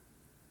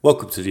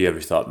Welcome to the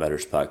Every Thought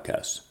Matters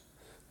podcast.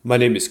 My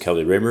name is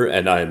Kelly Raymer,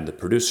 and I am the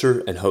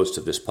producer and host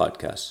of this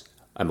podcast.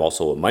 I'm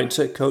also a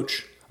mindset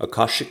coach,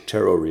 Akashic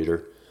Tarot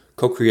reader,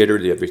 co-creator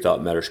of the Every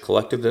Thought Matters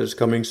collective that is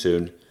coming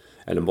soon,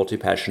 and a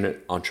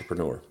multi-passionate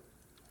entrepreneur.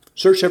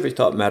 Search Every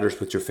Thought Matters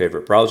with your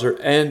favorite browser,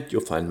 and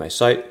you'll find my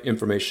site,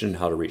 information, and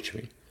how to reach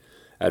me.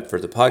 As for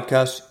the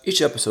podcast,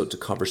 each episode is a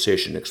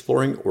conversation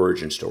exploring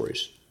origin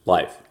stories,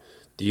 life,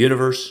 the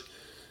universe,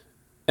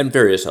 and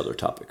various other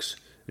topics.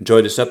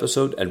 Enjoy this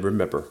episode, and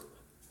remember,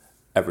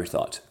 every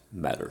thought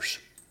matters.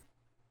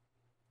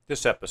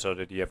 This episode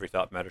of the Every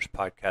Thought Matters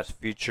podcast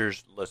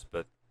features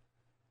Lisbeth.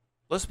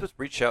 Lisbeth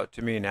reached out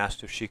to me and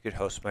asked if she could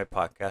host my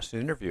podcast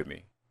and interview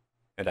me,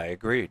 and I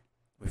agreed.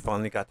 We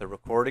finally got the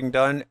recording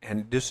done,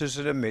 and this is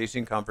an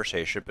amazing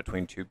conversation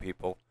between two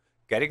people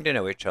getting to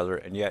know each other,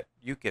 and yet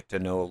you get to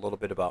know a little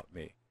bit about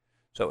me.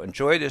 So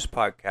enjoy this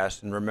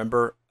podcast, and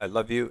remember, I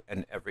love you,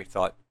 and every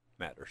thought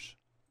matters.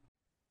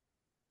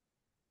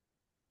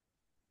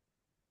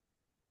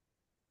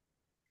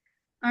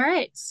 All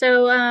right,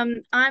 so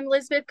I'm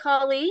Lisbeth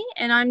Colley,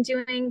 and I'm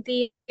doing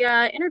the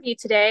interview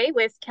today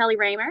with Kelly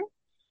Raymer.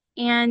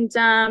 And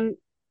I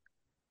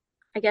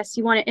guess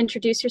you want to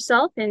introduce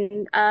yourself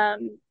and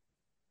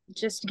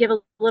just give a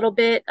little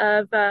bit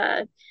of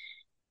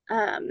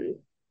um,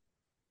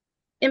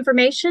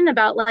 information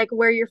about like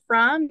where you're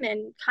from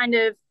and kind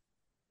of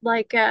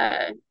like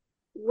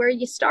where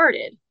you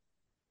started.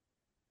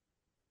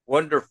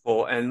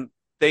 Wonderful. And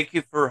thank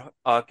you for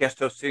guest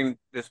hosting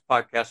this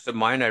podcast of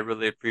mine. I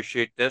really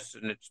appreciate this.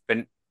 And it's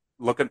been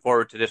looking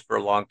forward to this for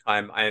a long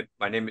time.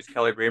 My name is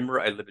Kelly Raymer.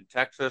 I live in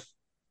Texas,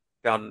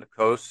 down on the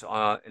coast,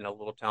 in a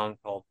little town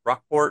called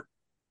Rockport,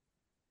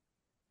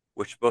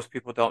 which most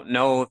people don't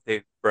know. If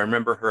they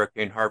remember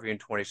Hurricane Harvey in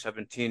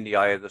 2017, the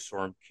eye of the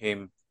storm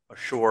came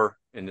ashore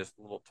in this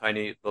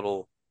tiny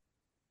little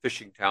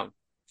fishing town.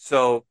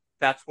 So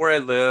that's where I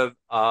live.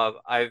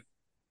 I've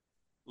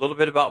a little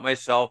bit about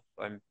myself.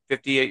 I'm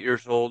 58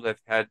 years old.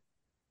 I've had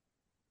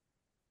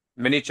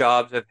many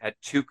jobs. I've had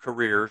two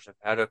careers. I've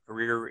had a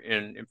career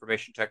in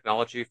information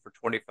technology for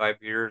 25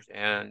 years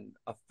and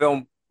a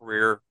film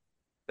career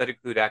that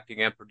include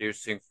acting and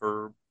producing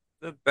for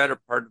the better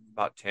part of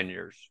about 10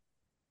 years.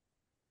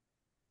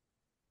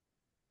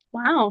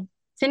 Wow,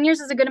 10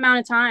 years is a good amount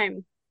of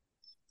time.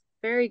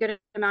 Very good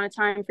amount of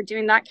time for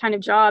doing that kind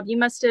of job. You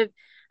must have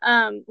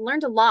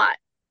learned a lot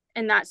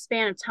in that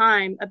span of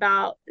time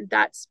about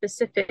that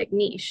specific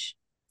niche.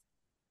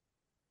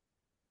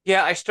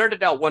 Yeah, I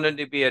started out wanting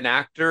to be an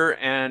actor,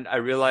 and I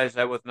realized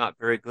I was not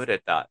very good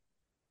at that,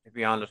 to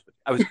be honest with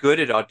you. I was good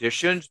at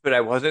auditions, but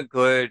I wasn't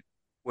good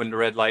when the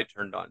red light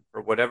turned on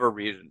for whatever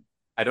reason.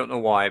 I don't know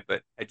why,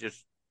 but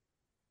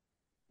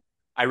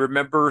I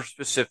remember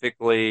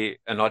specifically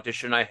an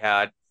audition I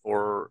had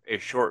for a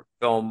short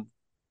film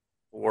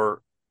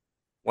for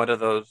one of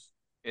those.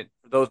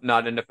 For those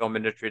not in the film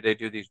industry, they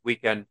do these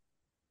weekend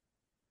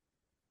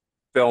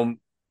film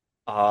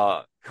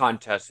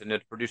contests, and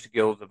the Producer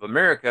Guild of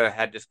America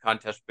had this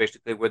contest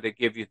basically where they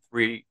give you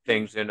three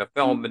things in a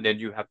film, and then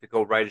you have to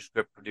go write a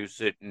script, produce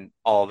it, and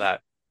all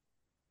that.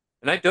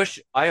 And I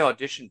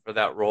auditioned for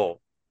that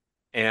role,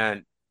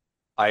 and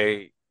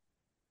I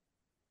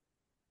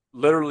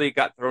literally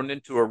got thrown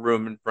into a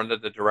room in front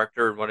of the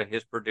director and one of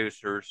his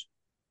producers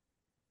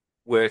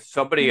with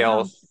somebody Wow.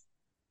 else.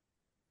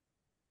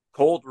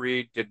 Cold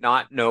read, did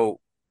not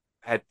know,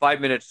 had 5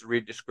 minutes to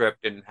read the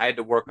script and had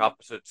to work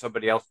opposite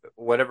somebody else. But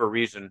for whatever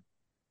reason,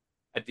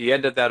 at the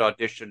end of that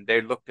audition,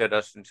 they looked at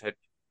us and said,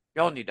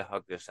 "Y'all need to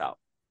hug this out,"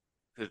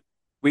 because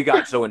we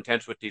got so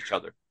intense with each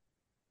other.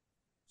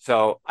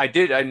 So I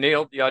did. I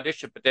nailed the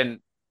audition, but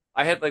then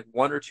I had like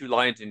one or two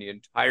lines in the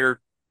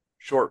entire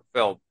short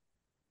film.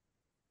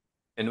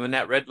 And when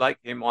that red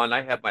light came on,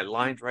 I had my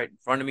lines right in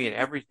front of me and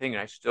everything,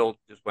 and I still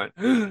just went.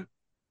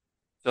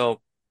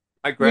 So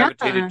I Yeah,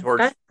 gravitated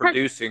towards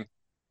producing.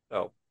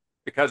 So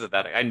because of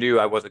that, I knew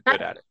I wasn't good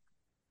that at it.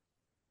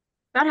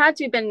 that had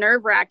to have been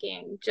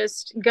nerve-wracking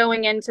just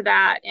going into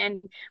that.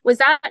 And was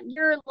that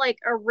your like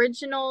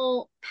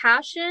original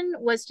passion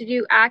was to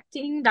do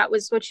acting? That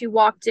was what you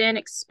walked in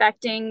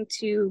expecting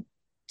to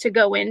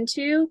go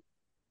into?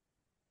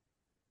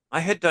 I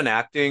had done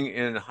acting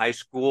in high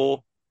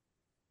school,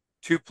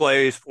 two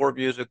plays, four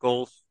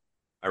musicals.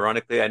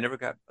 Ironically, I never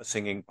got a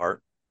singing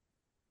part,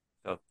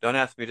 so don't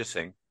ask me to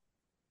sing.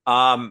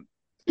 Um,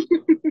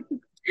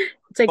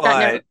 Take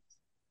that note.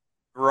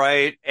 but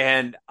right,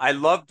 and I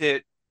loved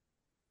it.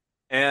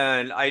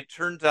 And I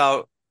turns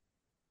out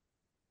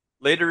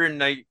later in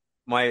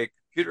my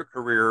computer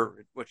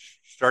career, which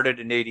started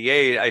in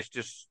 '88,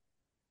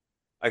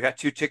 I got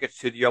two tickets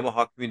to the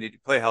Omaha Community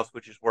Playhouse,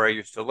 which is where I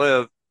used to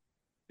live,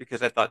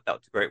 because I thought that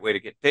was a great way to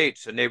get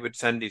dates. And they would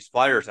send these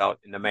flyers out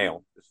in the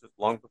mail. This is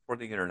long before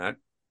the internet.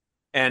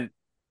 And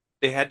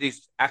they had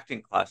these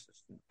acting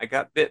classes. I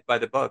got bit by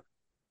the bug.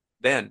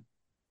 Then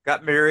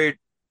got married,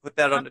 put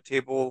that on the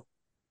table,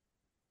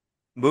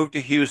 moved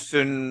to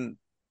Houston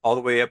all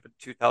the way up in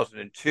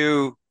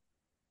 2002,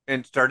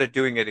 and started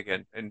doing it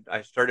again. And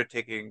I started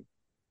taking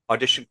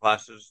audition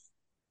classes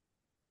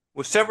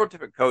with several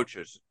different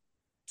coaches.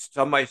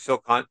 Some I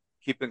still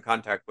keep in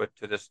contact with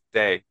to this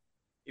day.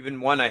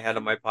 Even one I had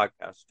on my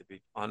podcast, to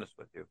be honest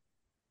with you.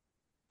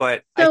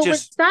 But I So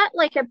was just, that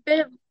like a bit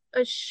of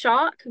a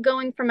shock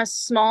going from a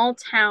small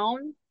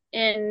town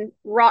in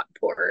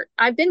Rockport?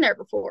 I've been there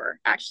before,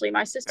 actually.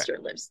 My sister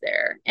lives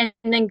there. And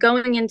then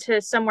going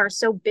into somewhere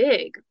so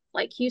big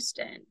like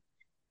Houston.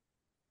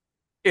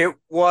 it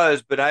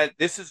was, but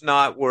this is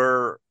not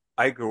where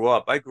I grew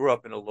up. I grew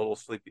up in a little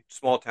sleepy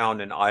small town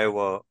in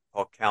Iowa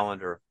called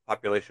Callender,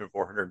 population of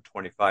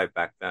 425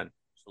 back then.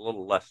 It's a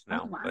little less Oh,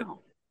 now, but wow.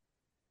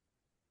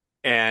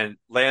 and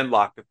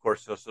landlocked, of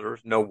course, so there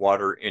was no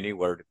water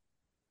anywhere.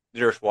 The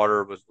nearest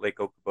water was Lake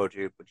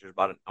Okoboji, which is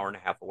about an hour and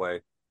a half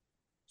away.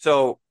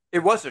 So it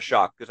was a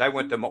shock because I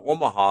went to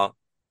Omaha to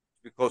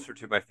be closer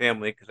to my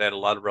family because I had a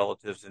lot of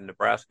relatives in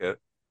Nebraska,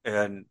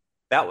 and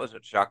that was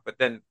a shock. But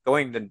then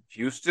going to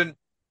Houston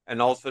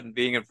and all of a sudden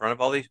being in front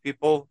of all these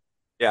people,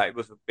 yeah, it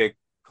was a big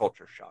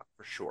culture shock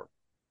for sure.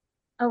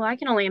 Oh, I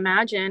can only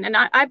imagine. And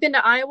I've been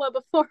to Iowa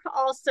before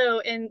also,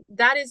 and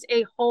that is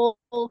a whole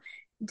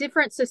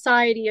different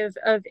society of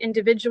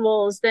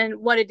individuals than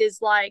what it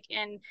is like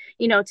in,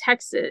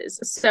 Texas.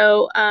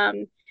 So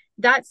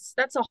that's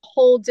a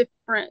whole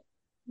different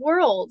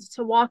world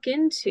to walk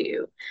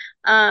into.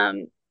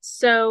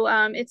 So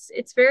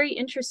it's very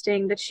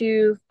interesting that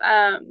you've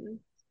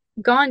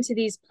gone to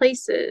these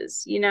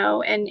places,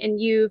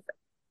 and you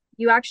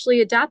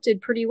actually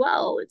adapted pretty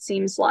well, it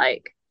seems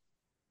like.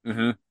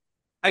 Hmm.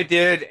 I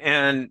did,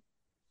 and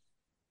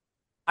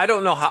I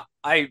don't know how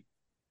I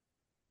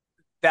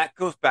that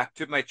goes back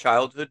to my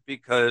childhood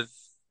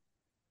because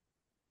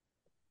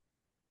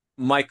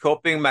my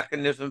coping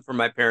mechanism for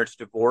my parents'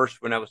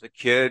 divorce when I was a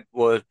kid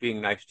was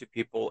being nice to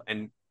people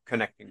and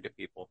connecting to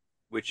people,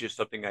 which is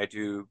something I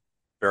do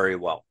very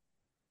well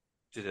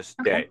to this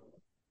Okay. day.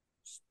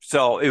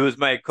 So it was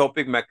my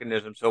coping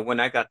mechanism. So when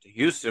I got to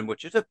Houston,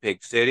 which is a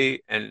big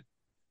city, and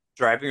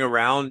driving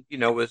around,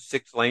 with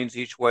 6 lanes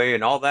each way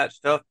and all that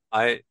stuff,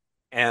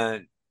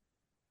 and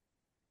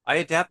I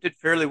adapted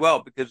fairly well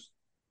because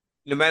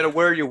no matter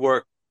where you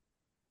work,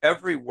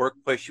 every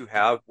workplace you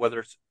have, whether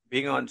it's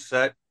being on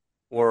set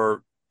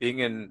or being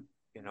in,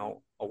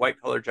 a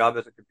white collar job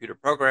as a computer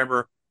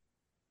programmer,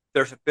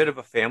 there's a bit of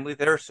a family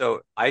there.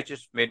 So I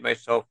just made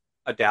myself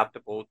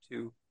adaptable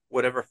to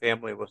whatever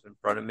family was in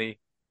front of me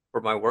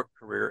for my work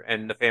career.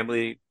 And the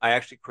family, I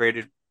actually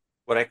created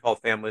what I call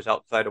families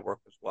outside of work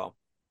as well.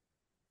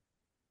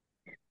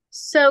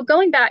 So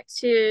going back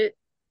to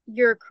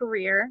your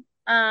career,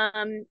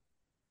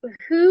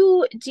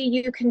 who do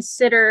you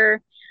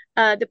consider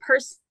the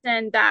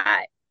person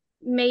that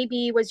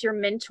maybe was your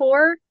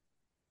mentor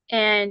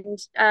and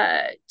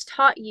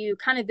taught you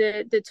kind of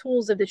the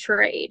tools of the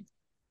trade?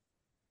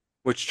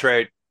 Which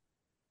trade?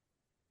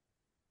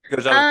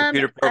 Because I was a Um,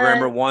 computer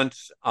uh, programmer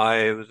once,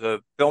 I was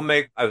a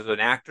filmmaker, I was an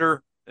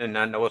actor, and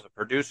then I was a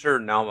producer.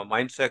 Now I'm a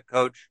mindset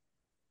coach,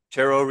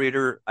 tarot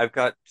reader. I've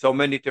got so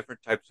many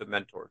different types of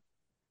mentors.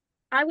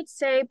 I would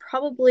say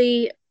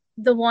probably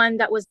the one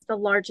that was the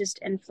largest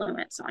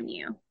influence on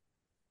you.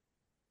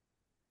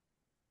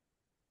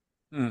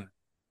 Hmm.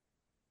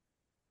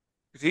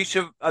 Because each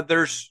of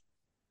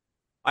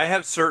I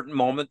have certain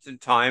moments in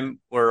time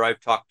where I've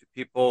talked to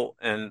people,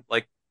 and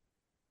like a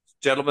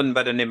gentleman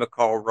by the name of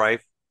Carl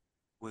Reif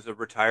was a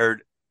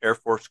retired Air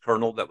Force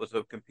colonel that was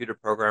a computer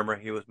programmer.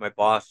 He was my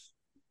boss.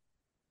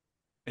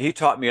 He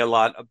taught me a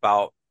lot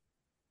about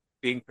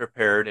being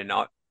prepared and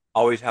not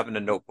always having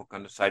a notebook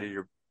on the side of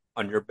your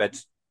bed,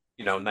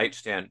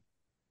 nightstand.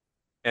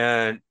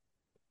 And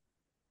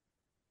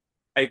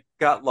I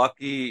got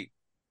lucky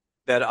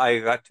that I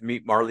got to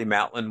meet Marlee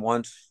Matlin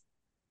once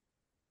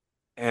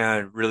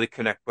and really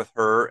connect with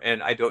her.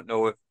 And I don't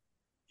know if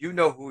you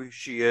know who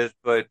she is,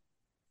 but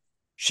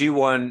she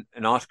won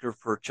an Oscar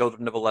for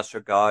Children of a Lesser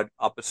God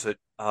opposite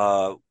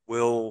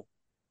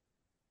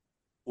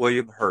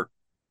William Hurt.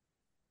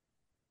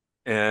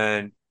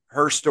 And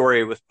her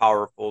story was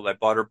powerful. I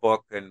bought her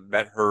book and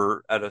met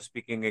her at a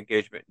speaking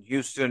engagement in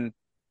Houston.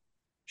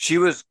 She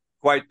was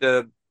quite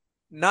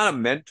not a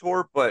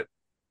mentor, but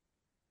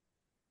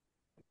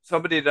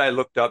somebody that I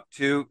looked up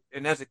to.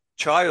 And as a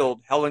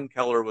child, Helen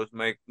Keller was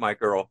my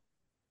girl.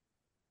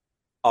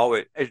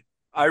 Always,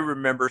 I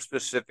remember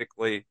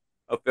specifically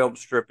a film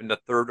strip in the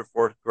third or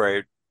fourth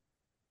grade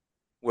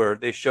where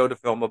they showed a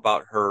film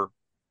about her.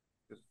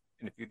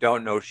 And if you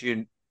don't know,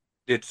 she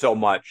did so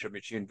much. I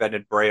mean, she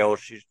invented Braille,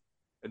 she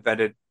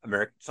invented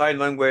American Sign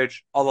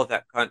Language, all of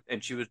that,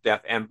 and she was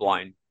deaf and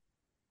blind.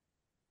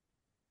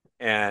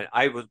 And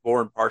I was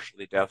born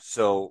partially deaf,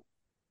 so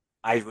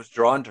I was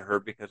drawn to her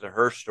because of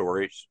her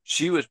stories.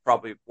 She was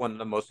probably one of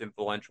the most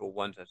influential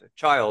ones as a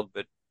child,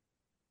 but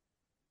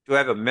do I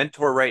have a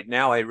mentor right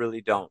now? I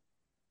really don't,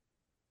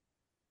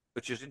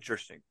 which is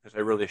interesting because I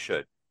really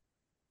should.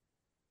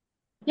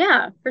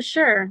 Yeah, for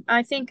sure.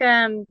 I think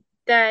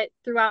that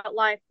throughout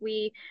life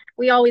we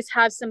always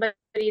have somebody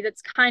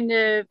that's kind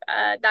of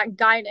that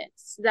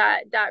guidance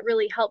that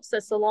really helps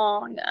us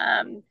along.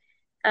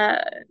 Uh,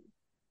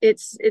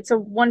 it's a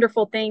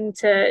wonderful thing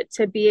to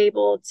be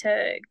able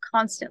to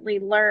constantly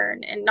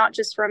learn, and not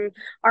just from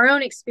our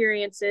own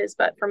experiences,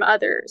 but from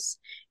others.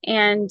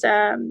 And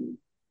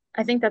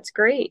I think that's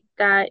great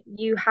that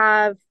you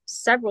have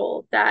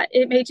several, that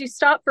it made you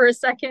stop for a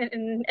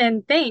second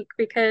and think,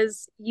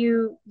 because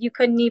you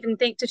couldn't even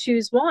think to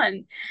choose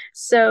one.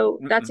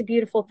 So that's Mm-mm. a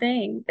beautiful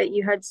thing that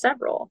you had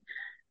several.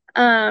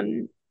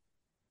 Um,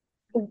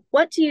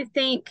 what do you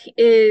think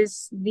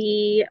is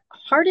the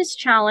hardest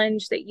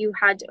challenge that you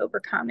had to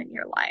overcome in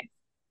your life?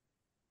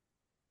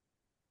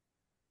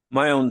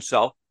 My own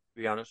self,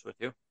 to be honest with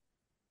you.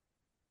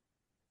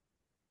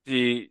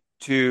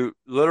 To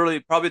literally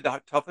probably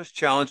the toughest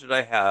challenge that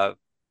I have,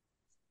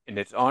 and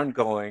it's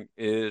ongoing,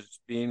 is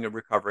being a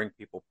recovering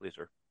people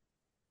pleaser.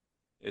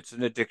 It's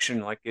an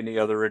addiction like any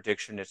other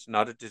addiction. It's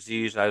not a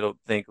disease, I don't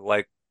think,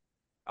 like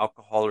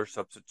alcohol or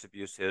substance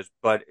abuse is,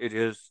 but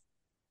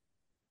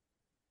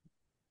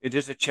it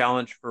is a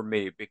challenge for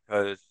me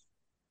because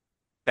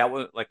that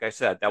was, like I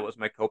said, that was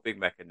my coping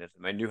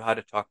mechanism. I knew how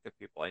to talk to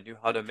people. I knew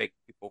how to make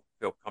people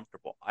feel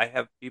comfortable. I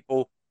have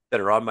people that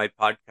are on my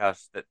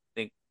podcast that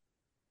think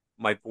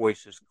my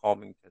voice is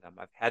calming to them.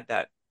 I've had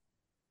that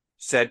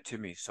said to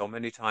me so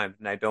many times,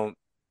 and I don't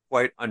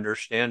quite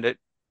understand it,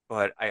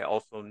 but I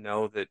also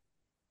know that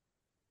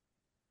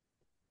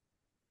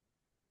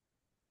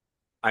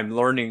I'm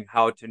learning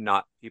how to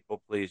not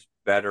people please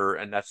better,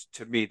 and that's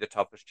to me the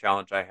toughest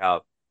challenge I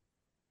have.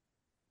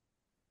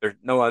 There's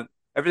no other,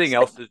 everything So,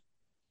 else is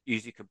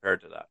easy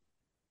compared to that.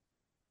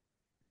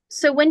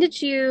 so when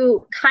did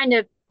you kind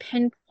of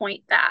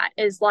pinpoint that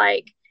as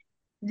like,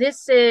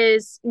 this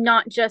is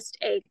not just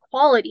a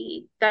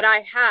quality that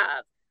I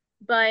have,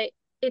 but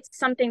it's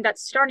something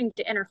that's starting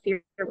to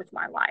interfere with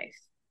my life?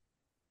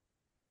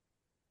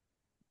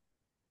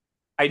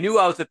 I knew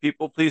I was a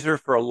people pleaser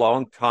for a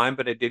long time,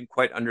 but I didn't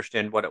quite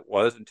understand what it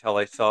was until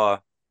I saw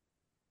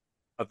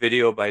a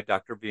video by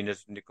Dr.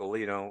 Venus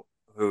Nicolino,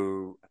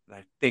 who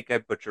I think I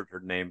butchered her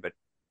name, but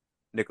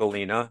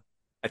Nicolina,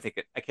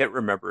 I can't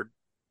remember.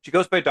 She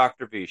goes by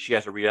Dr. V. She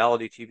has a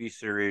reality TV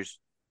series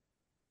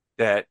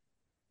that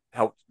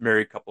helps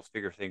married couples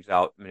figure things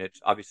out. I mean,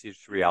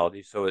 it's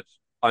reality, so it's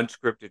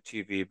unscripted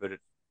TV, but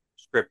it's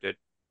scripted.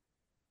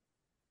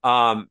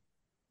 Um,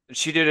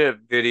 she did a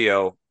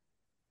video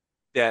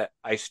that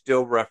I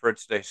still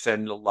reference, I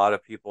send a lot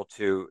of people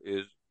to,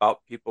 is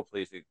about people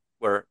pleasing,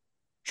 where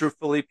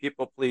truthfully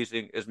people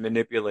pleasing is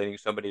manipulating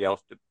somebody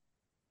else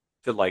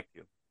to like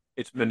you.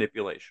 It's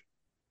manipulation.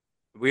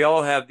 We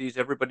all have these,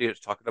 everybody is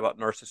talking about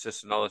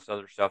narcissists and all this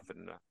other stuff,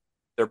 and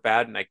they're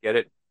bad, and I get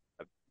it.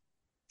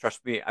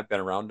 Trust me, I've been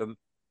around them.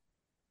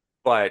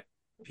 But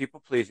people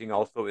pleasing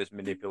also is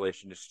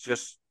manipulation. It's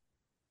just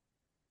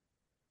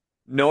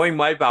knowing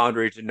my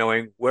boundaries and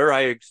knowing where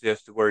I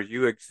exist, where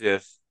you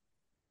exist.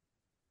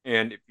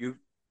 And if you,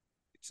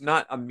 it's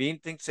not a mean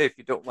thing to say, if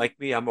you don't like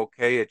me, I'm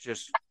okay. It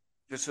just,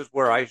 this is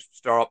where I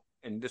start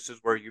and this is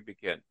where you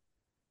begin.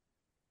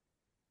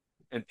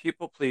 And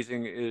people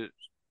pleasing is,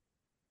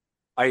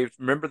 I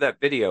remember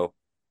that video,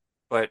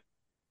 but,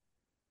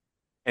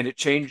 and it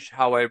changed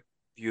how I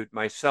viewed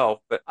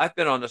myself. But I've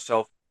been on a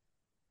self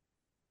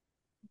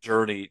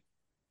journey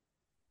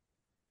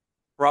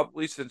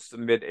probably since the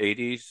mid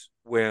 80s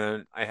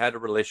when I had a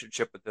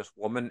relationship with this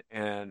woman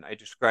and I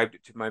described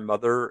it to my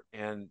mother.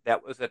 And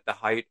that was at the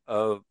height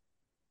of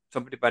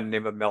somebody by the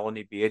name of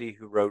Melanie Beatty,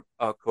 who wrote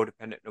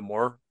Codependent No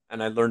More.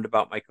 And I learned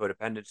about my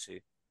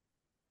codependency.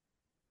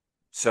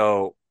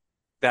 So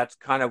that's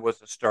kind of was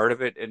the start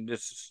of it. And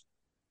this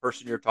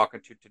person you're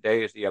talking to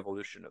today is the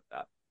evolution of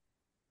that.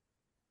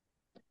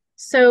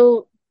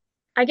 So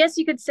I guess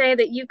you could say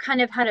that you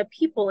kind of had a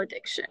people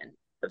addiction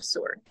of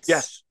sorts.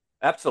 Yes,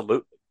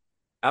 absolutely.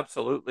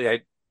 Absolutely.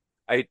 I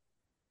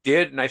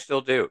did and I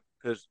still do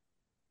because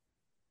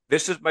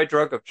this is my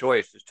drug of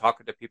choice is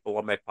talking to people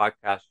on my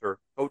podcast or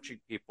coaching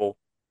people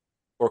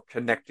or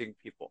connecting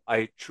people.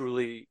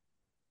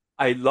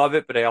 I love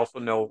it, but I also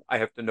know I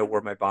have to know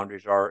where my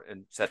boundaries are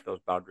and set those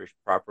boundaries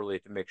properly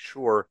to make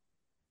sure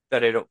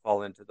that I don't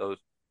fall into those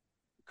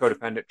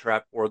codependent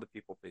trap or the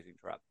people pleasing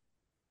trap.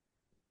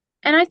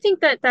 And I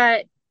think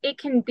that it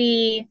can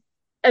be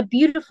a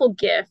beautiful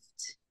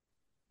gift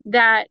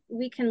that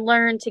we can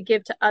learn to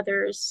give to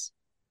others.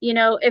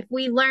 If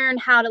we learn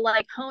how to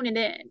like hone it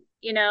in,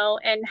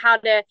 and how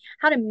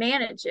to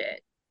manage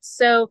it.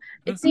 So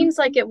it Mm-hmm. seems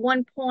like at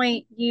one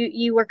point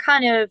you were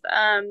kind of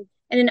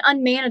in an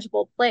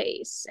unmanageable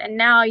place, and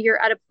now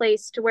you're at a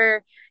place to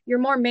where you're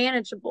more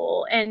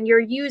manageable and you're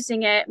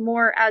using it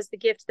more as the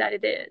gift that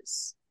it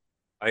is.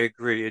 I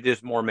agree. It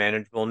is more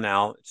manageable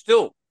now. It's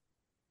still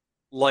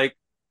like,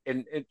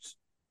 and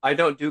I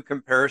don't do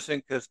comparison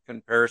because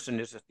comparison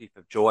is a thief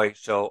of joy.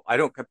 So I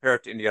don't compare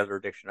it to any other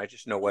addiction. I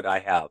just know what I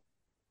have.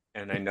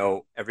 And I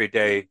know every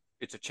day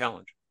it's a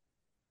challenge.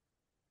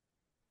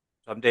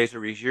 Some days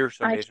are easier,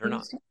 some I days are can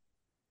not. understand.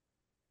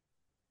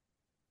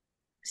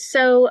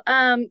 So,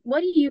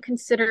 what do you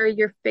consider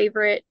your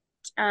favorite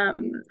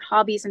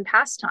hobbies and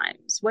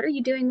pastimes? What are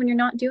you doing when you're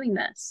not doing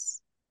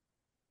this?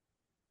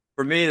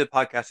 For me, the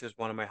podcast is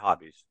one of my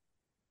hobbies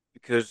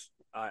because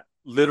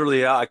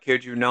Literally, I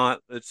kid you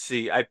not. Let's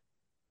see. I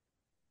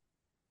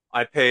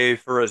pay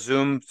for a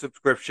Zoom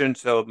subscription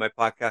so my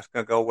podcast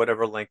can go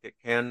whatever length it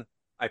can.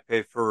 I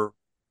pay for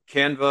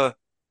Canva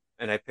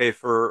and I pay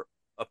for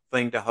a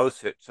thing to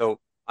host it. So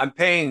I'm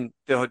paying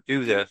to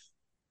do this,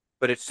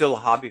 but it's still a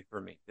hobby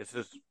for me. This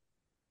is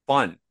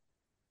fun.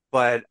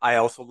 But I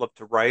also love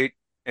to write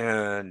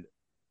and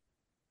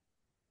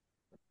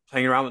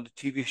playing around with the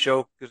TV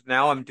show because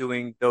now I'm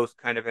doing those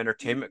kind of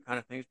entertainment kind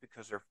of things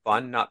because they're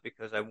fun, not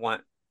because I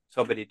want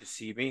somebody to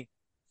see me.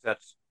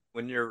 That's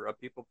when you're a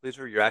people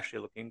pleaser, you're actually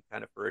looking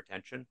kind of for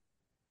attention. To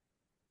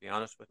be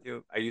honest with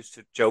you, I used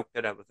to joke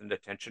that I was an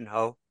attention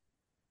hoe,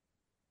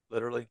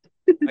 literally.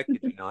 I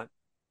kid you not.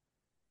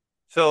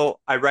 So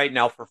I write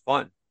now for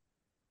fun,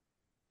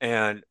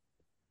 and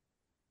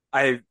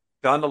I've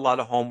done a lot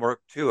of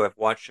homework too. I've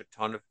watched a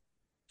ton of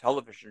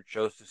television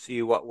shows to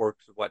see what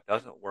works and what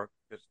doesn't work.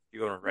 Because if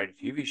you're going to write a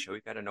TV show,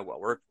 you got to know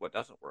what works, what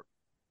doesn't work.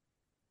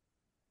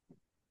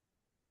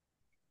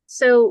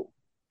 So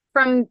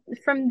from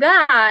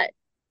that,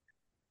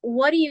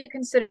 what do you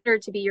consider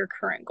to be your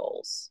current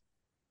goals?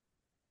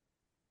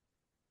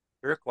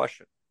 Fair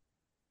question.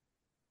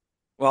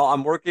 Well,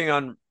 I'm working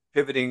on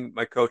pivoting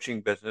my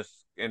coaching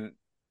business. And to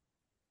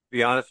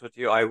be honest with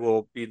you, I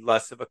will be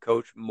less of a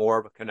coach, more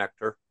of a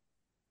connector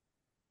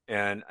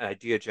and an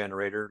idea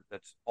generator.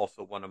 That's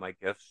also one of my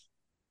gifts.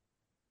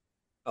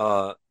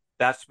 Uh,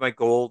 that's my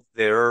goal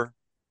there.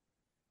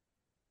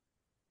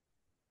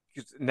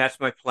 And that's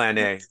my plan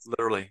A,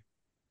 literally.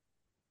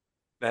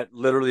 That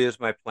literally is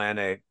my plan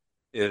A,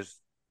 is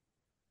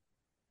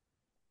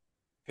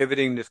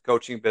pivoting this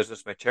coaching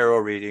business, my tarot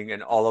reading,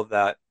 and all of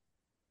that.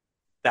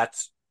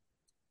 That's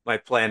my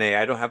plan A.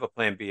 I don't have a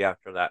plan B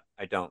after that.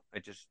 I don't.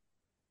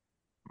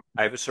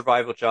 I have a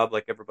survival job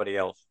like everybody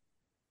else.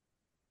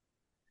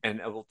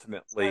 And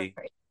ultimately,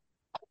 Sorry.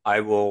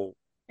 I will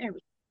There we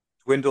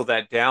dwindle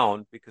that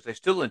down because I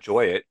still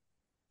enjoy it,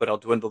 but I'll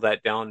dwindle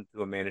that down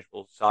to a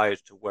manageable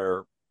size to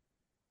where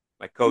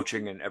my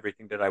coaching and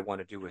everything that I want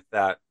to do with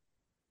that,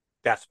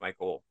 that's my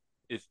goal,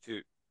 is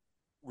to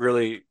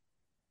really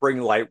bring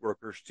light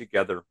workers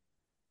together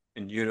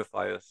and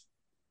unify us.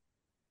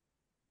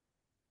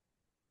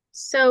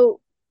 So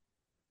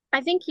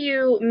I think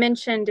you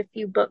mentioned a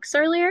few books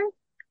earlier,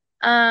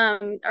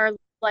 or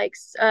like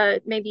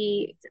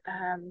maybe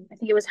I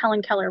think it was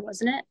Helen Keller,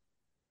 wasn't it?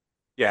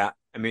 Yeah,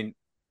 I mean,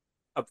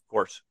 of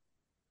course.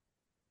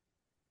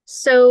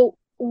 So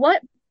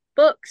what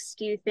books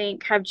do you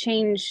think have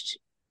changed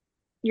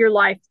your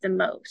life the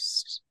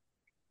most?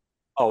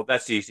 Oh,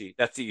 that's easy.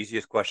 That's the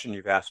easiest question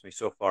you've asked me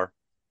so far.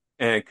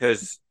 And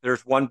because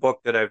there's one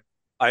book that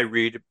I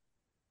read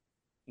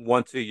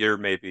once a year,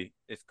 maybe.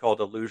 It's called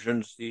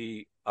Illusions: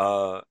 The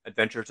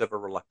Adventures of a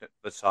Reluctant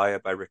Messiah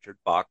by Richard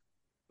Bach.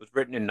 It was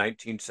written in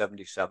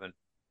 1977.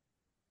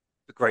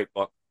 It's a great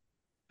book,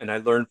 and I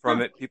learned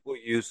from Oh, it. People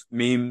use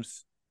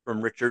memes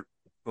from Richard,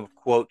 from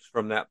quotes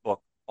from that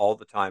book all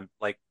the time.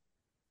 Like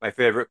my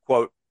favorite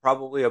quote,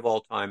 probably of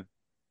all time,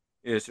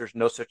 is "There's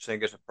no such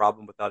thing as a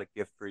problem without a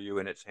gift for you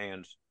in its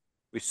hands.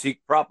 We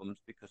seek problems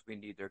because we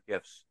need their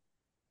gifts."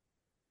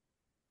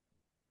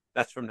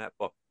 That's from that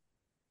book.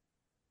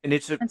 And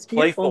it's a that's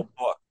beautiful. playful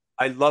book.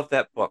 I love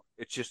that book.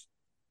 It's just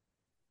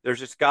there's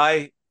this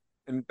guy,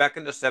 and back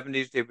in the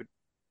 70s, they would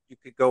you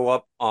could go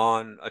up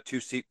on a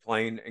two-seat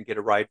plane and get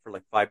a ride for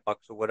like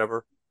 $5 or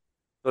whatever.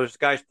 So this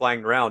guy's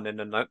flying around, and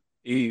then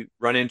he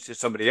run into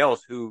somebody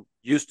else who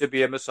used to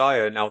be a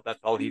messiah, and now that's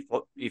all he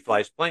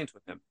flies planes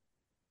with him.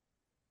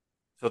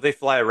 So they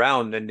fly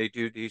around and they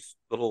do these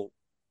little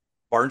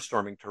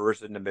barnstorming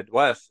tours in the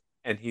Midwest,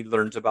 and he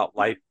learns about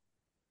life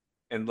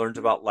and learns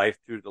about life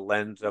through the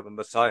lens of a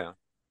messiah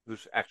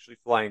who's actually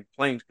flying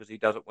planes because he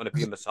doesn't want to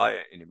be a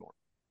messiah anymore.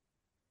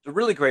 It's a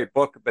really great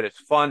book, but it's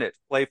fun, it's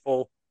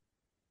playful,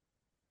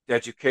 it's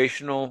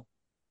educational,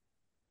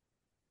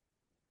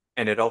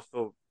 and it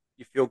also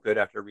you feel good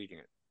after reading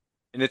it.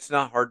 And it's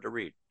not hard to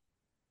read.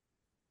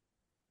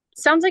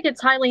 Sounds like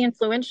it's highly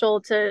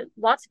influential to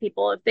lots of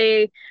people if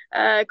they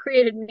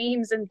created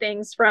memes and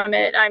things from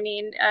it. I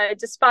mean,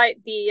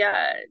 despite the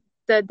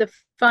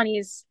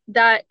funnies,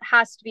 that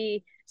has to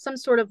be some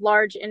sort of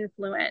large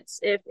influence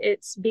if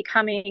it's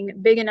becoming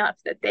big enough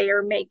that they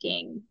are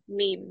making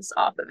memes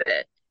off of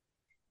it.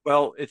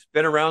 Well, it's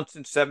been around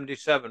since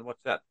 77.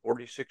 What's that?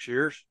 46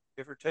 years,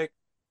 give or take.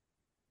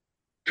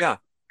 Yeah.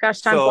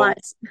 Gosh, time So,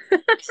 flies.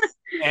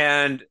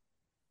 and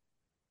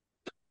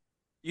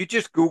you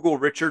just Google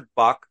Richard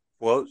Bach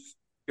quotes,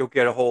 you'll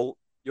get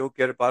about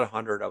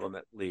 100 of them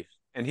at least.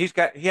 And he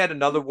had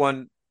another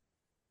one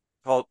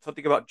called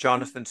something about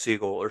Jonathan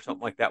Siegel or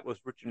something like that was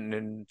written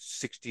in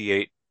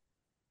 68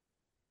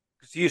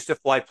 because he used to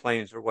fly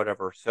planes or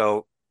whatever.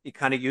 So he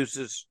kind of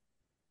uses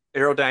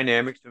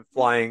aerodynamics and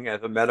flying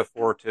as a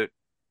metaphor to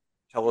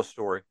tell a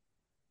story.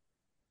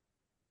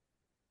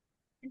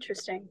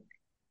 Interesting.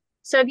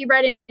 So have you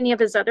read any of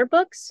his other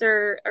books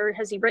or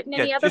has he written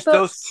Yeah, any other just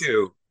those books?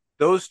 two.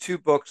 Those two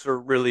books are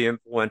really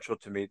influential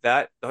to me.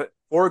 That the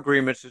Four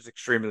Agreements is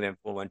extremely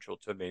influential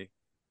to me.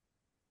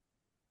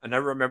 And I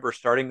remember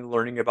starting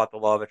learning about the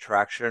law of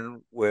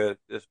attraction with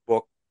this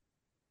book,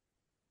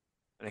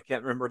 and I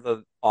can't remember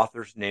the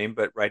author's name,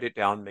 but write it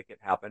down, make it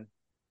happen.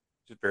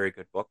 It's a very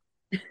good book.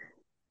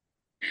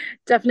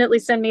 Definitely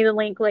send me the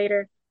link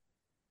later.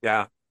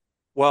 Yeah.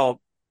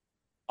 Well,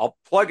 I'll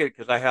plug it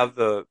because I have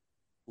the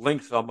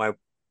links on my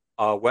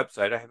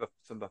website. I have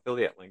some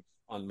affiliate links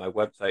on my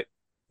website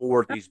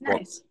for Oh, these books.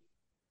 nice.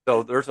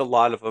 So there's a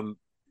lot of them.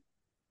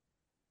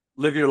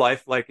 Live Your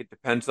Life Like It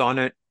Depends on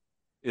It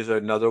is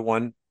another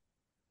one.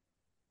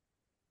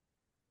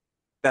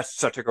 That's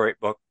such a great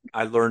book.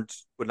 I learned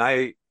when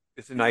I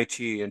was in IT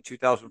in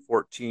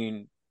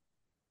 2014,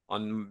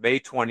 on May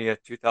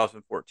 20th,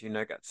 2014,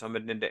 I got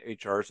summoned into the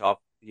HR's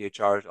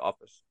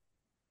office.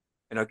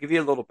 And I'll give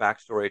you a little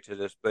backstory to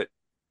this, but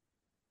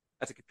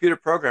as a computer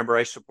programmer,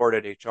 I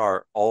supported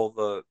HR, all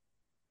the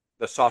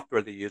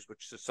software they use,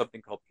 which is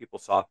something called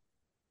PeopleSoft.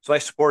 So I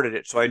supported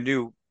it. So I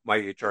knew my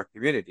HR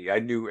community. I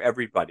knew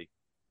everybody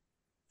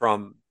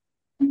from,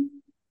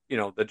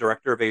 the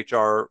director of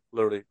HR,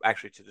 literally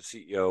actually to the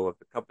CEO of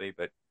the company,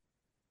 but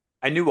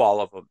I knew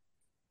all of them.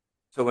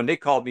 So when they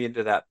called me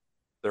into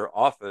their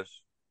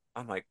office,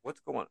 I'm like, what's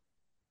going on?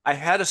 I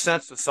had a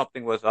sense that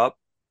something was up,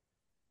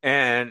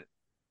 and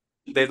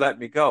they let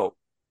me go,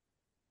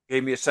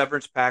 gave me a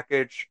severance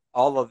package,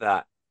 all of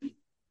that.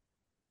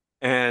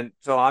 And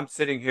so I'm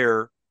sitting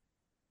here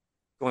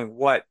going,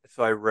 what?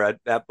 So I read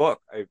that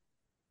book. I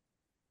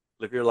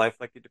Live Your Life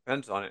Like It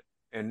Depends on It.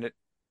 And it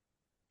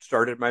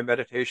started my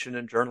meditation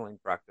and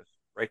journaling practice,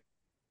 right?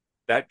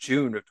 That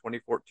June of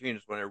 2014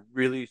 is when I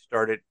really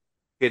started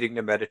hitting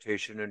the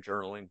meditation and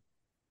journaling.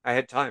 I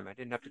had time. I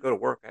didn't have to go to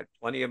work. I had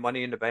plenty of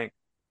money in the bank.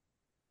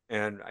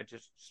 And I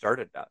just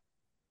started that.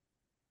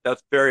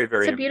 That's very, It's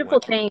very a beautiful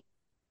influential. thing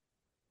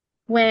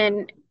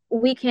when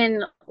we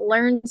can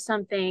learn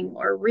something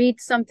or read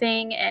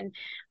something and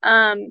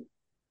um,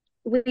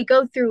 we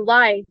go through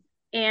life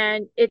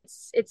and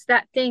it's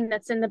that thing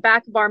that's in the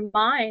back of our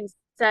minds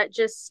that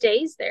just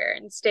stays there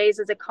and stays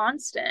as a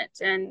constant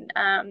and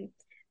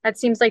that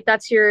seems like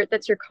that's your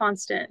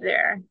constant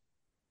there.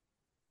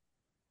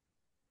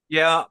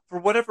 Yeah, for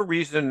whatever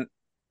reason,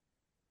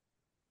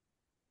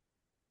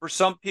 for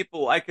some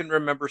people, I can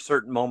remember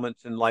certain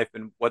moments in life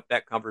and what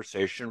that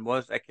conversation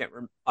was. I can't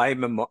rem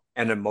I'm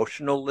an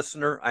emotional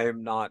listener. I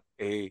am not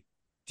a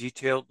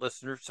detailed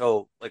listener.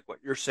 So, like what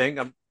you're saying,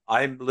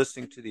 I'm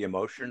listening to the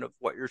emotion of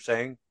what you're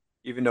saying,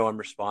 even though I'm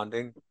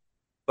responding.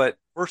 But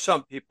for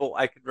some people,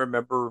 I can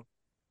remember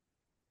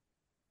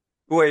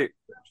who I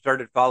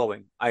started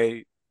following.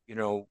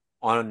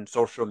 On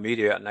social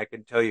media, and I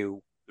can tell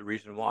you the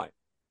reason why.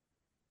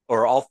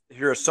 Or I'll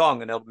hear a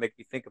song and it'll make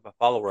me think of a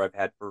follower I've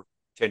had for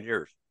 10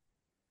 years,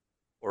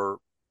 or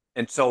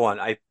and so on.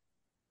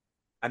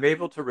 I'm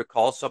able to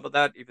recall some of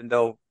that, even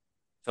though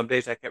some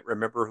days I can't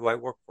remember who I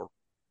work for,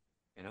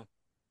 you know?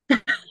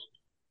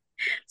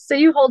 So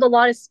you hold a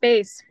lot of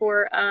space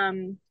for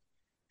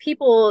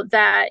people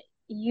that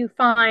you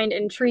find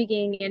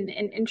intriguing and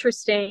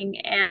interesting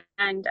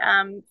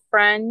and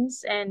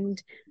friends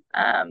and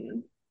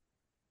um,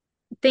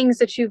 things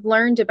that you've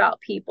learned about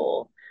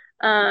people.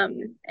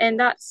 And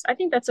I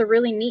think that's a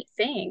really neat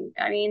thing.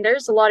 I mean,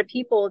 there's a lot of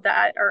people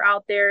that are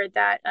out there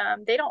that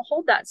they don't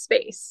hold that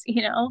space,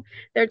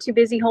 they're too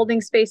busy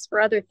holding space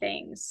for other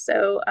things.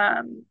 So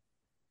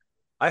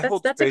I that's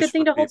hold that's a space good for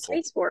thing to hold people,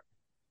 space for.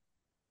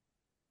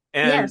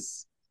 and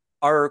Yes.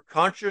 our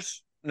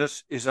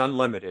consciousness is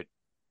unlimited.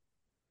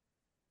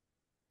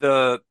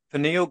 The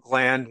pineal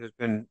gland has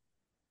been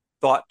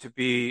thought to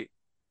be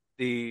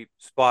the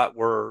spot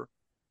where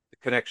the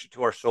connection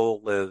to our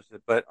soul lives,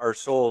 but our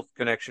soul's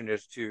connection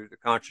is to the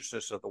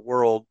consciousness of the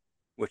world,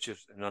 which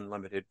is an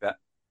unlimited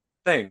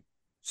thing.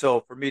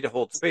 So for me to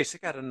hold space, I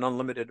got an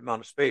unlimited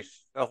amount of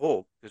space to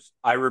hold, because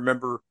I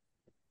remember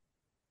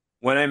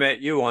when I met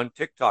you on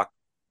TikTok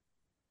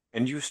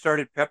and you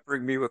started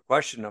peppering me with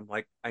questions. I'm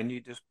like, I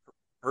need this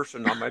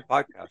person on my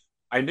podcast.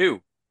 I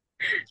knew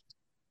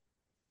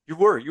you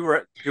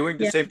were doing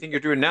the Yeah. same thing you're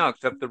doing now,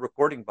 except the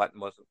recording button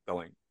wasn't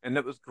going, and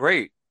it was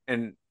great.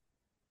 And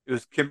it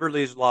was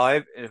Kimberly's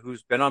live, and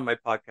who's been on my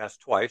podcast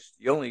twice.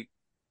 The only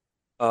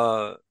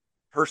uh,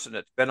 person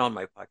that's been on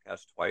my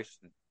podcast twice.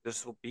 And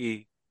this will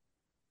be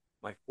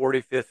my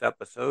 45th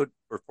episode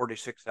or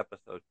 46th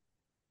episode.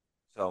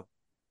 So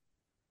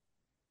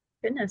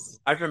Goodness.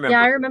 I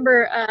Yeah, I remember.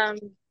 remember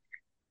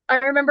I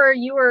remember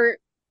you were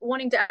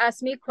wanting to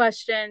ask me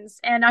questions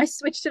and I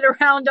switched it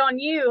around on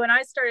you and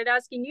I started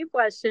asking you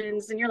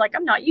questions and you're like,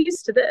 I'm not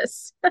used to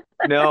this.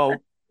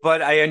 No,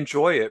 but I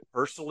enjoy it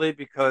personally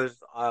because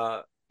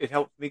it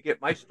helps me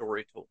get my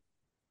story told.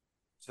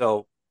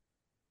 So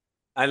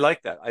I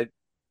like that.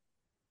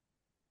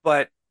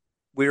 But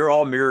we're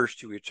all mirrors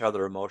to each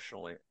other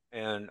emotionally.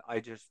 And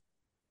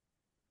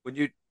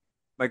when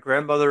my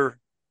grandmother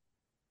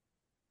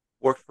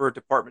worked for a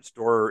department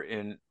store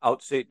in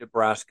outstate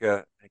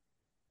Nebraska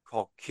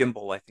called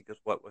Kimball, I think is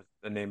what was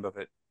the name of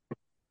it.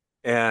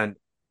 And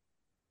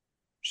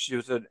she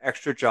was an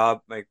extra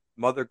job. My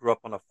mother grew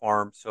up on a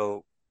farm,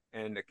 so,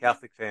 and a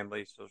Catholic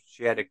family, so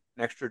she had an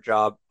extra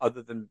job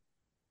other than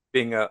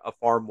being a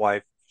farm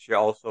wife, she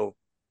also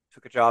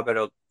took a job at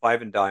a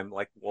five and dime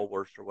like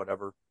Woolworths or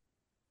whatever.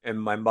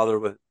 And my mother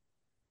would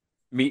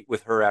meet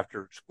with her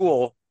after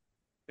school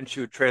and she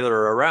would trailer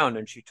her around.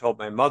 And she told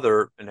my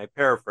mother, and I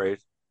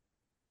paraphrase,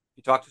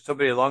 you talk to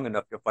somebody long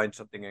enough, you'll find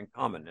something in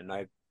common. And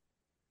I've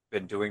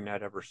been doing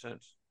that ever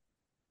since.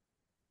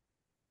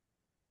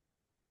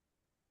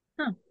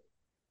 Huh.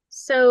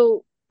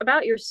 So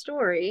about your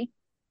story,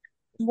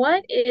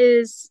 what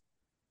is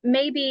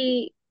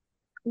maybe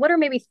what are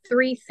maybe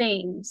three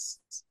things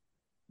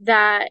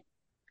that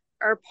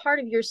are part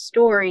of your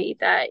story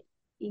that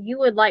you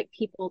would like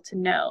people to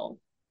know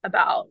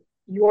about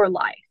your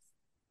life?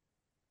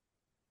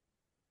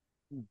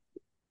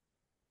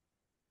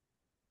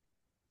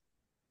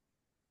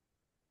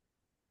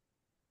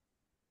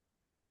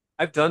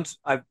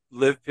 I've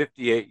lived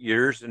 58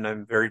 years and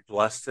I'm very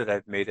blessed that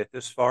I've made it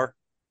this far,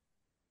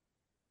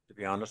 to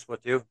be honest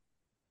with you.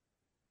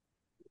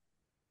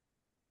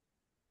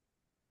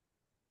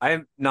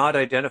 I'm not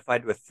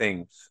identified with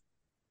things.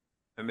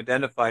 I'm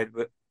identified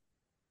with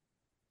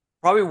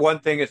probably one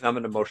thing is I'm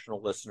an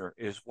emotional listener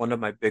is one of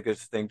my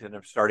biggest things. And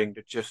I'm starting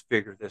to just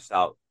figure this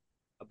out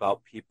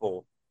about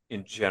people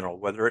in general,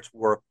 whether it's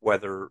work,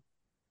 whether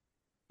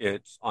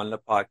it's on the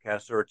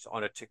podcast or it's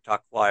on a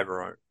TikTok live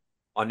or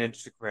on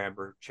Instagram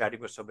or chatting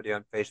with somebody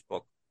on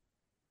Facebook.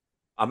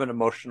 I'm an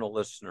emotional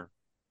listener.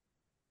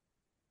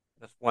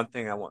 That's one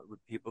thing I want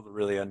people to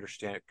really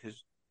understand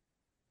because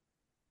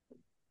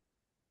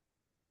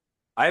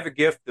I have a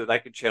gift that I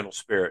can channel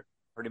spirit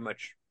pretty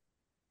much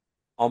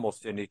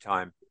almost any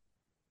time.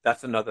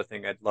 That's another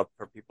thing I'd love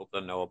for people to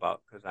know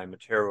about because I'm a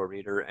tarot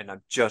reader and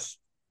I'm just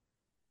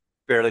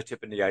barely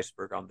tipping the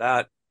iceberg on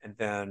that. And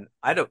then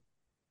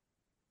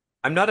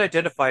I'm not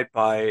identified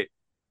by,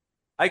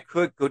 I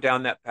could go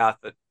down that path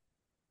that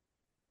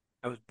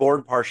I was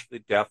born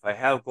partially deaf. I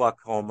have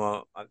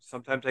glaucoma.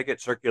 Sometimes I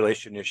get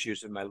circulation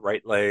issues in my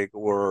right leg,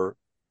 or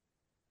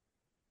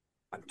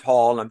I'm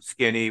tall, I'm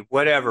skinny,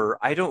 whatever.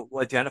 I don't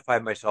identify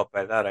myself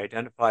by that. I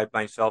identify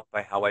myself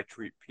by how I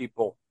treat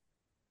people.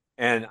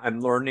 And I'm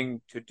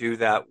learning to do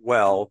that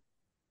well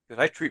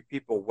because I treat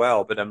people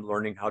well, but I'm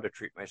learning how to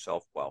treat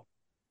myself well.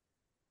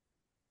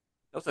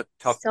 That was a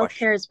tough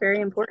Self-care question. is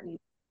very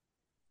important.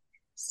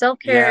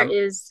 Self-care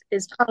Yeah,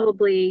 is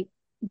probably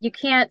you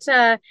can't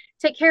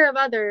take care of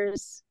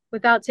others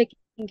without taking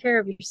care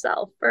of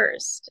yourself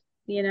first,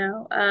 you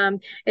know.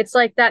 It's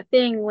like that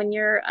thing when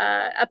you're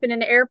up in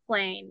an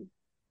airplane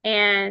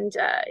and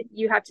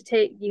you have to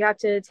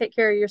take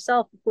care of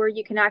yourself before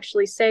you can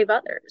actually save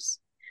others.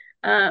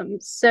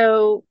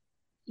 So,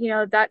 you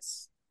know,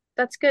 that's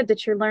good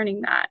that you're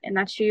learning that and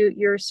that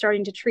you're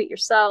starting to treat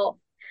yourself.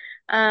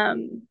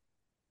 Um,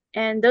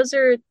 and those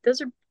are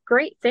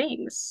great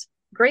things,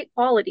 great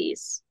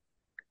qualities,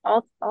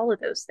 all of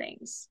those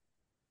things.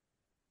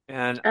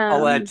 and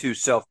I'll add Um, to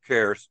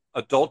self-care.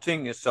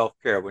 Adulting is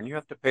self-care. When you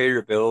have to pay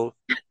your bills,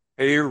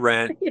 pay your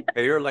rent, yeah,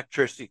 pay your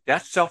electricity,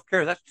 that's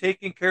self-care. That's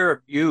taking care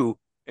of you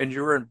and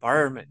your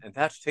environment. And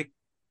that's take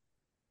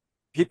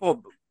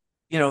people,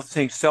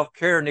 think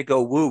self-care and they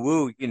go woo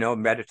woo,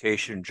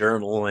 meditation,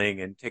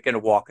 journaling, and taking a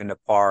walk in the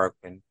park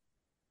and,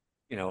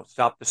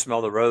 stop to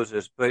smell the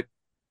roses. But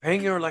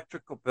paying your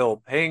electrical bill,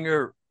 paying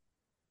your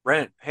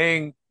rent,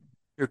 paying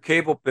your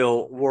cable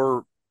bill,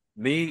 or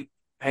me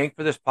paying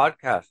for this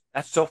podcast,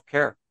 that's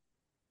self-care.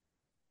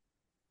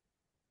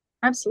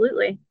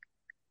 absolutely.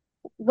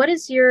 What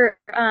is your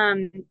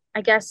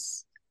I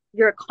guess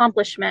your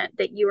accomplishment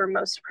that you are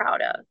most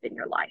proud of in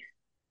your life?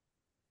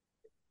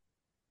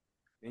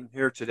 Being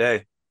here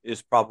today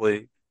is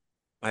probably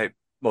my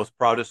most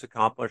proudest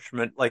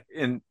accomplishment. Like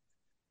in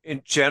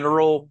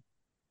general,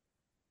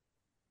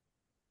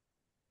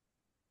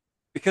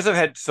 because I've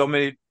had so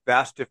many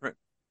vast different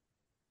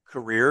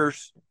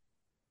careers,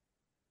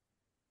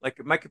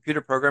 like my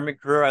computer programming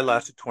career, I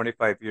lasted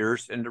 25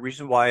 years. And the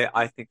reason why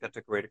I think that's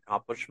a great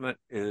accomplishment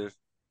is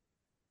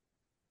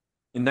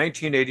in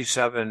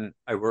 1987,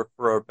 I worked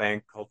for a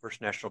bank called First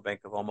National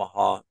Bank of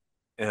Omaha,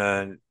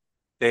 and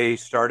they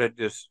started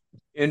this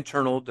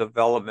internal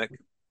development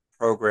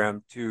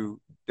program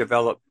to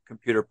develop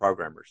computer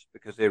programmers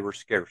because they were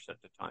scarce at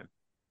the time.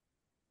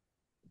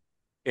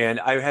 And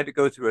I had to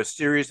go through a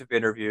series of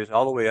interviews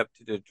all the way up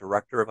to the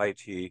director of IT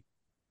to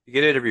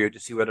get interviewed to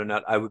see whether or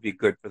not I would be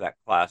good for that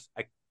class.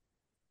 I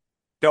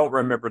don't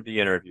remember the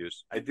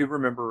interviews. I do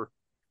remember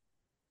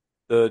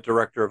the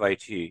director of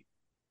IT.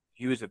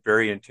 He was a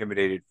very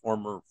intimidated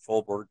former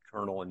full board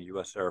colonel in the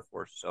U.S. Air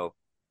Force. So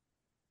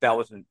that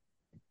wasn't,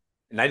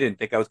 and I didn't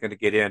think I was going to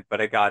get in,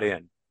 but I got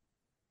in.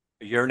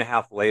 A year and a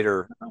half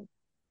later, Oh,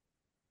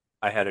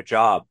 I had a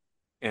job,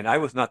 and I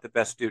was not the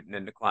best student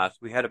in the class.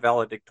 We had a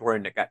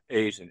valedictorian that got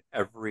A's in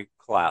every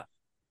class.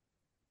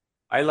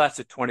 I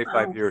lasted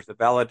 25 wow. years. The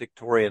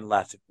valedictorian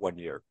lasted 1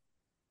 year.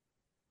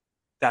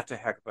 That's a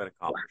heck of an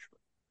Wow. accomplishment.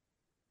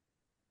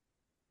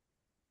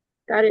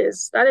 That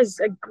is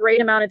a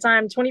great amount of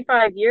time.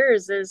 25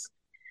 years is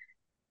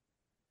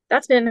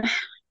that's been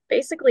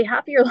basically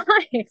half of your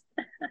life.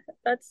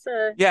 That's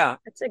Yeah,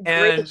 that's a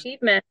great and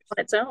achievement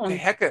on its the own.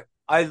 heck of,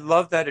 I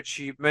love that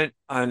achievement.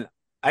 And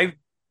I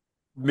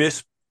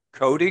miss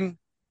coding,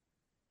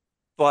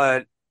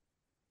 but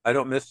I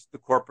don't miss the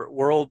corporate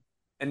world.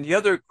 And the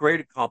other great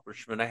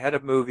accomplishment, I had a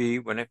movie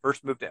when I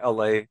first moved to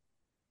LA.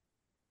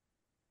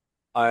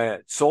 I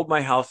sold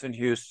my house in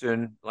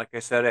Houston. Like I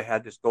said, I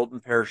had this golden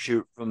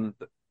parachute from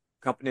the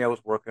company I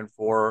was working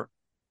for.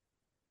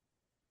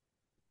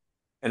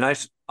 And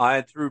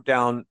I threw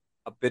down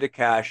a bit of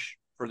cash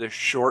for this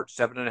short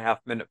 7.5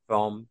 minute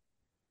film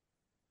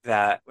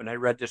that when I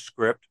read the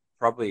script,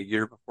 probably a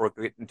year before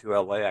getting to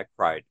LA, I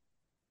cried.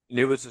 And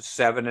it was a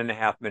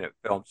 7.5 minute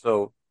film.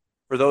 So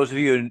for those of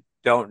you who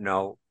don't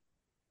know,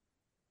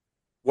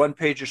 one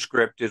page of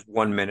script is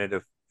 1 minute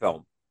of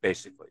film,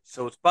 basically.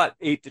 So it's about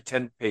 8 to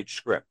 10 page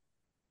script.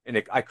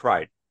 And I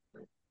cried.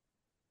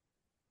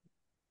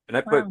 And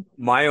I put Wow.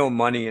 my own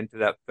money into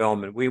that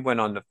film. And we went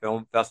on the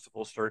film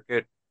festival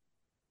circuit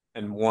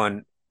and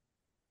won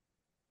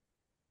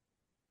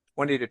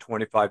 20 to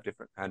 25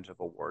 different kinds of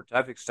awards.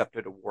 I've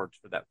accepted awards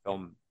for that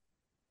film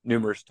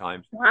numerous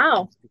times.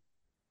 Wow.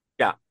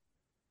 Yeah.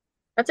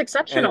 That's And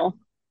exceptional.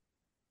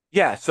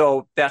 yeah,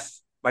 so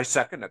that's my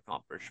second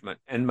accomplishment.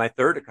 And my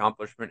third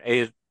accomplishment,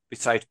 is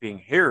besides being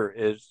here,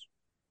 is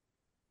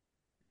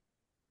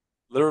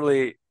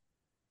literally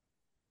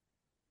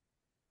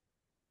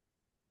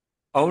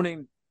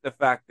owning the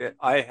fact that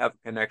I have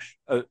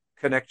a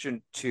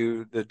connection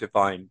to the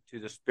divine, to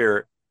the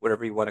spirit,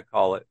 whatever you want to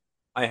call it.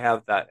 I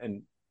have that,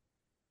 and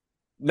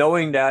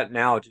knowing that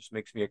now just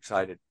makes me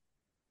excited.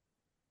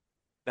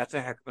 That's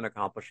a heck of an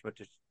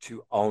accomplishment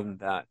to own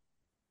that,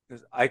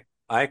 because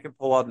I can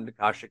pull out an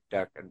Akashic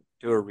deck and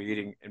do a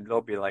reading, and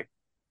they'll be like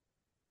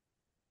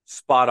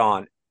spot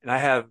on. And I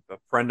have a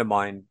friend of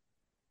mine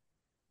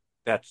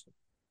that's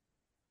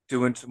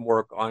doing some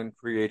work on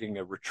creating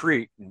a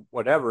retreat and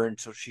whatever, and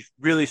so she's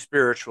really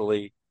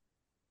spiritually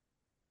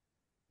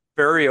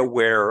very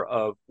aware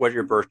of what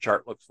your birth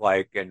chart looks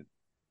like, and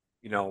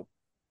you know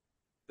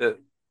the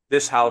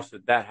this house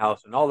and that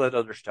house and all that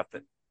other stuff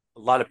that a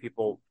lot of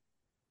people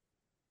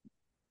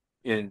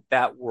in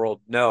that world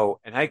know.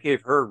 And I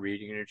gave her a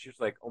reading, and she was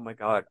like, "Oh my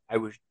God, I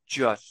was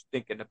just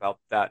thinking about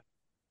that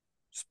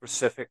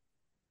specific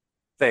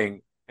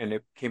thing," and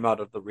it came out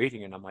of the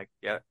reading. And I'm like,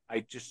 "Yeah, I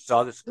just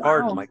saw this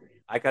card." I'm Wow. like,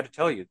 "I got to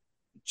tell you,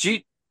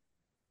 she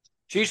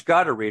she's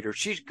got a reader.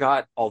 She's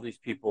got all these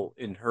people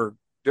in her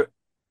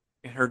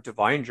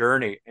divine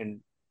journey."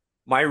 And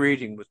my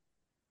reading was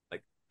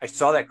like, I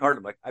saw that card.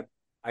 I'm like,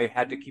 I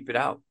had to keep it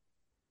out.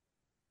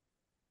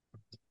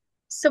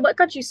 So what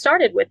got you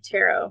started with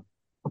tarot?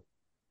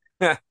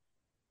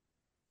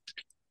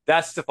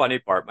 That's the funny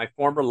part. My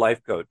former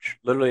life coach,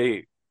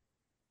 literally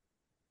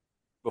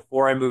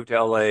before I moved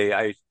to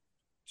LA,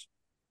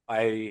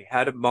 I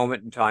had a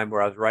moment in time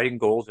where I was writing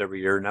goals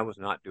every year and I was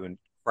not doing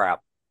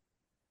crap.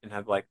 And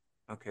I'm like,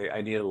 okay,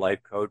 I need a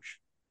life coach.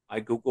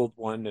 I Googled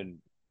one and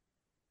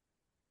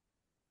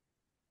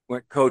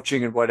went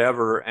coaching and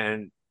whatever.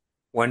 And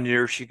one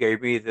year she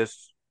gave me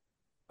this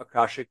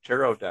Akashic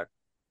Tarot deck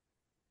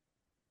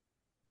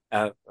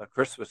at a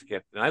Christmas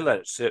gift. And I let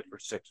it sit for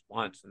 6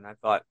 months. And I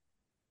thought,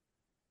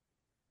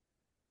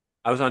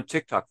 I was on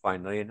TikTok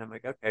finally. And I'm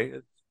like, okay,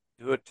 let's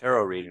do a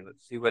tarot reading.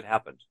 Let's see what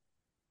happens.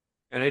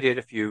 And I did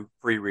a few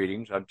free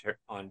readings on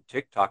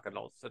TikTok. And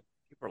all of a sudden,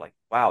 people are like,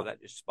 wow, that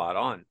is spot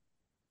on.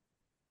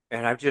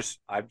 And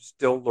I'm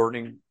still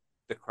learning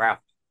the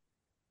craft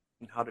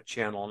and how to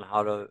channel and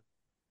how to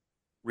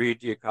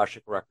read the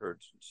Akashic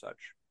records and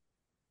such.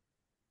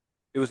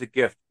 It was a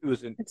gift. It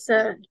was It's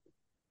a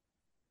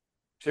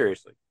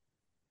seriously.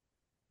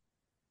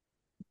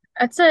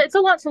 it's a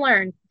lot to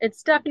learn.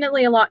 It's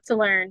definitely a lot to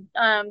learn.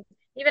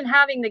 Even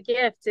having the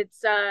gift,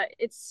 it's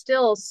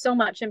still so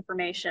much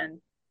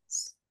information.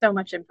 So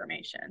much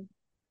information.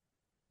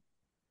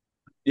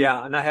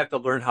 Yeah, and I have to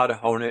learn how to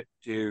hone it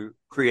to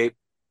create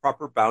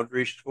proper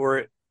boundaries for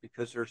it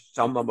because there's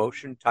some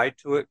emotion tied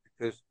to it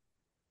because,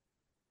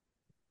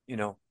 you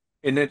know,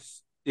 and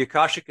it's the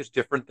Akashic is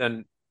different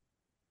than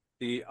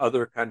the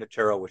other kind of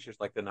tarot, which is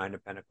like the Nine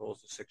of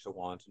Pentacles, the Six of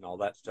Wands, and all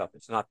that stuff.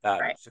 It's not that.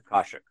 Right. It's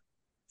Akashic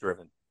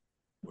driven,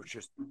 which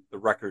is the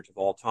records of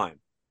all time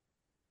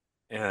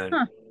and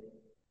Huh.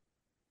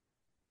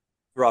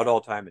 throughout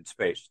all time and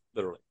space,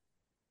 literally.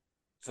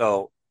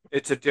 So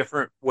it's a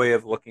different way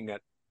of looking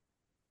at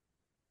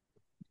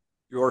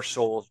your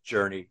soul's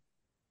journey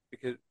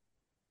because,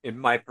 in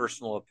my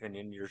personal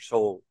opinion, your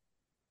soul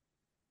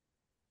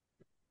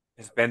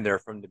has been there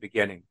from the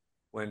beginning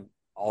when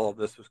all of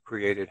this was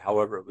created.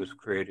 However, it was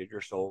created,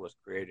 your soul was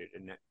created,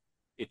 and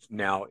it's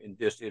now in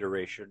this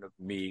iteration of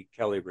me,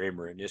 Kelly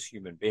Raymer, and this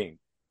human being.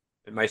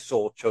 And my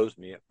soul chose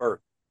me at birth.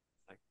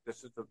 Like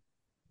this is the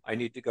I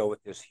need to go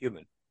with this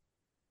human.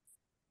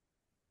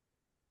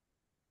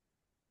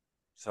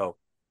 So,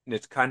 and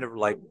it's kind of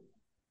like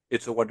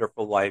It's a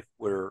Wonderful Life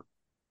where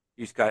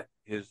he's got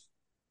his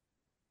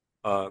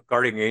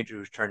guardian angel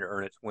who's trying to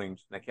earn its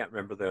wings. And I can't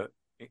remember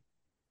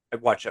I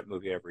watch that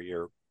movie every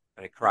year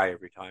and I cry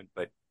every time.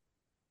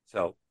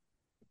 So,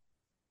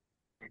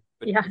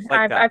 but Yeah, it's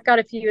like I've that. I've got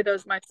a few of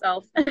those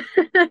myself.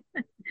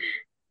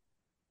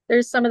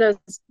 there's some of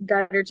those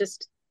that are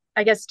just,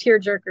 I guess, tear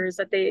jerkers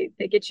that they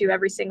get you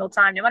every single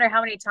time, no matter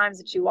how many times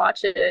that you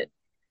watch it.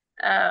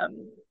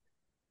 Um,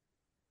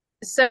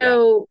 Yeah.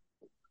 so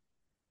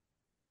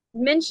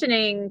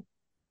mentioning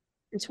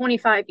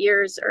 25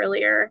 years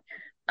earlier,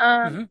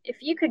 Hmm. if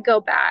you could go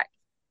back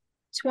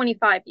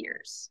 25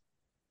 years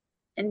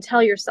and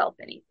tell yourself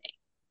anything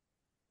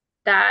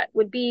that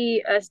would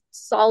be a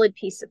solid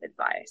piece of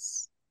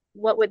advice,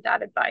 what would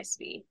that advice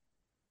be?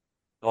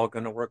 It's all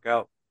going to work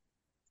out.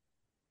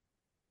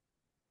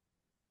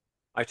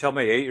 I tell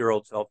my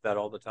 8-year-old self that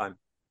all the time.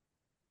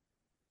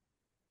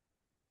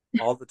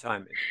 All the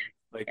time.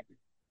 It's like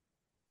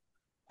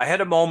I had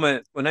a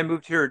moment when I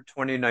moved here in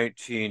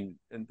 2019,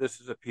 and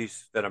this is a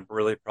piece that I'm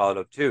really proud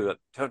of too.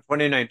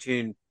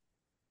 2019,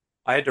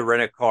 I had to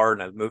rent a car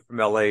and I moved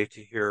from LA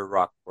to here,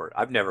 Rockport.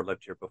 I've never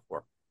lived here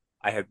before.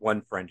 I had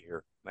one friend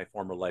here, my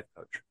former life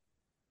coach,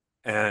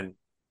 and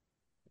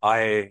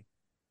I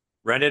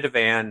rented a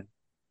van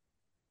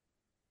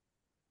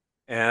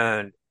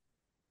and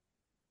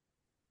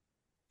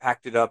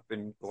packed it up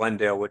in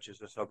Glendale, which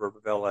is a suburb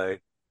of LA.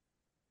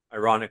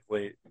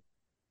 Ironically,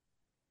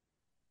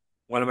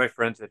 one of my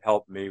friends that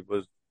helped me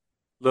was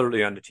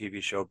literally on the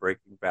TV show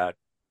Breaking Bad.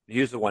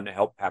 He's the one that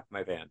helped pack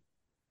my van.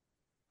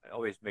 It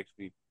always makes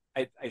me,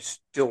 I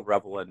still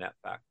revel in that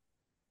fact.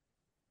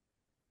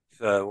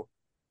 So,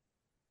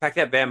 packed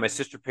that van. My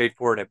sister paid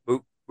for it. I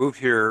moved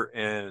here,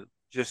 and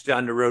just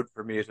down the road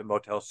for me is a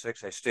Motel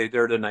 6. I stayed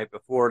there the night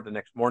before. The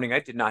next morning,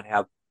 I did not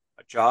have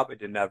a job. I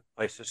didn't have a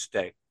place to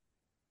stay.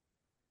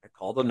 I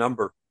called a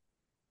number.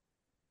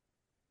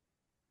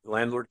 The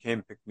landlord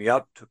came, picked me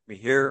up, took me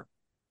here,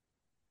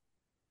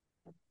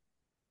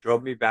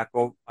 drove me back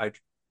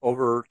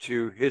over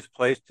to his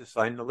place to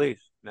sign the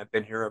lease. And I've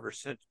been here ever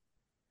since.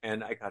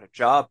 And I got a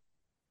job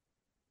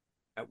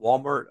at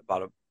Walmart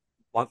about a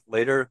month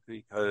later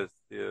because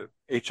the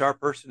HR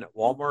person at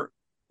Walmart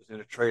was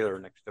in a trailer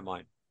next to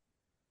mine.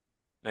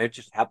 And I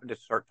just happened to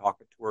start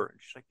talking to her. And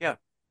she's like, yeah,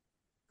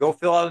 go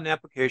fill out an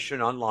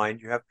application online.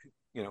 You have,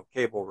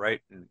 cable, right?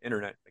 And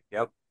internet. Like,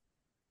 yep.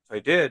 So I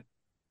did.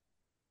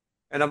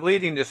 And I'm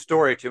leading this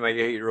story to my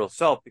 8-year-old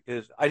self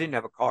because I didn't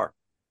have a car.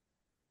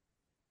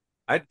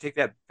 I had to take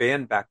that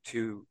van back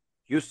to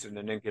Houston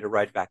and then get a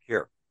ride back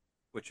here,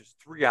 which is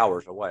 3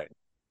 hours away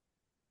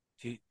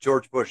to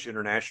George Bush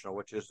International,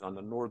 which is on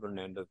the northern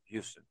end of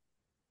Houston.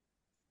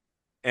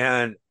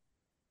 And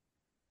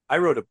I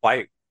rode a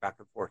bike back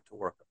and forth to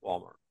work at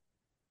Walmart.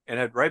 And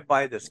I'd ride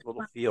by this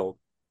little field.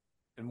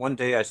 And one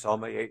day I saw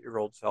my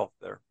 8-year-old self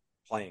there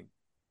playing.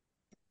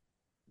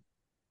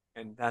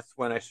 And that's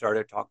when I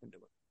started talking to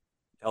him,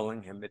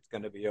 telling him it's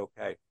going to be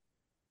okay.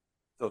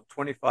 So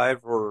 25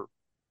 or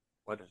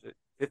what is it,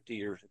 50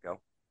 years ago.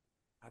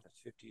 God, that's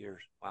 50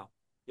 years. Wow.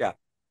 Yeah,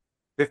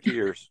 50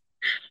 years.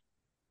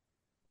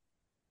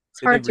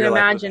 It's hard Didn't to realize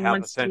it was imagine half a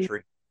once you,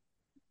 century.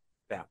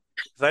 Yeah.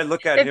 Because I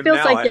look at it him feels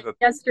now, like I have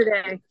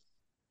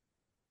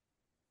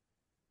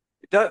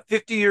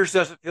 50 years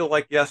doesn't feel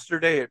like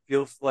yesterday. It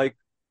feels like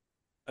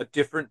a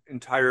different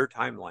entire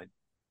timeline,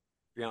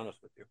 to be honest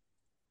with you.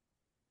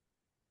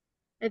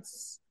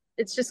 it's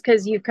just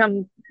because you've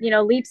come,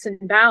 leaps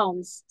and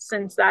bounds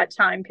since that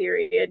time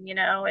period.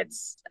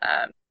 It's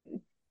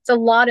a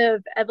lot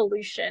of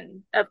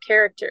evolution of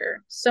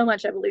character, so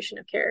much evolution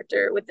of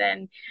character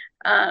within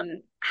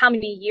how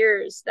many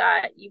years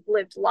that you've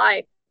lived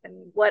life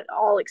and what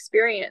all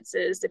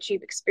experiences that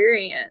you've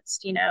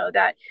experienced.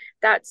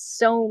 That's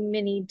so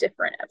many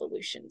different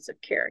evolutions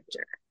of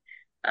character.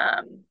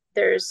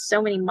 There's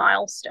so many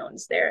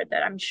milestones there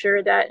that I'm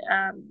sure that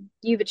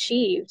you've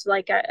achieved,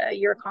 like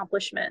your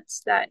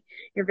accomplishments that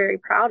you're very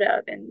proud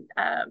of, and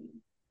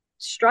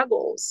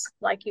struggles,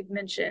 like you've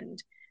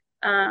mentioned.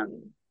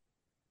 Um,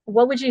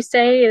 what would you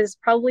say is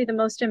probably the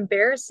most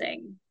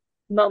embarrassing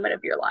moment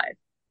of your life?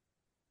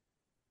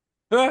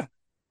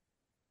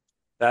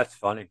 That's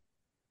funny.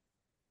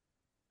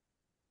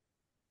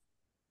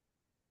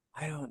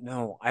 I don't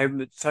know.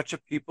 I'm such a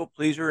people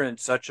pleaser and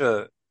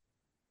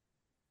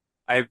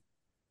I've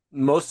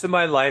most of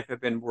my life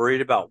I've been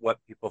worried about what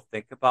people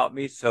think about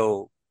me.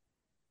 So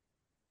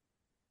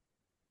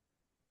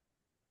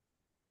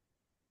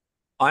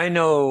I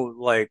know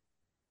like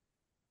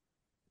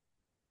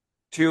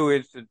two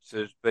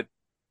instances, but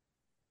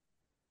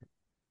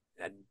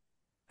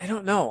I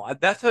don't know.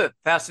 That's a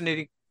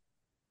fascinating.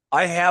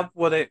 I have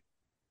what I,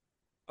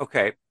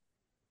 okay,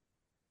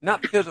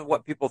 not because of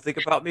what people think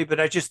about me, but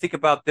I just think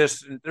about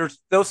this. And there's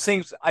those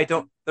things I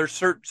don't, there's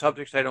certain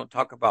subjects I don't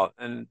talk about.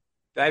 And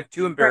I have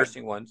two Right.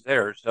 embarrassing ones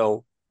there.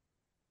 So,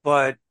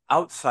 but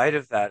outside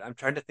of that, I'm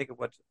trying to think of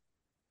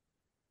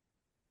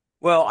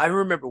well, I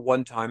remember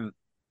one time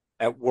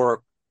at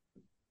work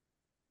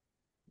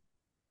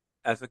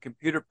as a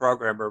computer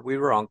programmer, we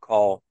were on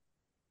call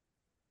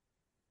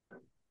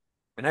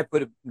and I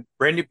put a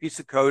brand new piece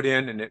of code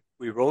in and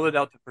we rolled it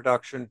out to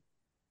production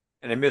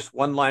and I missed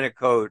one line of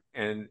code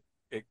and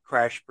it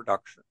crashed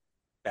production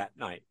that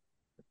night.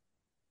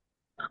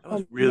 I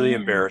was Oh really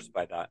man. embarrassed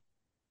by that.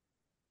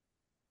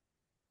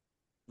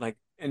 Like,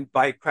 and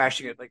by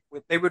crashing it, like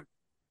they would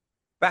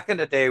back in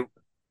the day,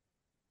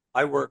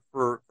 I worked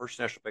for First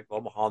National Bank of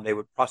Omaha, and they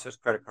would process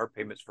credit card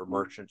payments for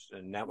merchants,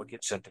 and that would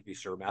get sent to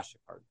Visa or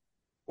MasterCard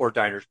or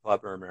Diners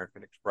Club or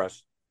American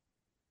Express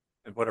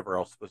and whatever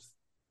else was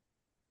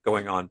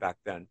going on back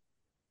then.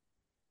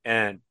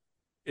 And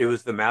it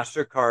was the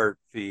MasterCard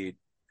feed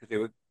because they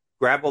would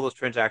grab all those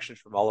transactions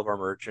from all of our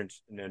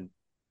merchants and then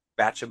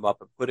batch them up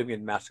and put them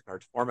in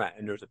MasterCard's format.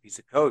 And there was a piece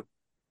of code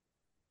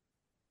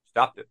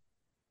stopped it.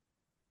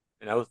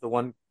 And I was the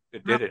one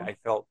that did it. Wow. I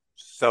felt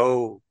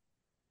so,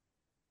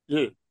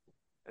 yeah,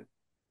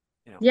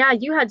 Yeah,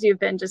 you had to have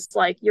been just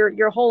like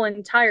your whole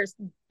entire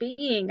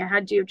being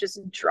had to have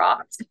just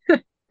dropped.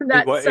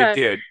 That's it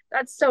did.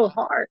 that's so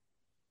hard.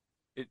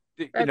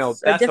 That's a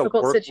That's a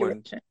difficult work one.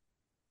 situation.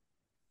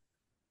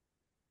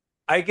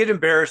 I get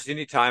embarrassed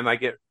anytime I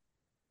get,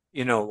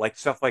 like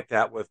stuff like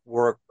that with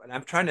work. And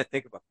I'm trying to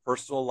think of a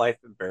personal life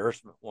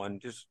embarrassment one.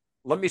 Just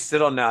let me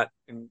sit on that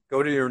and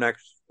go to your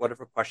next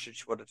whatever questions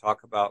you want to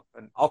talk about,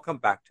 and I'll come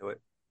back to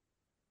it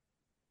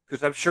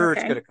because I'm sure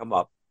it's Okay. going to come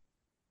up.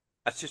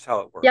 That's just how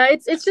it Yeah,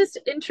 works. it's just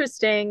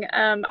interesting.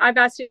 I've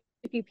asked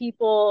a few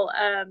people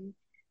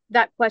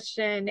that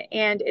question,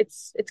 and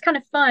it's kind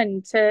of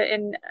fun to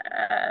and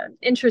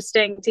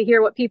interesting to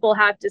hear what people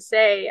have to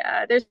say.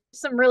 There's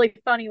some really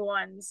funny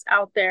ones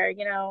out there,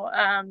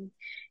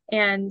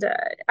 and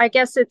I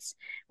guess it's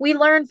we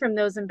learn from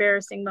those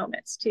embarrassing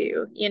moments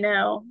too.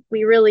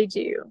 We really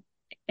do,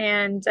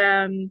 and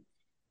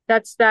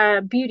that's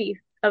the beauty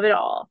of it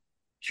all,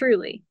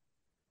 truly.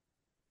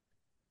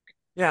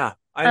 Yeah.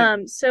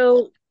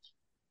 So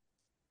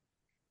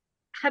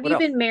have What you else?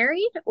 been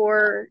married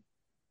or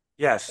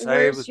Yes,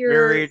 where's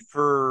your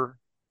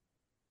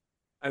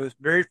I was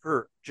married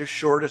for just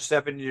short of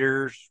 7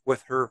 years,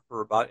 with her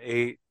for about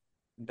 8.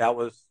 That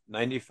was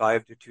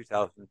 95 to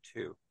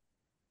 2002.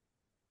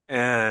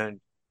 And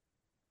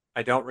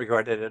I don't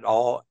regret it at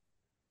all.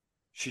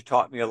 She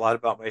taught me a lot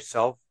about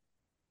myself.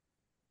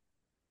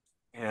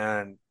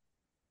 And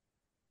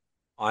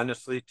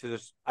honestly, to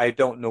this, I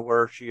don't know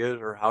where she is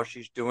or how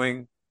she's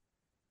doing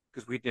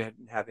because we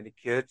didn't have any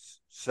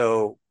kids.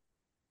 So,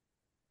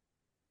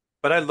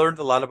 but I learned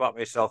a lot about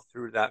myself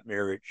through that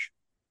marriage.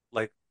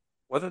 Like,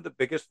 one of the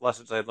biggest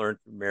lessons I learned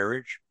through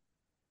marriage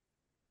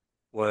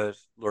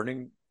was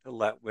learning to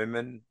let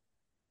women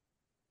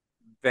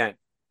vent.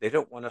 They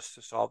don't want us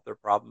to solve their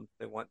problems.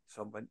 They want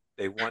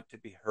to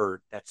be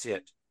heard. That's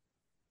it.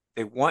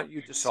 They want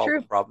you to it's solve a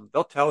true. problem.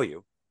 They'll tell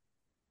you.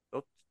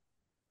 They'll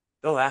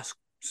they'll ask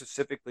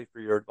specifically for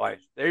your advice.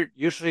 They're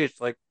usually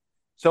it's like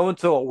so and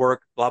so at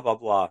work, blah blah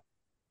blah,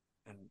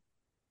 and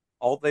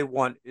all they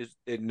want is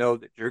they know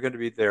that you're going to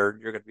be there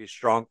and you're going to be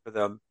strong for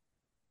them.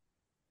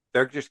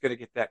 They're just going to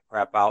get that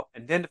crap out,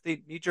 and then if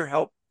they need your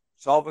help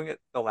solving it,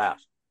 they'll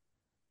ask.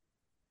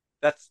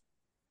 That's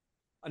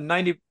a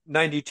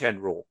 90-10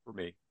 rule for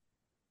me.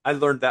 I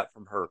learned that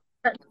from her.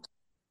 That,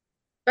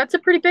 that's a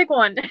pretty big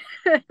one.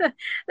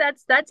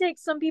 That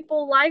takes some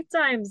people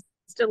lifetimes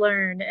to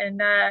learn,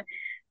 and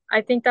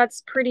I think that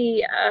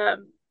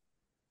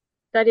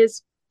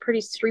is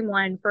pretty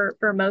streamlined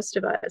for most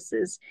of us.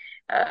 Is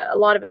a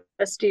lot of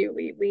us do.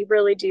 We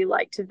really do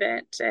like to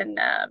vent, and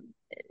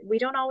we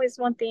don't always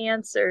want the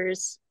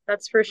answers.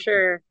 That's for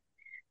sure.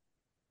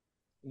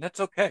 And that's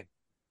okay.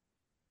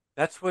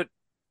 That's what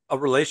a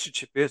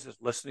relationship is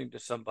listening to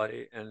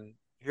somebody and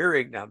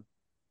hearing them,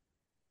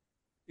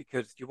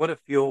 because you want to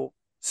feel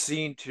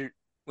seen. To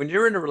When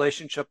you're in a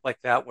relationship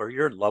like that where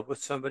you're in love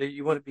with somebody,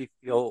 you want to be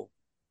feel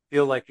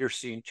like you're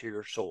seen to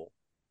your soul.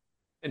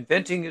 And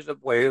venting is a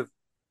way of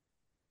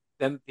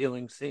them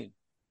feeling seen.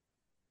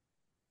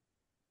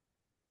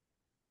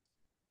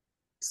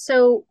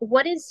 So,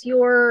 what is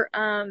your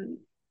I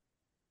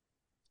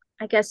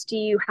guess, do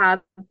you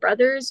have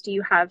brothers? Do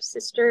you have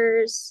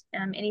sisters?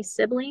 Any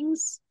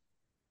siblings?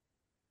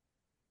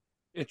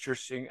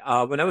 Interesting.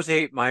 When I was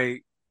 8, my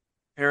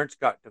parents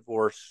got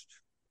divorced,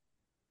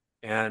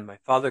 and my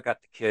father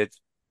got the kids,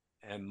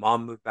 and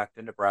mom moved back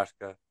to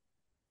Nebraska.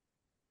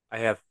 I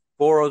have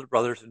 4 older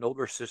brothers, an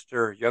older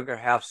sister, a younger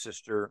half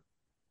sister,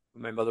 who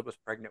my mother was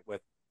pregnant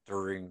with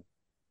during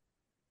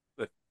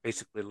that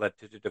basically led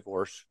to the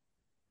divorce.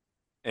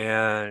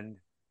 And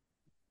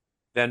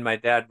then my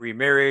dad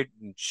remarried,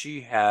 and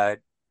she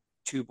had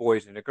 2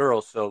 boys and a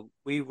girl. So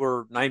we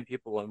were 9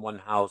 people in one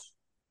house,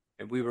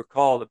 and we were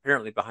called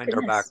apparently behind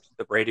our Goodness. backs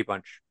the Brady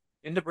Bunch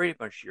in the Brady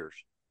Bunch years,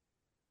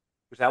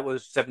 because that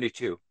was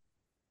 72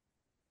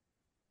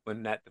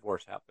 when that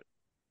divorce happened.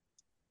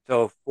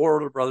 So 4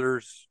 older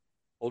brothers,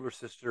 older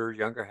sister,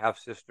 younger half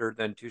sister,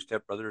 then 2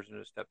 stepbrothers and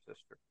a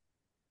stepsister.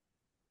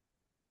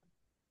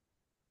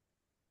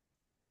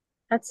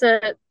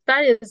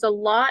 That is a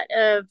lot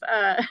of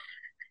that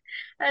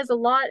is a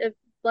lot of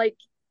like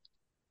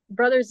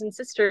brothers and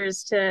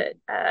sisters to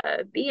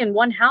be in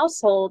one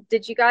household.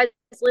 Did you guys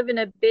live in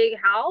a big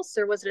house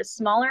or was it a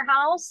smaller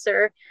house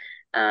or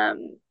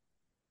um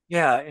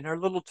Yeah, in our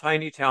little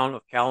tiny town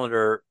of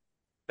Callender,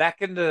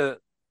 back in the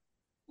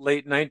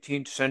late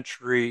 19th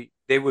century,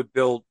 they were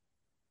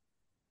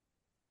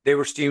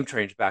steam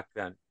trains back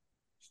then,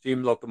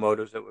 steam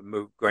locomotives that would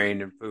move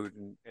grain and food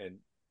and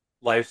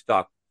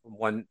livestock from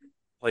one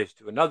place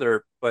to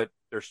another, but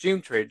they're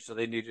steam trade, so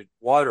they needed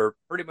water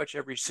pretty much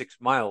every 6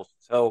 miles.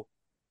 So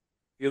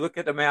if you look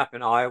at the map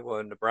in Iowa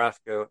and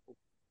Nebraska,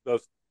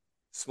 those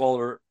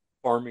smaller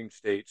farming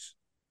states,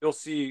 you'll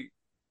see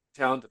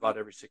towns about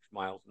every 6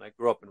 miles. And I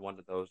grew up in one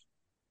of those.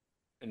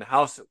 And the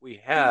house that we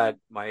had,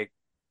 my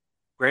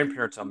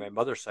grandparents on my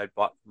mother's side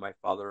bought from my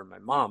father and my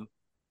mom.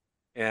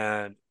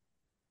 And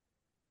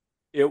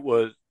it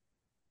was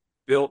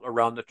built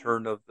around the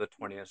turn of the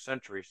 20th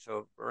century.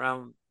 So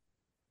around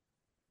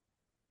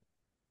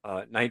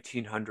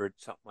 1900,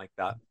 something like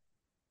that.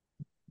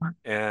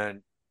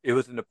 And it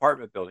was an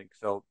apartment building.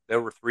 So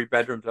there were 3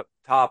 bedrooms up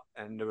top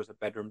and there was a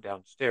bedroom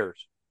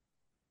downstairs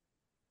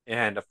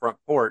and a front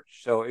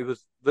porch. So it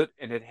was lit,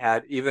 and it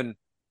had, even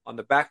on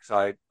the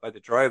backside by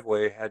the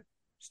driveway, had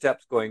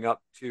steps going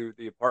up to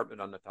the apartment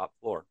on the top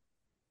floor.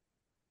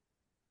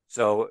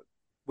 So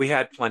we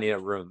had plenty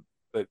of room,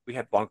 but we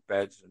had bunk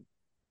beds and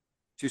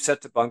 2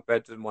 sets of bunk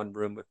beds in one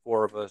room with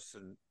 4 of us.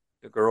 And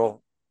the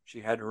girl,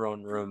 she had her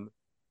own room,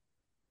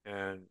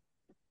 and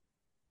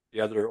the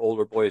other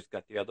older boys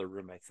got the other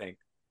room, I think.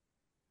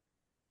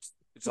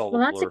 It's all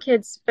Well, a that's a blur.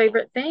 kid's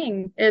favorite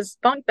thing is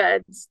bunk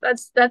beds.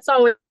 That's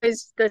always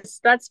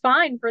that's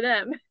fine for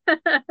them.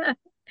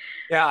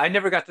 Yeah, I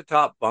never got the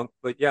top bunk,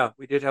 but yeah,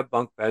 we did have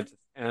bunk beds,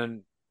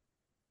 and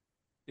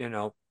you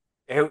know,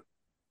 it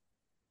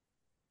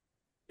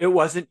it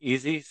wasn't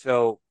easy.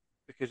 So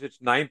because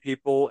it's 9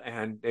 people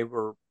and they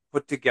were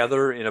put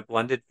together in a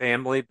blended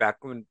family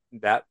back when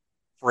that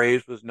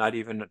phrase was not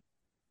even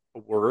a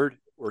word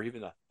or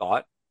even a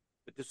thought.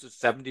 But this is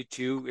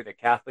 72 in a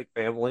Catholic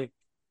family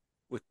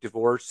with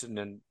divorce, and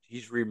then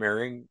he's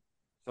remarrying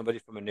somebody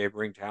from a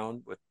neighboring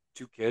town with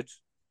 2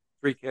 kids,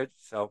 3 kids.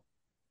 So,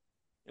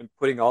 and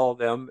putting all of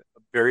them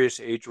various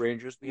age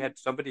ranges. We had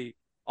somebody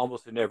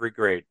almost in every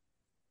grade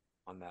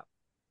on that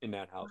in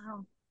that house.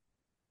 Wow.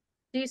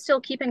 Do you still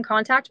keep in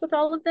contact with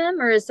all of them,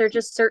 or is there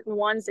just certain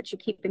ones that you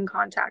keep in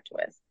contact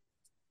with?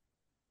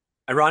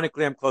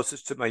 Ironically, I'm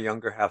closest to my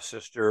younger half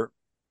sister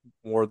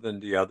more than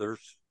the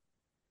others.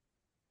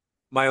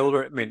 My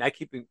older, I mean, I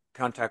keep in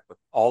contact with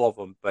all of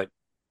them, but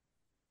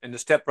and the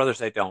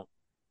stepbrothers I don't.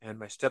 And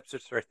my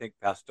stepsister, I think,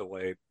 passed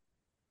away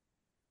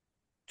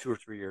 2 or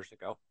 3 years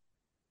ago.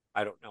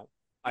 I don't know.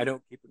 I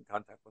don't keep in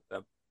contact with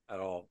them at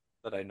all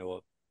that I know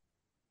of.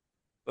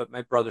 But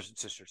my brothers and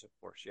sisters, of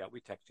course, yeah, we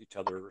text each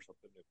other or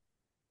something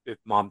if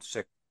mom's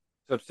sick.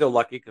 So I'm still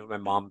lucky because my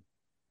mom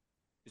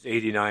is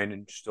 89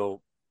 and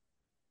still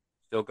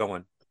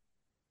going.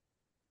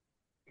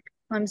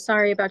 I'm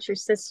sorry about your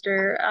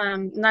sister.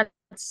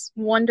 That's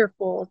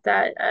wonderful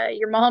that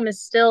your mom is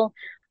still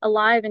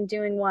alive and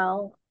doing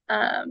well.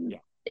 Yeah.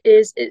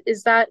 Is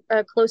that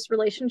a close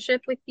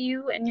relationship with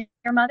you and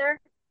your mother?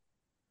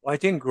 Well, I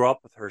didn't grow up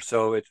with her,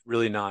 so it's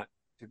really not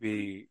to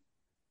be.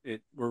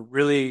 We're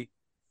really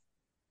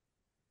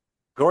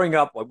growing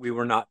up. We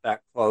were not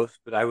that close,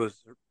 but I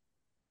was,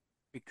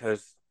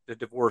 because the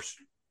divorce,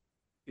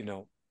 you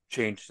know,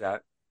 changed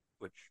that,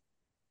 which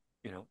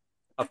you know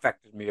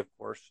affected me, of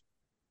course.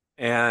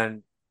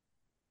 And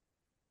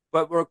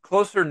but we're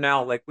closer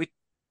now. Like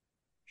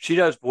she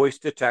does voice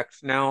to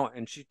text now,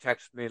 and she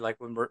texts me like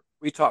when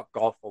we talk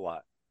golf a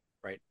lot,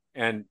 right?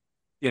 And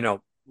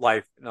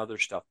life and other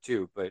stuff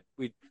too. But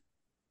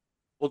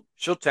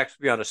she'll text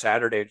me on a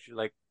Saturday, and she's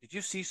like, "Did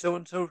you see so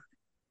and so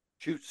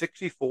shoot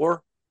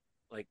 64?"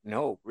 Like,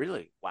 no,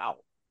 really? Wow.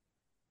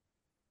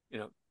 You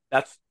know,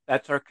 that's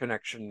our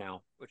connection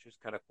now, which is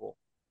kind of cool.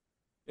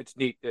 It's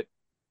neat that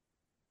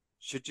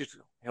she just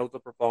holds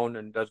up her phone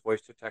and does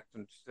voice to text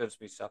and sends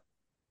me stuff.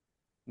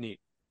 Neat.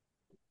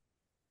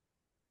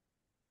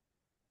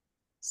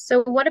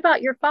 So what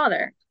about your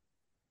father?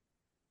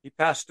 He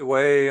passed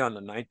away on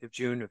the 9th of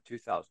June of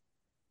 2000.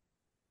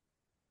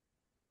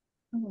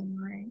 Oh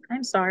my,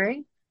 I'm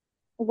sorry.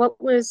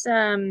 What was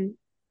um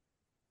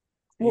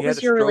He what had was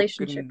a your stroke,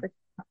 relationship and with?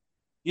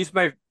 he's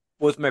my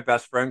was my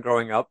best friend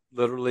growing up,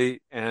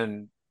 literally,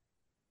 and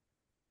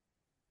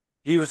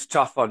he was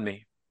tough on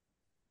me.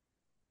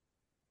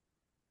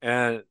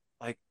 And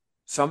like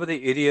some of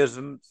the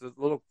idioms, the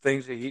little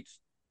things that he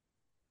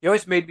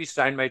always made me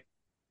sign my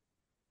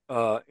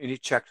any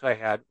checks I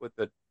had with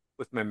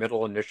my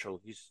middle initial.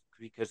 He's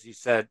Because he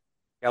said,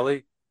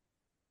 "Kelly,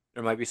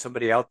 there might be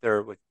somebody out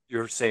there with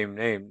your same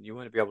name. You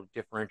want to be able to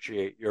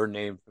differentiate your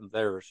name from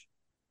theirs."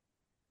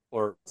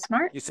 Or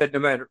Smart. he said,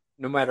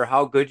 "No matter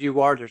how good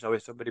you are, there's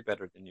always somebody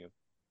better than you."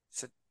 He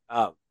said,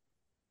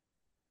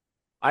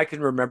 I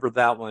can remember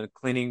that one,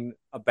 cleaning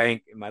a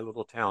bank in my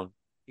little town.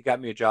 He got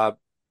me a job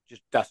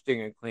just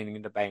dusting and cleaning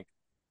the bank.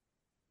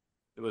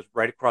 It was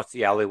right across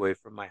the alleyway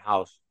from my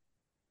house.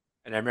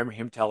 And I remember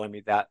him telling me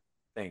that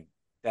thing,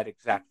 that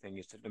exact thing.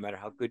 He said, "No matter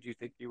how good you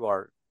think you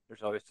are,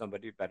 there's always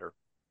somebody better."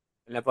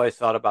 And I've always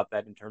thought about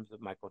that in terms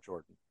of Michael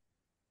Jordan.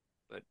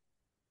 But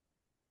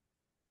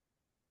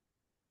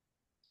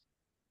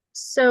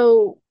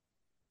So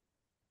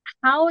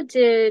how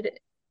did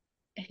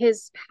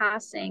his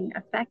passing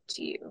affect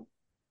you?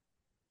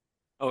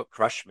 oh, it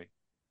crushed me.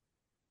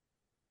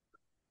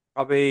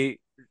 Probably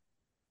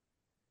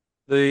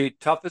The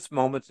toughest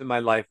moments in my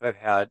life I've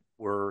had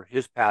were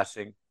his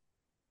passing,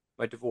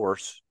 my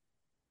divorce.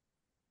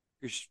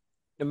 Because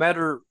no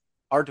matter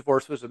our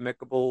divorce was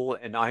amicable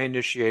and I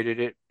initiated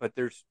it, but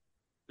there's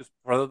just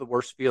one of the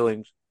worst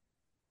feelings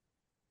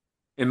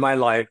in my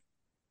life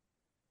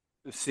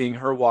is seeing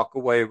her walk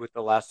away with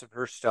the last of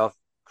her stuff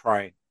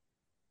crying.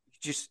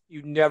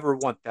 You never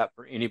want that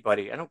for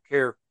anybody. I don't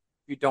care if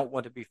you don't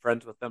want to be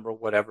friends with them or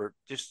whatever.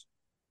 Just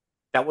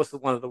that was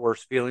one of the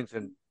worst feelings.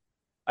 And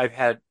I've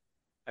had,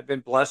 I've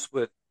been blessed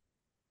with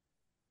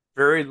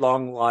very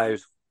long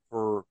lives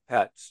for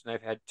pets. And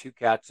I've had two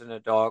cats and a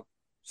dog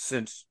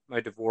since my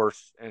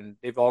divorce, and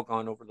they've all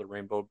gone over the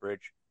Rainbow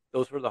Bridge.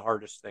 Those were the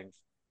hardest things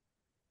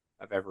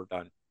I've ever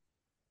done.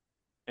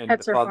 And the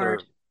Pets are hard.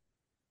 father,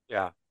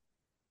 yeah.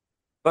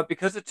 But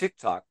because of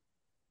TikTok,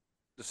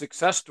 the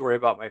success story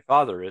about my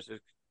father is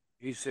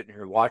he's sitting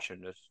here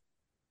watching this.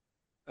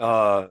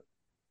 Uh,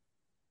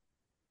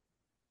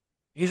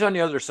 he's on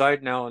the other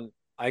side now, and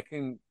I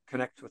can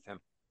connect with him.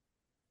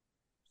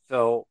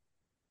 So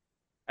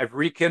I've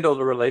rekindled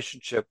a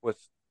relationship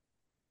with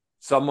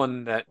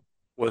someone that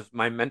was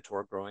my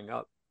mentor growing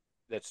up,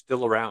 that's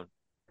still around.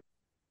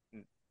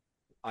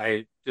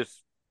 I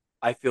just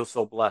I feel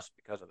so blessed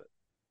because of it.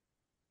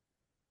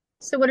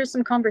 So what are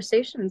some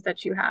conversations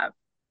that you have?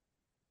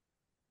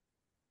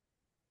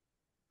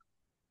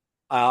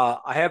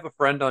 I have a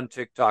friend on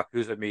TikTok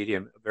who's a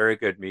medium, a very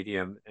good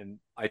medium, and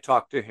I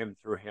talk to him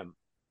through him,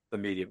 the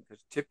medium,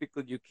 because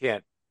typically you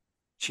can't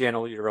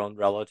channel your own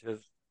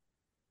relatives.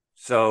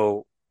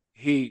 So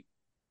he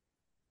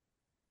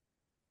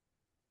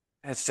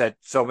has said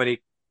so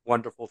many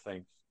wonderful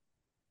things,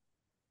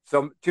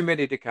 so too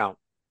many to count.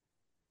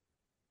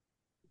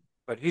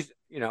 But he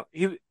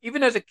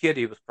even as a kid,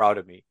 he was proud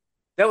of me.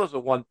 That was the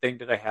one thing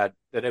that I had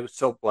that I was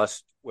so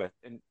blessed with.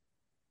 And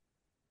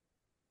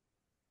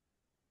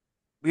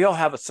we all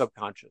have a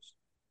subconscious,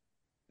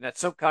 and that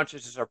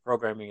subconscious is our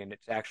programming, and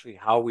it's actually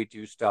how we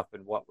do stuff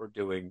and what we're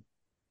doing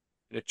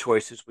and the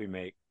choices we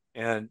make.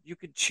 And you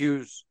can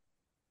choose.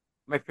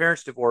 My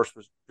parents' divorce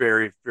was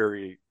very,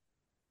 very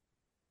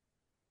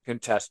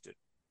contested.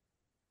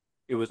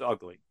 It was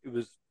ugly. It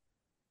was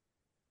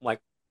like,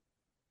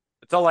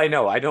 that's all I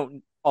know.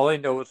 All I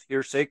know is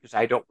hearsay because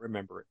I don't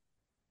remember it.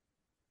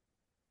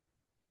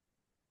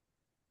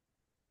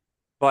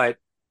 But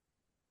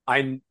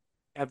I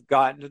have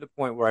gotten to the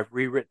point where I've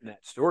rewritten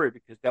that story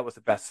because that was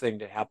the best thing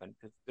that happened.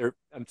 Because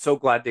I'm so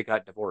glad they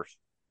got divorced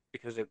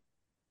because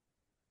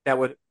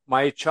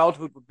my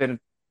childhood would have been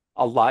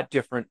a lot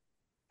different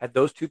had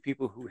those two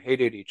people who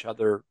hated each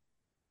other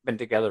been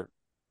together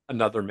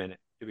another minute,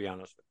 to be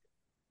honest with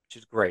you, which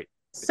is great.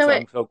 So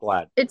I'm so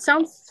glad. it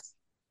sounds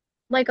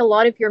like a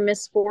lot of your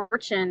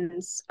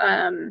misfortunes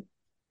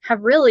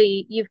have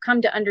really you've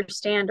come to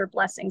understand are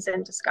blessings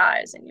in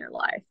disguise in your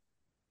life.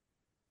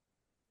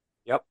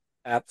 Yep,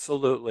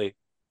 absolutely.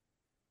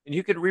 And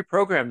you can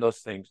reprogram those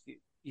things.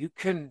 You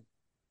can,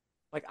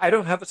 like, I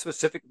don't have a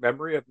specific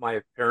memory of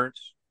my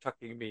parents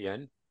tucking me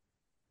in,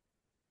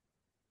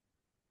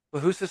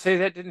 but who's to say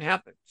that didn't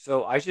happen?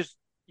 So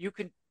you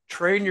can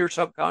train your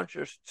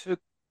subconscious to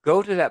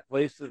go to that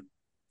place of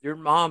your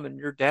mom and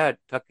your dad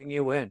tucking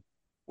you in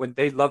when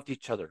they loved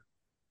each other.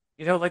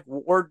 Like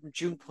Ward and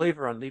June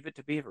Cleaver on Leave It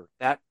to Beaver.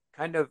 That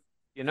kind of,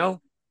 you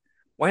know,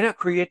 why not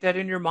create that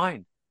in your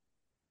mind?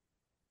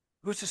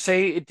 Who's to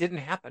say it didn't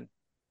happen?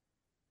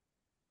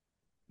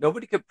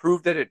 Nobody could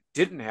prove that it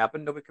didn't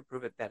happen. Nobody could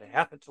prove that it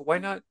happened. So why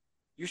not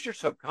use your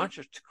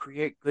subconscious to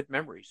create good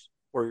memories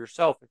for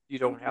yourself if you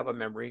don't have a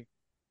memory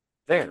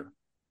there?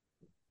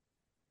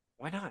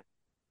 Why not?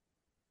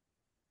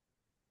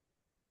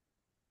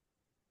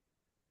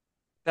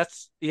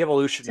 That's the It's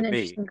evolution an of me.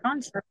 interesting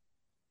concept.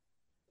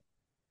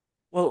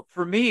 Well,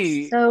 for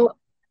me, So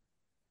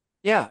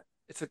yeah,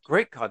 it's a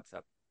great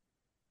concept.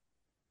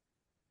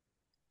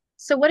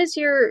 so what is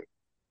your,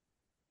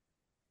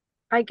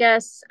 I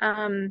guess,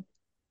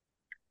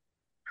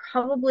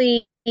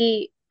 probably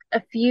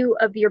a few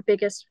of your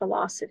biggest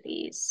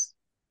philosophies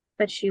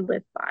that you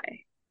live by?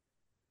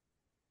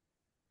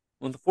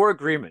 Well, the four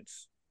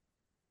agreements,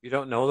 you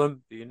don't know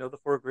them? Do you know the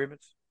four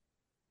agreements?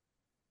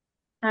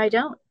 I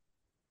don't.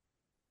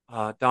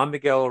 Don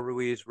Miguel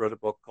Ruiz wrote a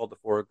book called The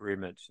Four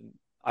Agreements, and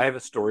I have a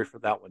story for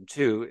that one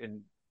too.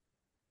 And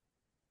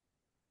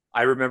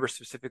I remember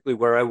specifically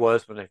where I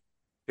was when I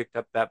picked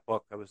up that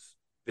book. I was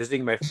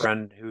visiting my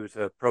friend who's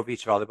a pro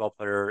beach volleyball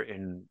player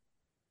in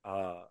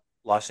uh,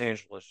 Los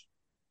Angeles,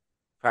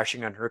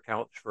 crashing on her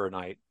couch for a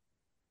night,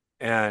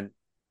 and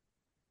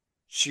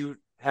she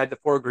had the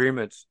four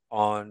agreements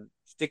on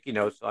sticky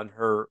notes on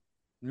her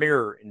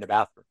mirror in the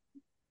bathroom.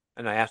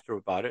 And I asked her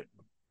about it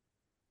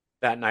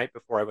that night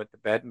before I went to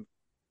bed. And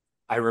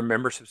I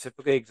remember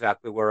specifically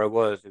exactly where I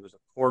was. It was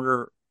a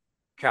corner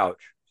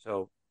couch.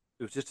 So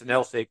it was just an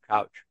L-shaped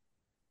couch.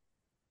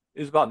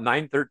 It was about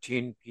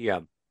 9:13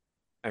 p.m.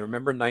 I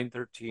remember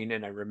 9:13,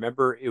 and I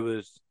remember it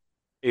was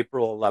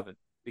April 11th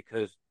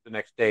because the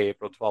next day,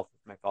 April 12th,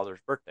 was my father's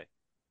birthday.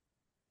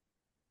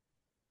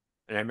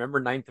 And I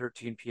remember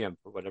 9:13 p.m.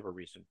 for whatever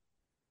reason.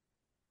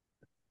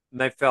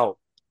 And I felt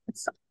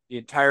the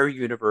entire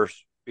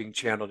universe being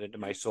channeled into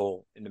my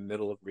soul in the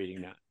middle of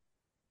reading that.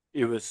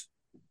 It was,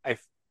 I.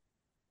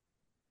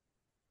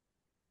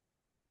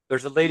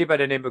 There's a lady by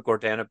the name of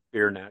Gordana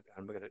Biernack.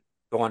 I'm going to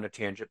go on a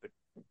tangent, but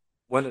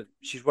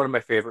she's one of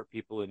my favorite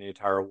people in the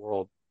entire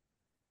world.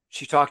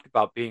 She talked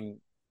about being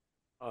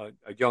a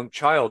young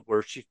child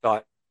where she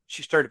thought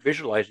she started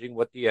visualizing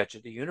what the edge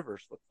of the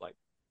universe looked like.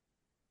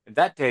 And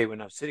that day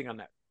when I was sitting on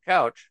that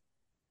couch,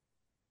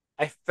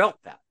 I felt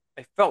that.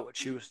 I felt what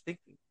she was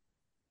thinking.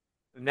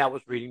 And that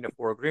was reading the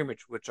Four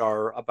Agreements, which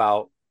are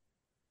about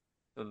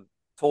some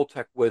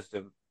Toltec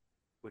wisdom,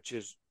 which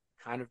is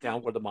kind of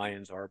down where the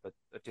Mayans are, but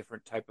a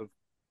different type of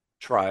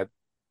tribe.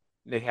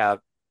 And they have,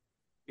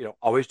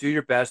 always do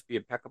your best, be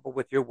impeccable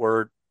with your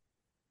word,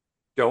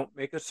 don't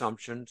make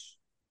assumptions,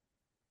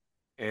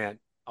 and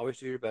always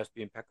do your best,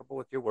 be impeccable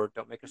with your word,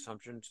 don't make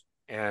assumptions,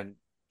 and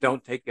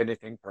don't take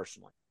anything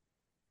personally.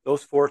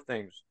 Those four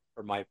things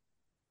are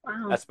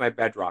that's my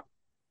bedrock.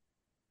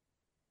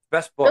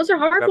 Best book Those are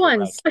hard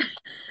ones.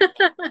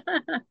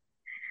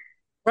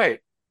 Right.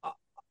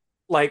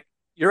 Like,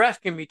 you're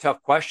asking me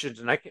tough questions,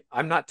 and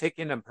I'm not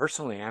taking them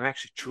personally. I'm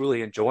actually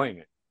truly enjoying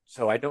it.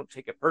 So I don't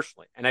take it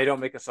personally, and I don't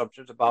make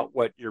assumptions about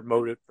what your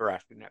motive for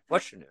asking that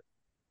question is.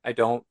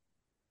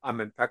 I'm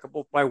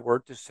impeccable with my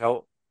word to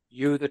tell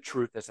you the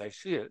truth as I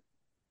see it.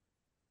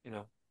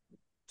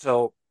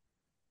 So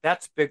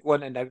that's a big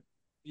one. And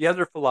the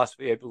other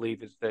philosophy I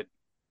believe is that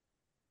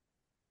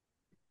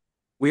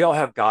we all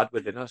have God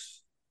within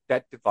us,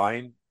 that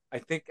divine. I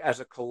think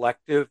as a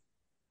collective,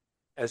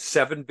 as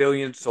 7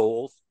 billion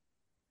souls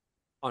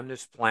on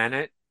this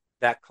planet,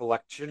 that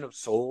collection of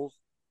souls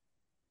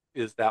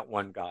is that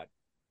one God.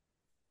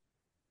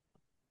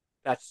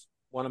 That's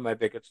one of my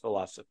biggest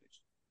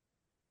philosophies,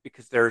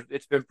 because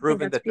it's been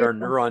proven that there are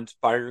neurons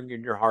firing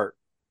in your heart.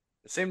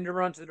 The same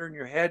neurons that are in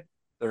your head,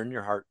 they're in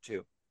your heart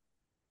too.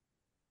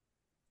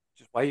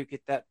 Which is why you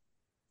get that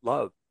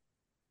love.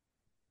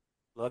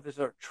 Love is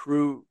our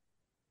true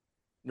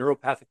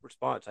neuropathic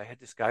response. I had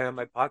this guy on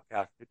my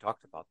podcast who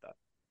talked about that.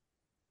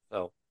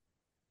 So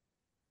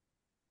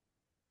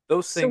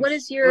those things. So what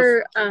is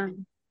your Go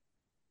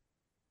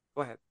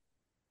ahead.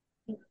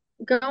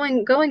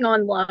 Going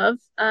on love?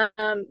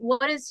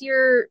 What is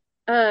your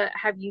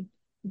have you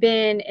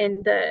been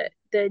in the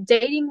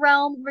dating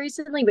realm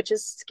recently, which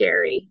is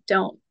scary?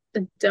 Don't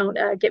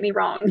get me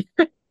wrong.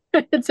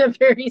 It's a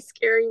very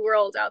scary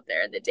world out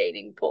there in the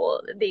dating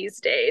pool these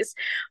days.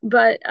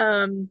 But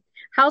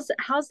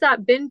how's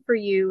that been for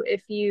you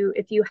if you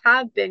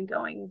have been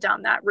going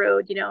down that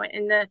road,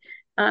 in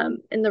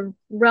the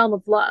realm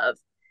of love?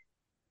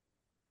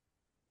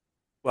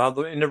 Well,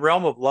 in the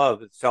realm of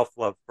love, it's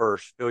self-love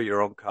first. Fill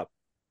your own cup.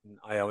 And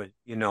I always,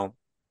 I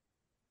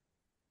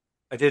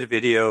did a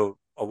video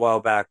a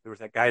while back. There was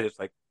that guy that's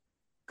like,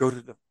 go to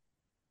the,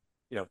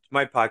 it's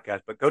my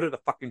podcast, but go to the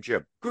fucking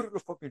gym. Go to the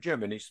fucking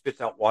gym. And he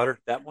spits out water.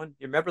 That one.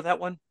 You remember that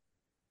one?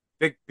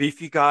 Big,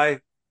 beefy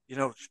guy,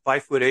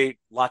 5'8",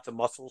 lots of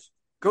muscles.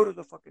 Go to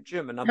the fucking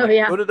gym. And I'm like,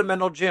 yeah. Go to the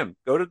mental gym.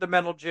 Go to the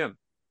mental gym.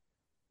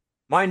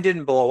 Mine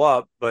didn't blow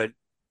up, but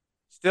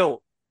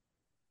still,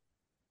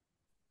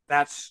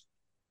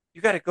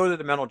 you got to go to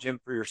the mental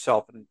gym for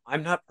yourself. And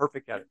I'm not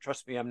perfect at it.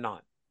 Trust me, I'm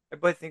not.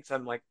 Everybody thinks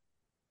I'm like,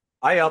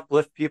 I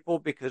uplift people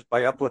because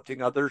by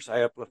uplifting others,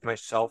 I uplift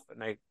myself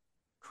and I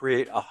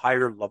create a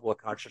higher level of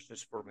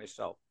consciousness for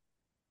myself.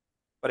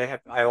 But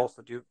I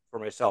also do for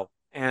myself.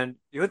 And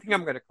the only thing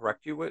I'm going to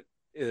correct you with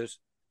is,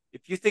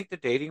 if you think the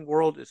dating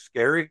world is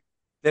scary,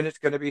 then it's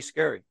going to be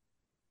scary.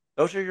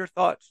 Those are your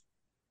thoughts.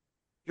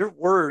 Your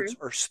words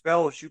are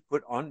spells you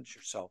put on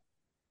yourself.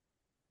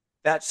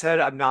 That said,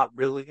 I'm not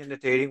really in the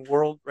dating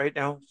world right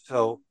now,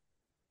 so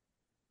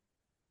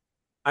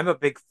I'm a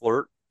big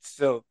flirt.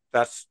 So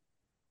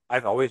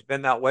I've always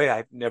been that way.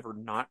 I've never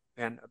not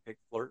been a big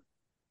flirt.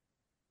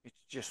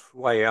 It's just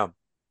who I am.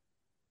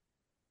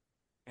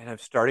 And I'm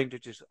starting to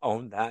just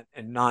own that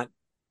and not,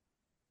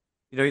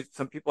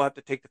 some people have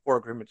to take the Four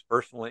Agreements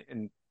personally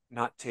and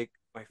not take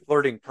my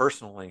flirting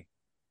personally,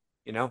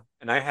 and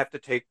I have to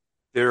take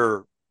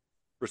their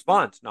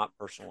response not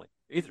personally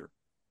either.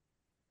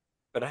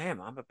 But I'm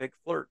a big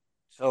flirt.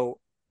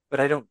 So, but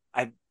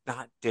I'm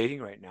not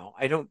dating right now.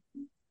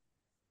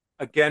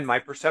 Again, my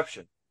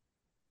perception.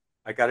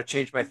 I got to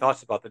change my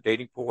thoughts about the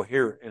dating pool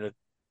here in a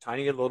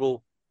tiny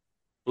little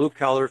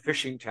blue-collar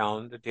fishing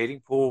town. The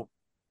dating pool,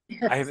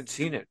 Yes. I haven't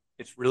seen it.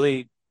 It's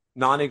really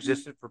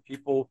non-existent for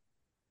people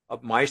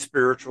of my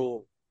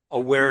spiritual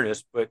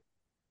awareness, but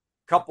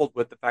coupled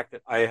with the fact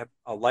that I have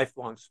a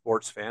lifelong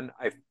sports fan,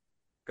 I've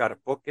got a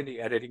book in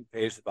the editing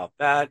phase about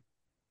that.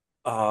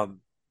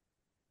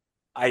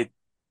 I,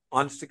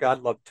 honest to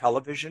God, love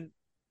television.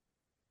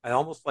 I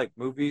almost like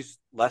movies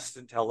less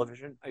than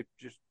television.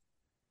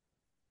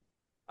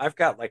 I've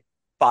got like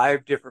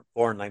 5 different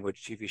foreign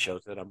language TV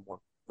shows that I'm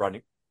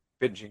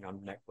binging on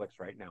Netflix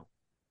right now.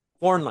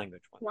 Foreign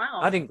language ones, Wow.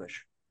 not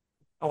English.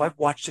 Oh, I've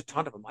watched a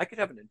ton of them. I could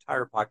have an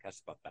entire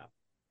podcast about that.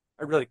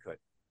 I really could.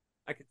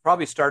 I could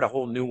probably start a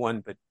whole new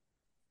one, but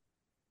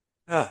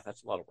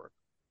that's a lot of work.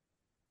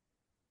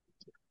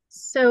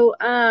 So,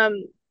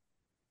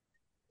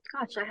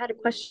 Gosh, I had a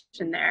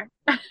question there.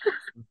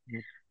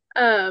 Mhm.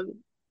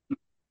 Um,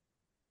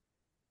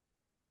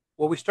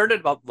 Well, we started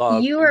about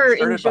love you and we were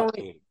started about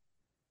enjoying, dating.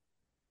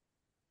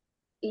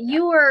 Yeah.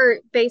 you were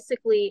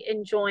basically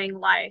enjoying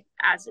life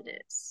as it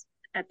is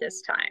at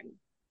this time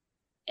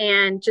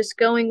and just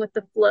going with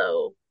the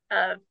flow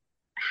of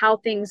how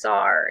things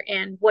are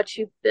and what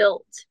you've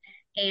built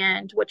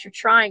and what you're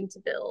trying to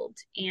build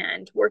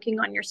and working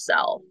on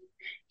yourself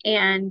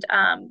and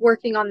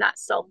working on that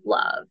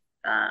self-love.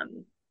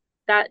 Um,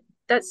 that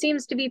that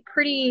seems to be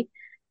pretty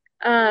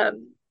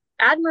um,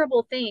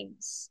 admirable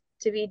things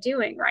to be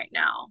doing right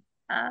now.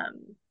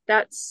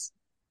 That's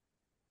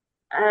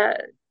a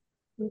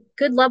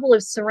good level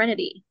of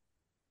serenity.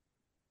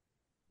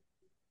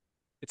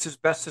 It's as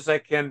best as I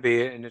can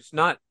be, and it's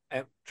not.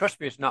 Trust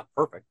me, it's not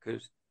perfect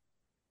because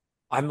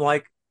I'm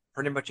like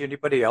pretty much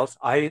anybody else.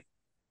 I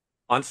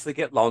honestly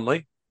get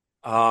lonely.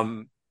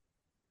 Um,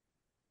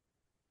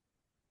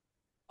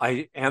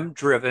 I am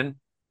driven.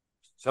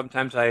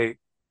 Sometimes I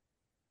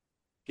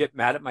get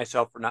mad at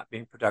myself for not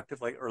being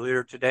productive. Like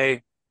earlier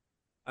today,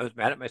 I was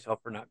mad at myself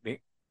for not being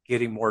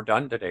getting more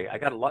done today. I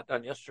got a lot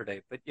done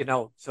yesterday, but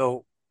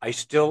so I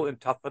still am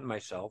tough on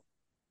myself.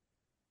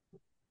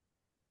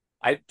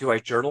 I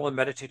journal and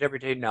meditate every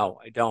day? No,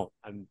 I don't.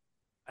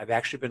 I've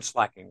actually been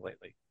slacking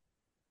lately.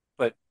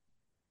 But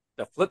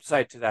the flip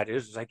side to that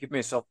is I give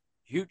myself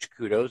huge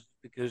kudos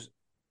because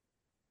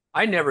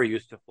I never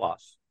used to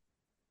floss.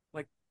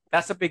 Like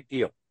that's a big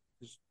deal.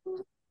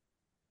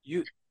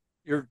 You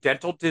your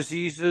dental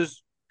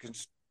diseases can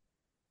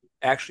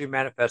actually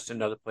manifest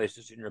in other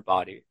places in your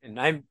body. And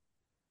I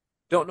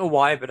don't know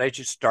why, but I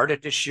just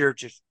started this year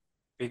just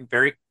being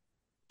very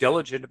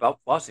diligent about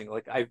flossing.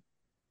 Like I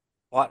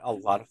bought a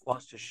lot of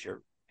floss this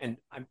year, and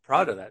I'm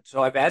proud of that.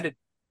 So I've added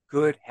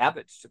good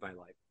habits to my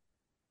life,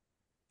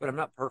 but I'm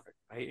not perfect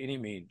by any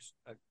means.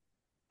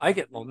 I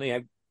get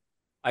lonely.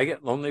 I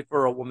get lonely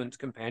for a woman's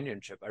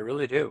companionship. I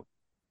really do.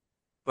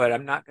 But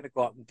I'm not going to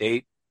go out and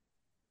date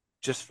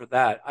just for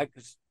that.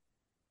 Because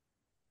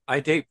I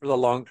date for the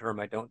long term.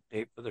 I don't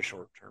date for the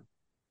short term.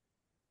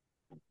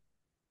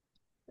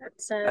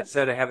 That's That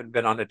said, I haven't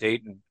been on a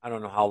date in I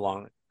don't know how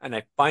long, and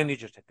I finally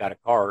just got a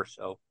car,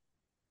 so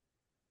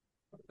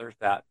there's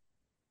that.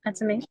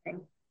 that's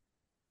amazing.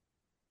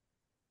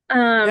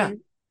 Yeah,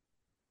 Um,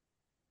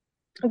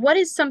 what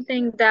is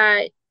something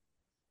that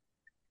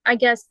I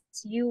guess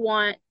you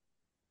want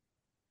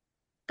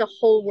the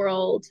whole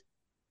world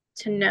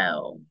to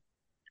know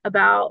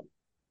about,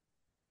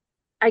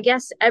 I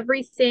guess,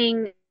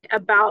 everything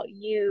about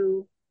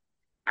you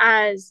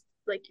as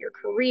like your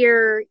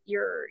career,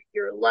 your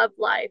love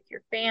life,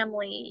 your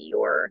family,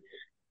 your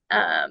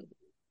um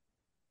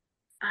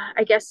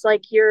I guess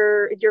like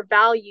your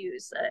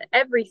values,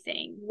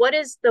 everything. What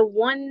is the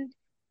one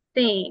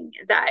thing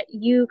that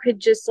you could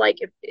just like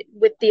if,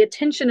 with the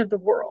attention of the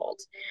world,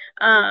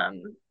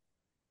 um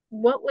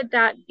what would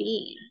that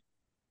be?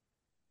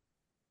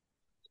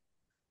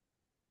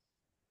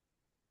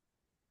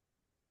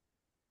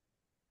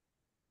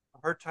 a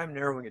hard time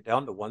narrowing it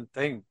down to one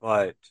thing,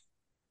 but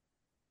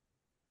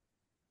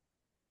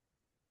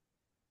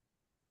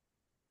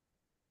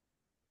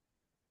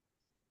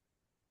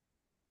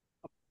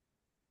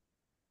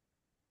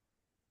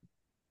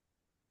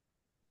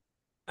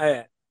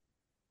I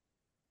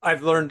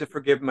I've learned to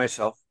forgive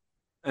myself,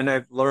 and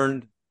I've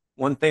learned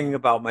one thing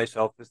about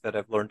myself is that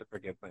I've learned to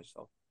forgive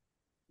myself.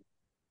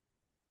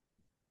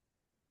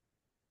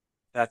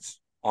 That's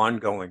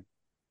ongoing.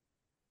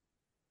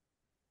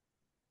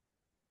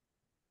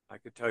 I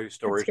could tell you That's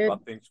stories good.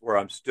 about things where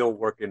I'm still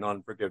working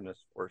on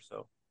forgiveness for.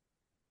 So,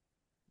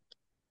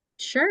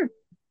 Sure.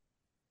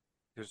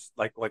 because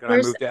like when I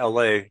Where's moved to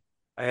LA,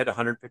 I had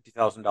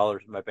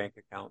 $150,000 in my bank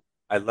account.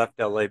 I left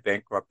LA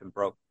bankrupt and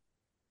broke,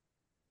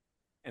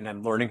 and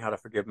I'm learning how to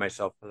forgive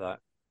myself for that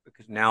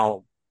because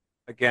now,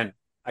 again,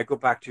 I go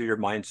back to your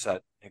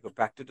mindset. I go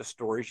back to the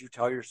stories you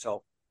tell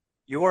yourself.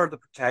 You are the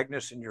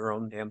protagonist in your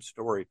own damn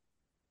story.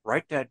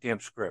 Write that damn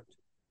script.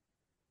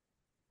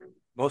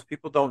 Most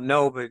people don't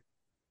know, but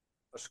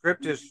a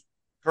script is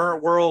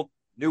current world,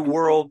 new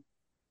world.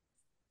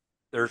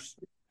 There's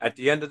at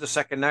the end of the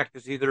second act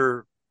is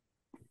either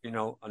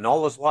an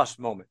all is lost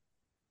moment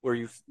where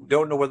you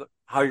don't know whether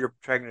how your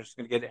protagonist is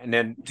going to get it, and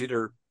then it's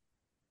either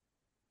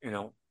you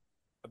know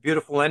a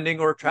beautiful ending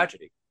or a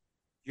tragedy.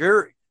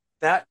 You're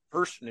that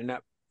person in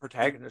that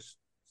protagonist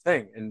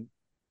thing, and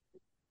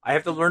I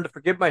have to learn to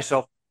forgive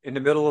myself in the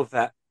middle of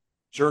that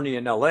journey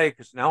in LA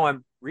because now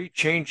I'm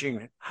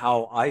rechanging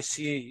how I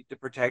see the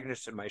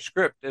protagonist in my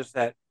script is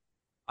that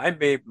I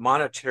may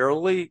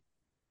monetarily,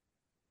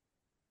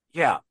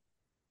 yeah,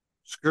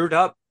 screwed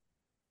up,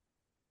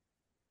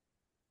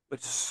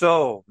 but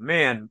so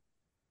man,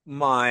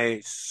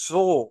 my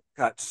soul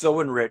got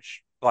so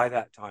enriched by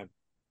that time.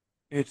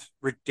 It's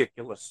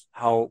ridiculous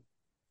how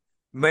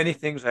many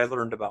things I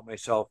learned about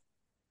myself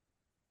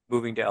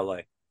moving to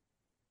LA.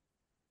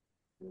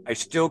 I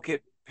still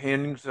get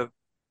pangs of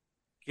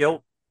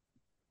guilt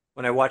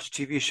when I watch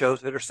TV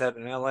shows that are set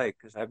in LA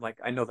because I'm like,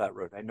 I know that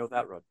road. I know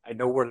that road. I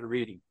know where they're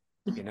reading,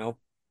 you know,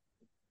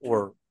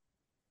 or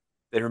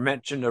They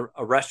mentioned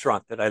a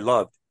restaurant that I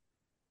loved,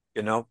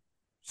 you know.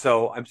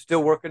 So I'm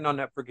still working on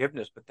that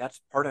forgiveness, but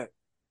that's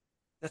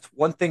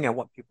one thing I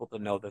want people to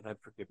know, that I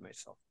forgive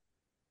myself.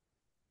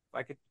 If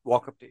I could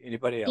walk up to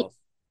anybody else,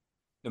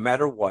 no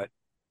matter what,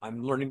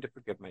 I'm learning to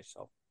forgive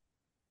myself.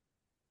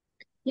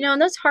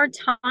 And those hard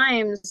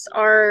times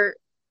are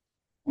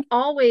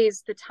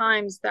always the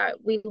times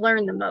that we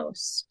learn the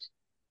most.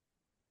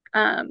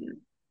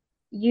 Um,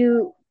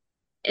 you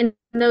in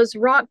those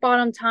rock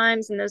bottom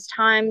times and those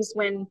times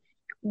when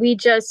we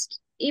just,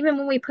 even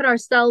when we put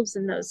ourselves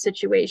in those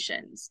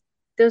situations,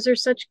 those are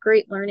such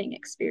great learning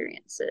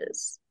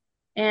experiences.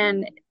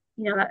 And,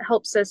 that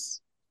helps us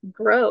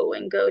grow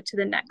and go to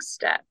the next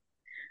step.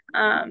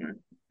 Um,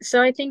 so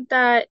I think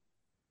that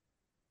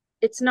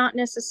it's not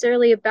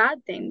necessarily a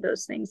bad thing,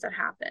 those things that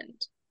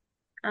happened.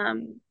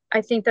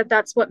 I think that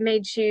that's what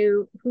made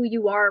you who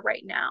you are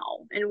right now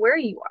and where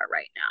you are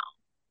right now.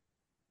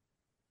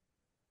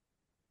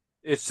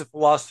 It's the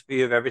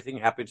philosophy of everything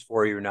happens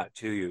for you, not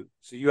to you.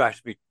 So you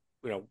ask me,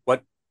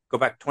 what, go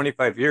back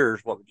 25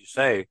 years, what would you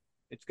say?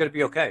 It's going to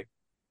be okay.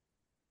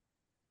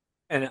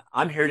 And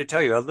I'm here to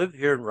tell you, I live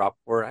here in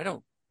Rockport.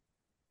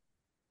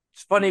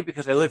 It's funny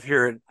because I live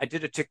here and I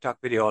did a TikTok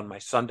video on my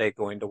Sunday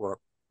going to work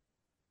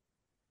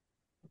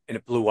and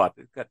it blew up.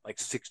 It got like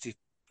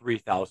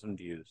 63,000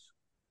 views.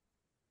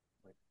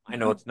 I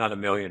know it's not a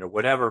million or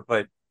whatever,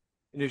 but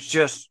it's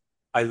just,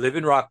 I live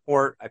in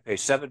Rockport. I pay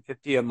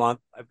 $7.50 a month.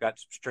 I've got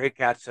some stray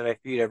cats that I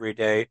feed every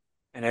day,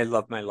 and I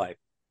love my life.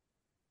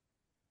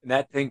 And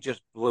that thing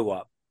just blew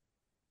up.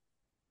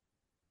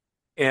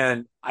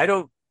 And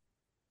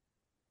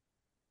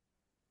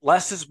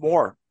less is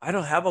more. I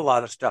don't have a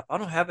lot of stuff. I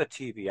don't have a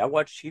TV. I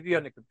watch TV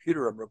on the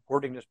computer I'm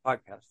recording this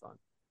podcast on.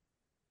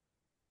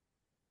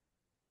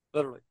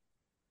 Literally.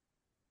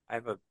 I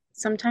have a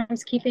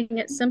Sometimes keeping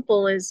it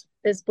simple is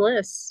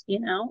bliss,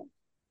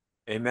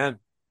 Amen.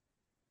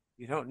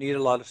 You don't need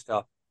a lot of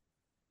stuff.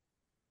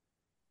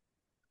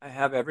 I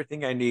have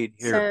everything I need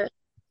here. So,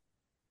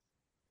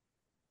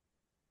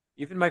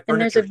 Even my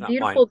and there's a furniture's not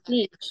mine. beautiful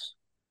beach.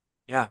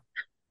 Yeah.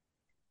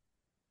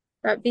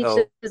 That beach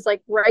So is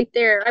like right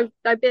there.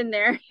 I've been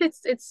there.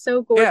 It's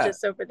so yeah,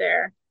 gorgeous over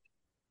there.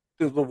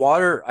 the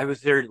water. I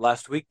was there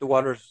last week. The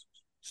water's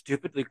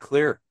stupidly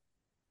clear.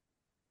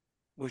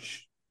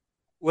 Which,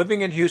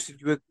 living in Houston,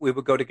 we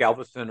would go to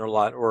Galveston a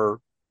lot, or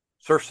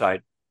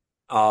Surfside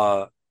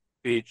uh,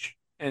 Beach,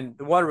 and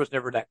the water was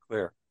never that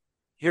clear.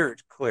 Here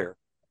it's clear.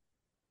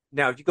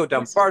 Now, if you go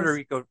down Yes, it farther,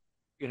 is.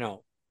 you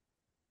know,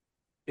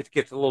 it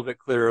gets a little bit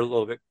clearer, a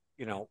little bit,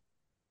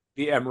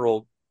 the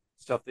emerald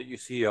stuff that you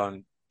see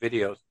on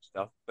videos and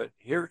stuff. But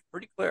here it's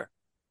pretty clear.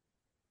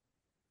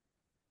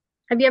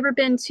 Have you ever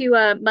been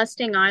to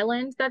Mustang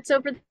Island that's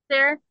over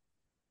there?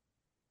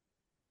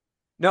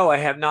 No, I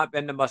have not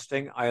been to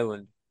Mustang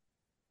Island.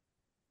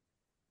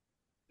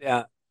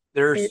 Yeah,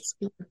 there's, It's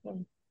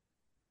beautiful.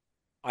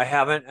 I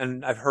haven't,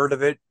 and I've heard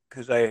of it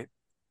because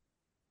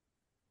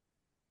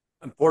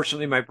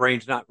unfortunately, my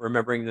brain's not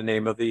remembering the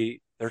name of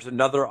there's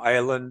another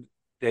island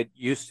that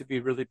used to be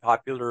really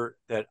popular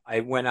that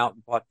I went out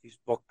and bought these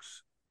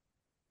books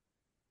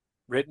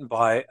written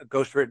by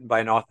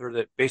an author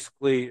that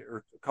basically,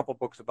 or a couple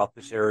books about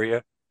this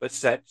area, but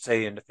set,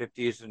 say, in the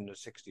 50s and the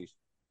 60s.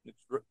 It's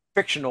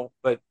fictional,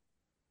 but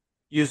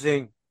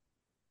using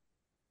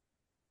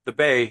the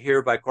bay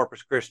here by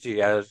Corpus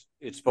Christi as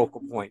its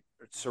focal point,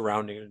 its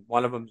surrounding. And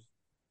one of them,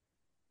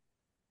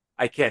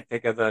 I can't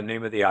think of the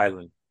name of the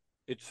island.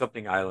 It's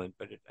something island,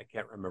 but I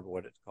can't remember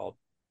what it's called.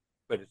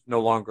 But it's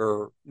no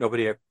longer,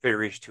 nobody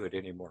ferries to it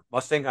anymore.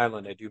 Mustang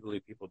Island, I do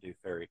believe people do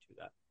ferry to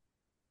that.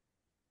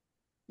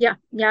 Yeah,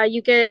 yeah,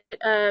 you get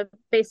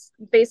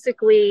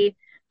basically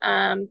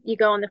you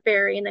go on the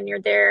ferry and then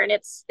you're there and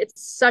it's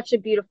such a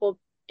beautiful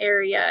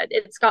area.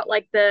 It's got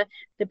like the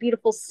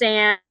beautiful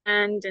sand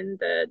and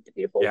the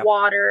beautiful Yeah.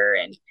 water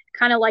and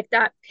kind of like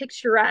that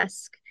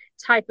picturesque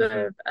type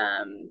Mm-hmm.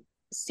 of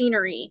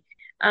scenery.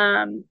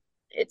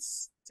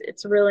 It's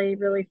really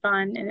really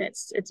fun and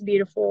it's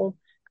beautiful.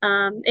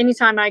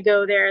 Anytime I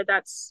go there,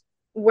 that's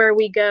where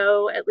we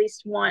go at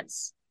least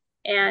once.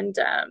 And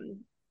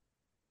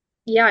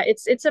yeah,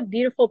 it's a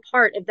beautiful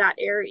part of that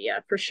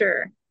area for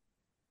sure.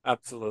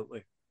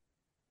 Absolutely.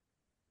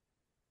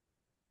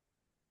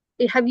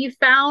 Have you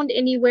found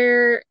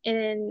anywhere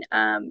in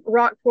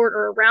Rockport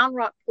or around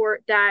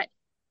Rockport that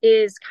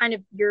is kind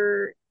of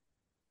your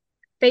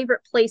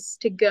favorite place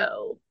to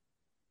go?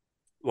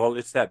 Well,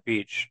 it's that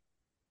beach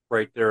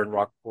right there in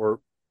Rockport.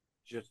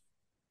 Just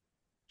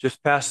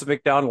just past the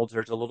McDonald's,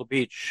 there's a little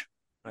beach.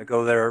 I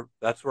go there.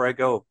 That's where I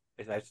go.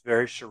 It's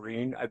very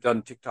serene. I've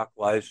done TikTok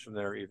lives from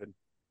there even.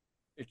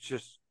 It's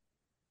just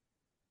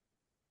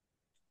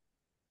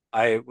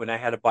when I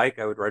had a bike,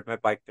 I would ride my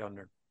bike down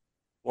there.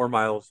 4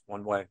 miles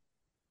one way,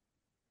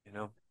 you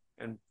know,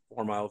 and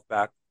 4 miles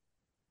back.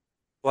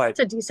 But It's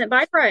a decent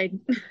bike ride.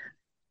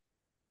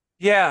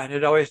 yeah, and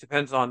it always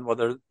depends on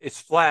whether it's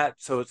flat,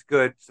 so it's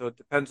good. So it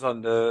depends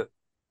on the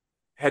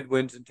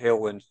headwinds and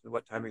tailwinds and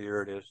what time of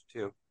year it is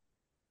too.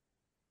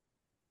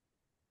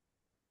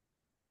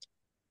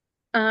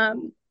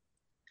 Um,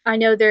 I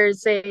know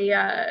there's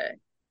a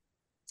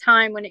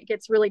time when it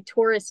gets really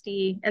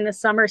touristy in the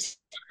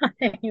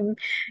summertime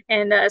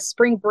and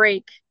spring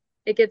break.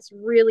 It gets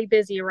really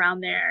busy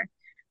around there.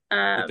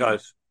 It Um,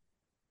 does.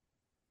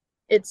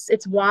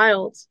 it's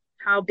wild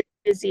how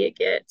busy it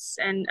gets,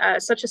 and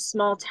such a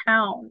small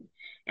town,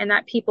 and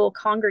that people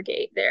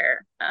congregate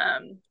there.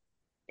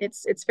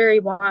 It's very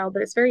wild,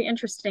 but it's very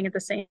interesting at the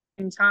same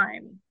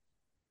time.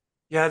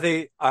 Yeah,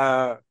 they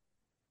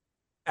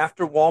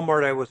after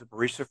Walmart, I was a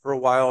barista for a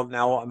while.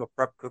 Now I'm a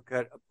prep cook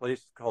at a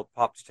place called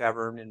Pop's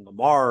Tavern in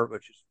Lamar,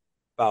 which is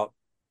about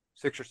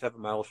 6 or 7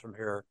 miles from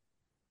here.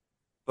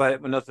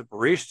 But when I was a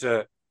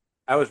barista,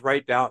 I was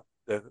right down,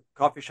 the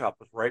coffee shop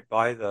was right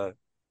by the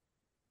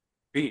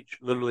beach.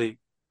 Literally,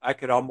 I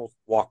could almost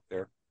walk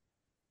there.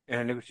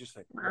 And it was just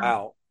like, Wow.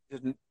 wow.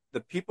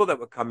 The people that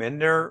would come in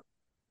there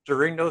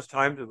during those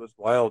times, it was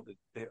wild.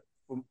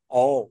 From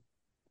all,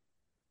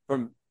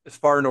 from as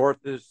far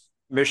north as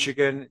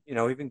Michigan,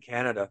 even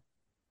Canada,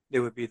 they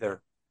would be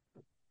there.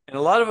 And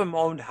a lot of them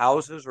owned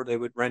houses or they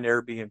would rent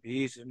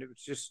Airbnbs. And it was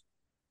just,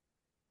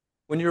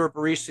 when you're a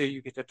barista,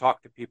 you get to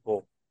talk to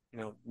people.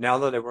 Now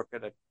that I work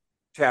at a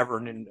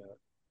tavern in the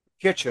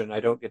kitchen, I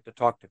don't get to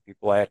talk to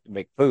people. I have to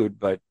make food,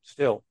 but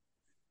still,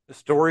 the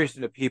stories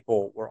and the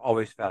people were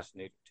always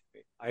fascinating to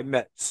me. I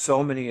met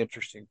so many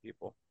interesting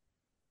people.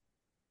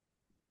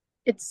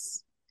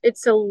 it's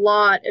it's a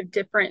lot of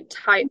different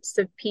types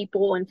of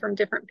people and from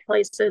different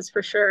places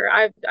for sure.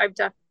 I've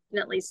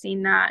definitely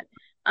seen that.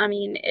 I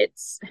mean,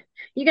 it's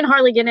you can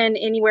hardly get in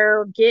anywhere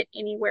or get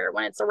anywhere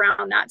when it's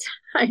around that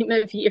time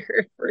of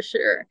year for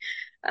sure.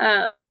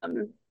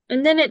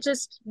 And then it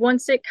just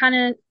once it kind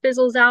of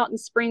fizzles out and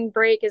spring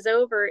break is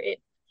over, it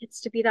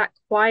gets to be that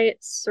quiet,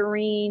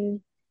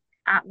 serene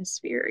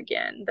atmosphere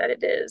again that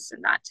it is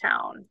in that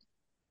town.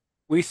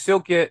 We still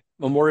get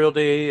Memorial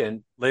Day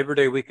and Labor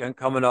Day weekend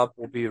coming up.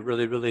 We'll be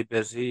really, really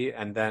busy.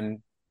 And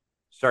then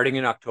starting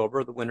in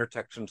October, the winter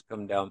Texans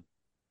come down.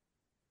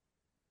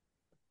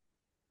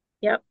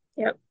 Yep,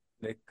 yep.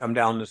 They come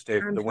down to stay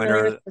for I'm the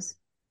familiar with winter. this.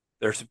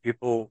 There's some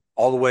people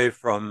all the way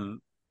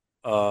from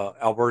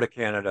Alberta,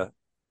 Canada,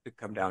 that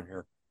come down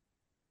here.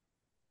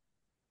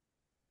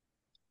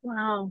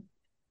 Wow.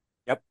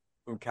 Yep,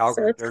 from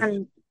So Calgary. it's There's kind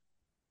of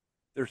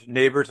there's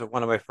neighbors of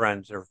one of my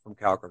friends. They're from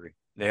Calgary.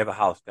 They have a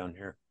house down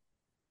here,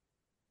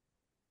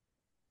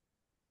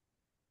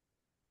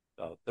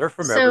 so they're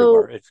from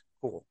everywhere. so It's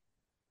cool.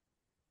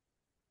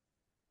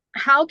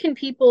 how can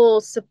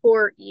people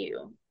support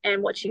you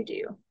and what you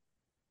do?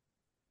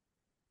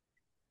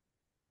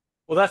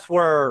 Well, that's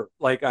where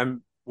like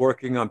I'm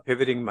working on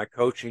pivoting my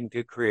coaching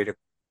to create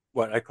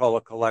what I call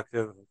a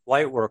collective of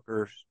light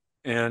workers,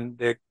 and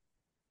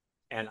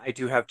I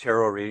do have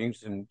tarot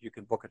readings, and you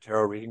can book a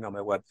tarot reading on my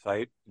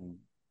website and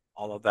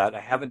all of that. I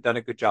haven't done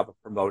a good job of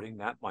promoting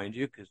that, mind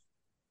you, because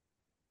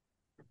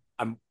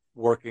I'm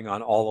working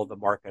on all of the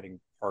marketing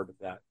part of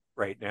that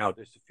right now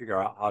just to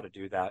figure out how to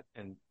do that.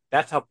 And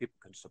that's how people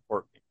can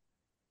support me.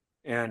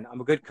 And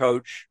I'm a good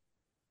coach.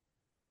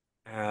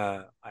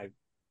 I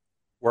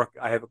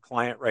have a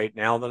client right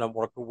now that I'm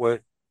working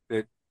with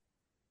that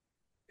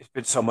it's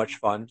been so much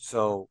fun.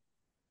 So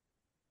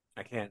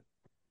I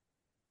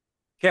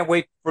can't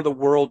wait for the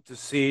world to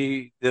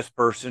see this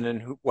person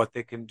and what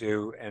they can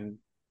do and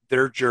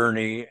their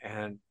journey.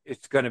 And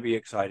it's going to be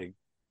exciting.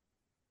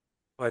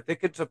 But they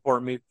can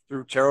support me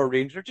through tarot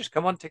readings or just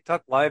come on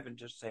TikTok live and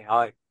just say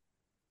hi.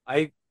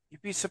 I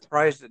You'd be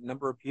surprised at the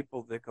number of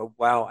people that go,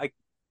 "Wow,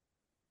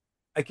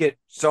 I get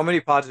so many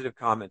positive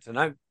comments," and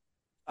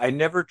I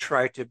never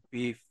try to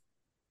be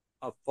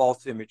a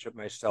false image of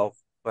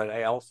myself, but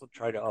I also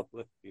try to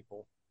uplift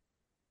people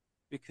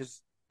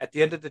because at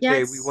the end of the Yeah,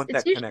 day, we want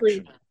it's that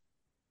connection.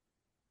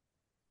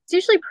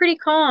 usually pretty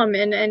calm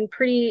and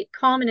pretty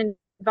calm and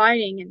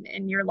inviting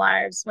in your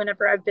lives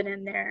whenever I've been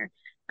in there.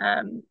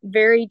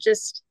 Very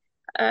just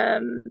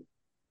um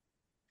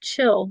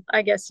chill,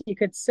 I guess you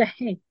could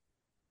say.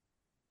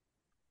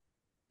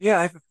 Yeah,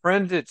 I have a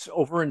friend that's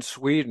over in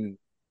Sweden.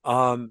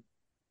 Um,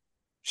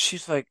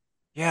 she's like,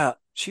 yeah,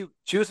 she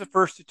was the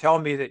first to tell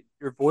me that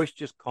your voice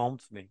just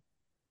calms me.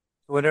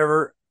 So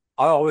whenever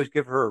I always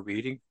give her a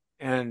reading,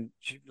 and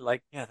she'd be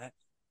like, yeah, that's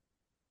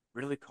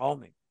really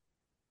calming.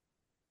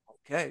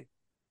 Okay,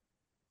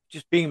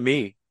 just being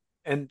me.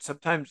 And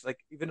sometimes, like,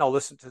 even I'll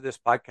listen to this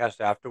podcast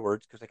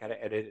afterwards because I got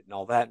to edit it and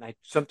all that. And I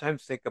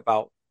sometimes think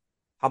about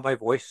how my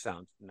voice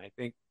sounds. And I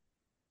think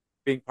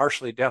being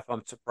partially deaf,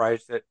 I'm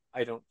surprised that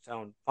I don't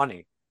sound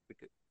funny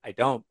because I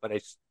don't, but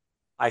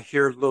I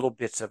hear little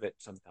bits of it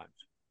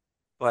sometimes.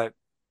 But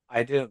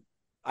I didn't,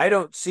 I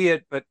don't see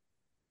it. But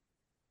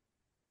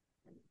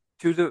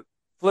to the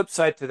flip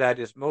side to that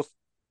is most,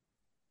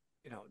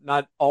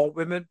 not all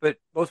women, but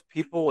most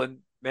people and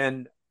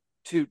men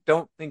too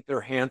don't think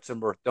they're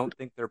handsome or don't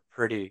think they're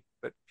pretty,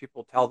 but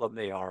people tell them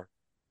they are.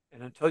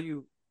 And until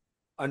you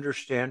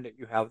understand that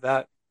you have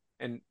that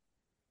and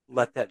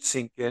let that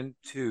sink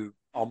into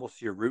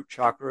almost your root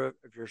chakra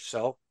of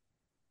yourself,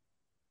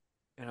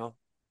 you know,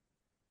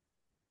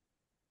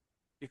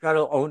 you got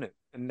to own it.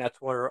 And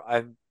that's where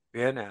I've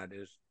been at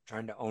is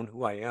trying to own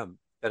who I am.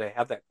 that I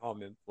have that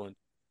calm influence,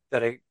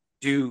 that I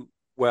do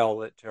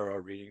well at tarot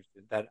readings,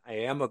 that I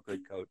am a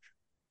good coach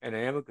and I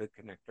am a good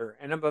connector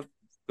and I'm a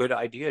good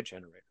idea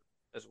generator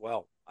as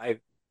well.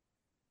 It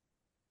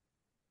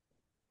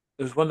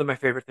was one of my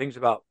favorite things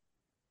about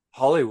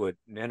Hollywood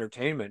and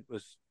entertainment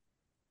was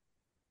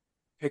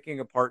picking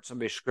apart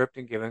somebody's script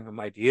and giving them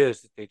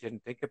ideas that they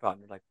didn't think about.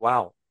 And they're like,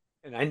 wow.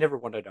 And I never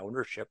wanted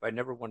ownership. I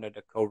never wanted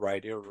a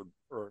co-writer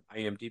or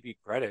IMDb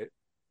credit.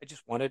 I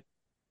just wanted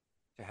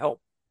to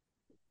help.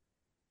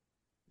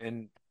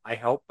 And I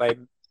help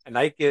and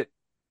I get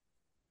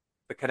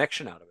the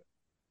connection out of it.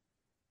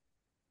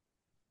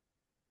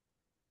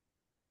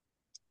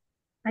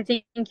 I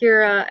think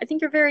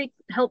you're very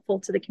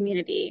helpful to the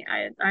community.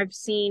 I've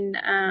seen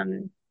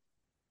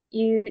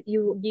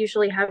you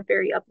usually have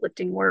very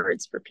uplifting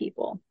words for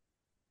people.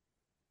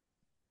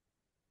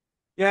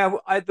 Yeah,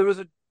 there was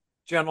a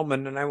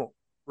gentleman, and I won't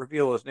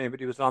reveal his name, but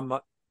he was on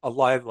a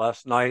live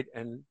last night,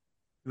 and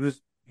he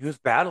was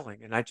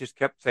battling, and I just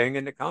kept saying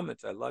in the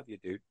comments, "I love you,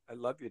 dude. I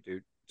love you,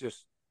 dude."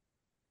 Just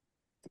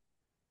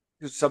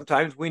because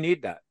sometimes we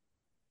need that,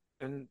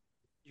 and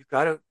you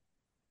got to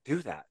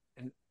do that.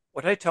 And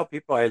what I tell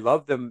people, I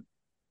love them.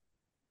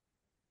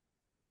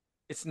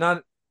 It's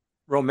not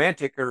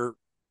romantic or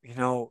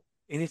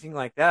anything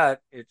like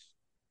that. It's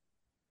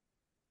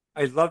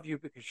I love you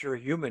because you're a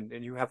human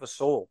and you have a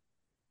soul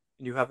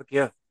and you have a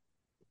gift.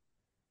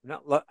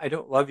 I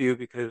don't love you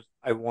because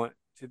I want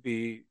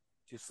to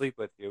sleep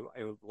with you.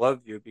 I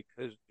love you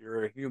because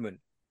you're a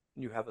human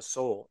and you have a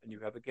soul and you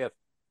have a gift.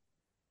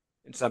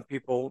 And some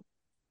people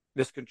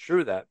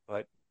misconstrue that,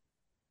 but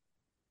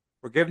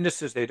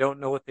forgiveness is they don't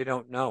know what they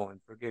don't know,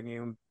 and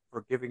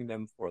forgiving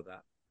them for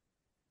that.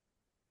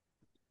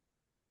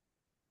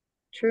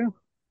 True.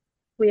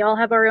 We all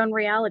have our own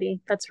reality,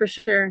 that's for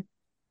sure.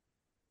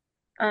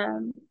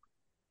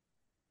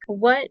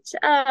 What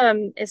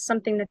is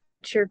something that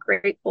you're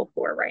grateful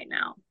for right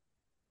now?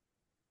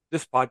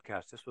 This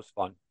podcast, this was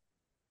fun.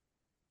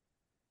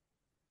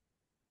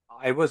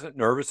 I wasn't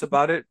nervous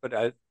about it,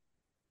 but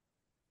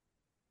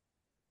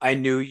I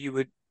knew you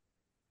would.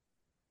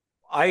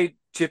 I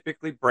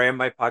typically brand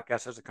my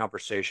podcast as a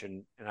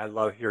conversation, and I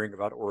love hearing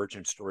about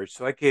origin stories.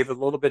 So I gave a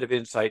little bit of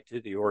insight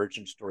to the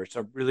origin story.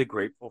 So I'm really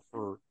grateful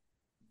for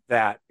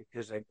that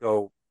because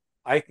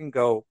I can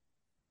go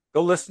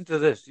listen to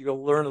this.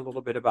 You'll learn a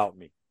little bit about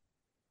me.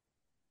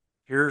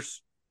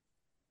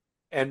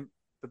 And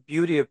the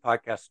beauty of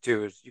podcasts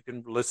too is you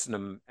can listen to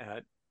them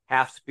at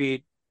half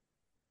speed,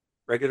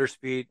 regular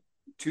speed,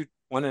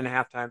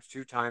 1.5 times,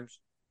 2 times,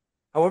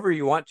 however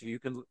you want to. You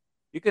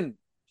can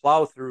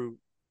plow through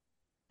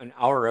an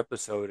hour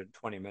episode in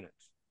 20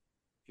 minutes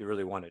if you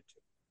really wanted to.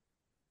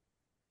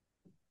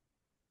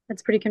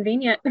 That's pretty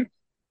convenient. It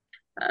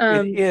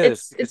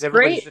is because It's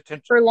everybody's great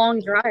attention. for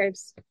long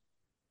drives.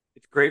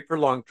 It's great for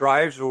long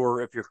drives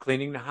or if you're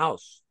cleaning the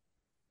house.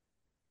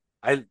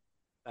 I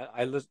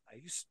listen.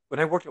 When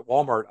I worked at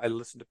Walmart, I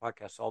listened to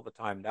podcasts all the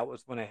time. That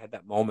was when I had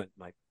that moment,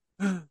 like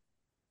I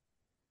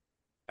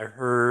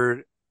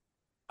heard,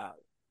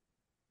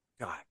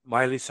 God,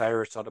 Miley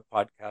Cyrus on a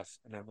podcast,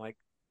 and I'm like,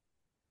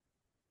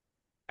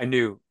 I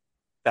knew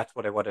that's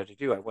what I wanted to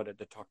do. I wanted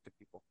to talk to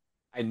people.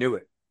 I knew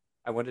it.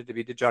 I wanted to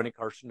be the Johnny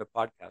Carson of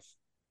podcasts.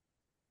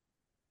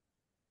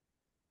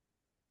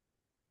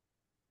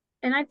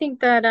 And I think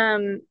that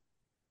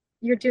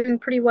you're doing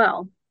pretty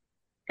well.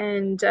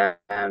 And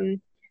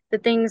the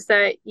things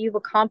that you've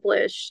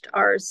accomplished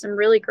are some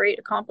really great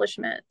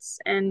accomplishments.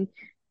 And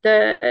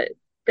the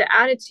the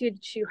attitude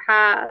that you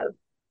have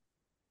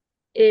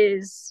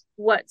is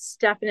what's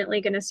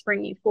definitely going to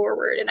spring you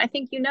forward. And I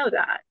think you know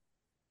that.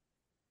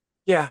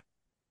 Yeah.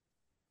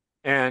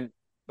 And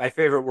my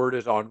favorite word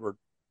is onward.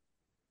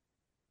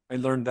 I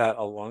learned that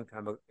a long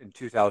time ago in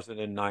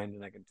 2009,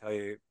 and I can tell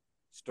you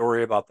a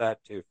story about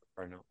that too for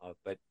crying out loud.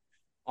 But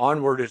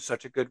onward is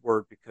such a good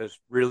word because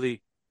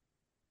really,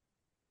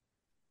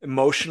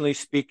 emotionally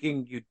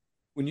speaking,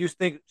 when you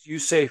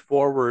say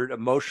forward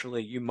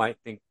emotionally, you might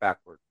think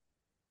backward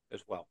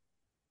as well,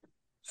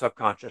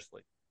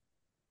 subconsciously.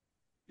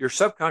 Your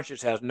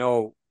subconscious has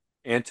no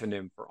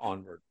antonym for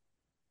onward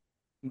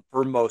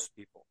for most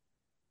people.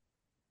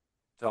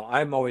 So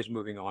I'm always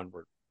moving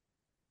onward.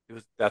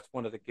 That's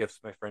one of the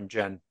gifts my friend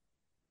Jen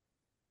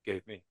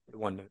gave me,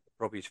 the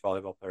pro beach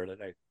volleyball player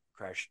that I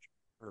crashed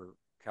her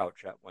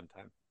couch at one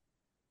time.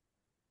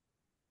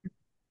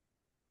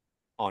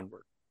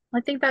 Onward.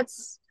 I think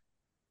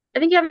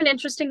you have an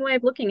interesting way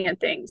of looking at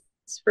things,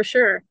 for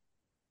sure.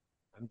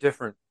 I'm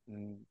different.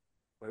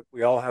 But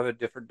we all have a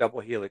different double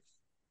helix.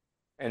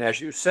 And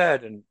as you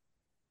said, and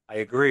I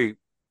agree,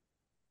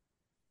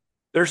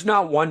 there's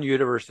not one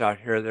universe out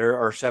here. There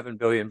are 7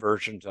 billion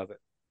versions of it.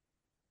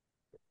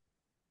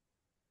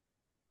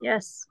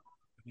 Yes.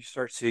 When you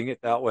start seeing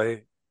it that way,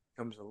 it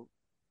becomes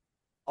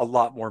a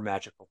lot more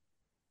magical.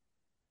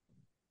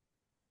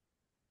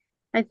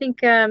 I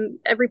think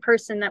every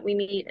person that we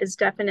meet is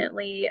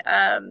definitely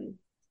a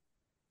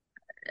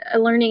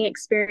learning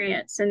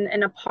experience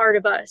and a part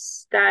of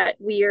us that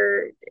we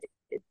are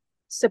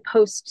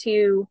supposed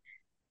to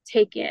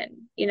take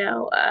in,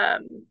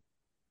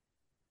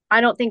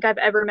 I don't think I've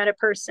ever met a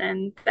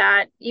person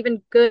that,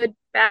 even good,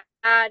 bad,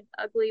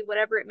 ugly,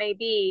 whatever it may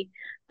be,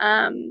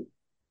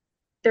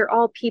 they're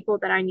all people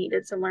that I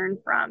needed to learn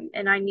from,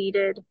 and I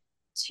needed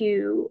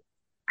to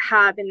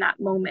have in that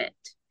moment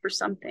for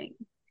something.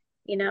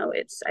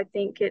 I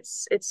think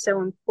it's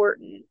so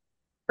important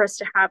for us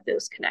to have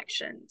those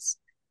connections.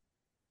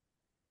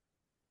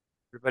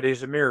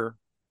 Everybody's a mirror.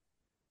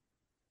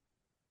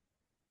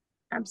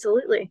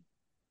 Absolutely.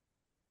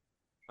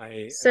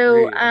 I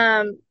So,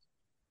 agree.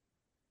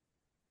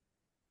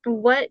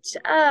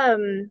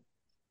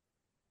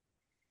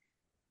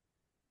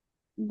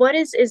 what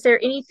is there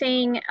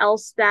anything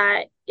else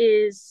that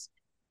is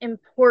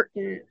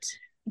important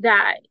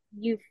that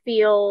you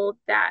feel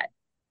that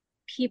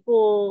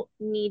people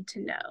need to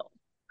know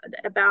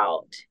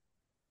about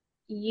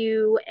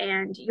you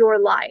and your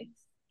life,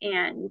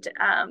 and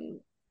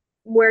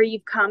where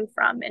you've come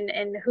from,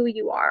 and who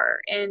you are,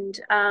 and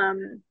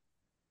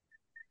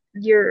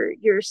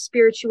your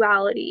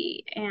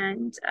spirituality,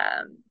 and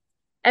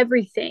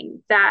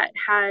everything that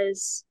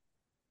has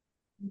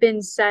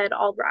been said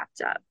all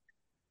wrapped up?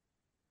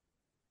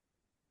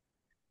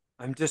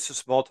 I'm just a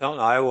small town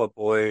Iowa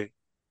boy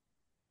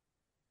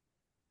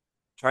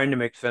trying to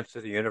make sense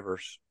of the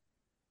universe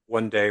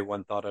one day,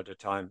 one thought at a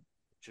time,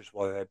 which is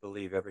why I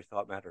believe every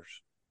thought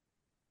matters,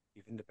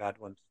 even the bad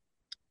ones.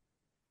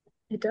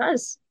 It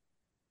does.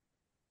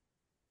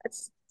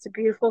 It's a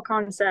beautiful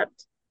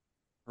concept.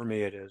 For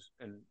me, it is.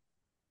 And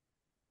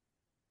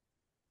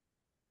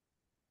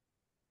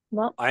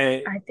Well,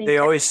 I I they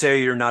think always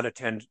say you're not a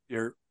 10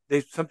 you're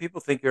they some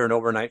people think you're an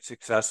overnight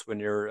success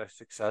when you're a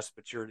success,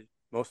 but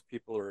most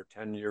people are a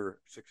 10-year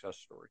success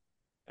story.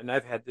 And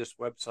I've had this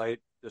website,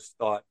 this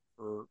thought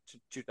for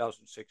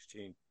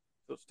 2016.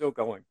 So it's still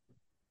going.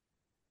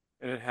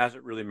 And it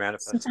hasn't really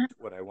manifested sometimes to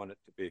what I want it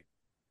to be.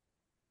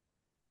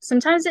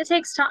 sometimes it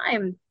takes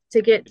time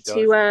to get It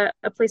to does.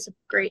 a place of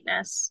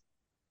greatness.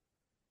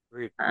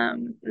 Agreed.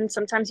 And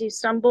sometimes you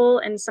stumble,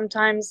 and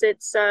sometimes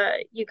it's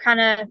you kind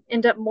of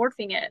end up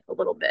morphing it a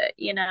little bit,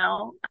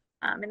 and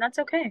that's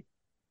okay.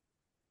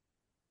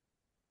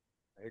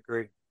 I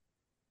agree.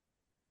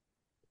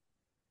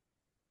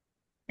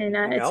 And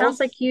Anything it sounds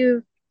like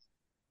else?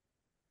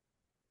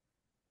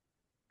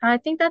 I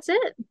think that's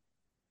it.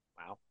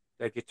 Wow.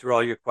 Did I get through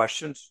all your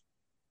questions?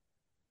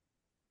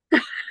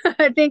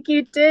 I think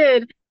you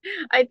did.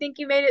 I think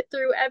you made it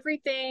through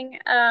everything,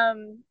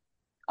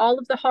 all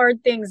of the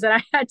hard things that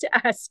I had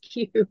to ask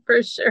you,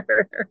 for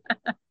sure.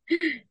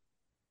 You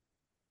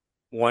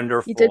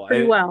Wonderful. did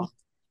pretty well.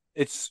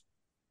 It's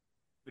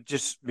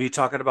just me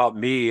talking about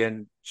me.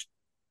 And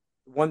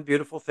one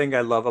beautiful thing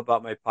I love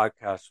about my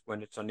podcast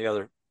when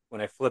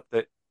I flipped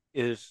it,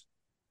 is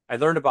I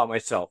learned about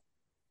myself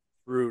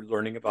through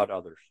learning about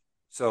others.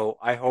 So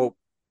I hope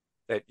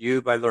that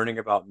you, by learning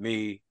about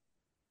me,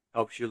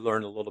 helps you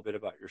learn a little bit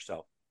about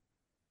yourself.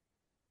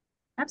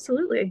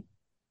 Absolutely.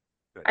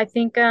 Good. I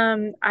think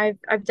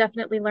I've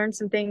definitely learned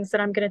some things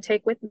that I'm going to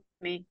take with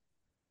me.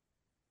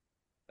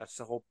 That's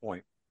the whole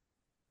point.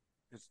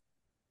 Because,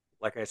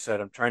 like I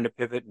said, I'm trying to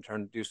pivot and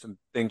trying to do some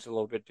things a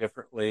little bit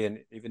differently.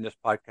 And even this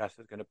podcast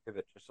is going to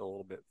pivot just a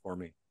little bit for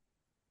me.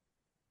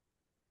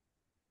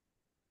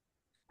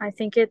 I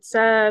think it's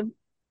a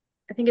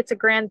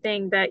grand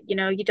thing that,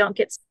 you don't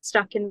get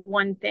stuck in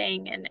one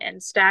thing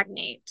and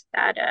stagnate,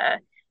 that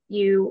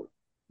you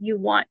you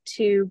want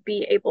to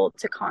be able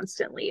to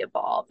constantly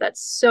evolve.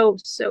 That's so,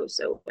 so,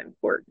 so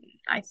important.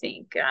 I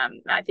think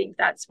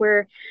that's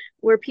where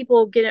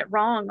people get it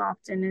wrong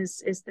often,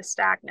 is the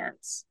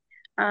stagnance.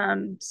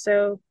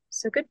 So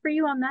good for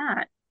you on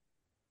that.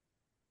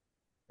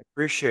 I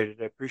appreciate it.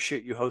 I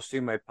appreciate you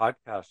hosting my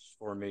podcast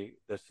for me.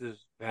 This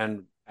has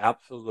been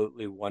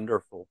absolutely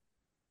wonderful.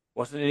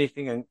 Wasn't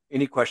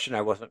any question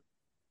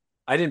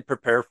I didn't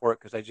prepare for it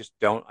because I just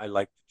don't. I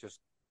like to just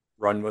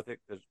run with it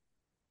because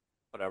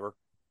whatever.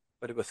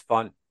 But it was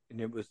fun and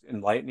it was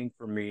enlightening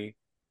for me.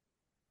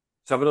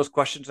 Some of those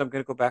questions I'm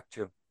going to go back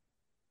to.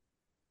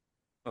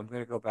 I'm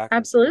going to go back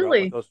and figure out what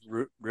Absolutely.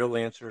 those real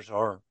answers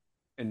are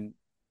and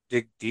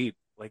dig deep.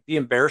 Like the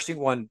embarrassing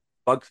one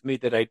bugs me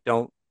that I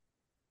don't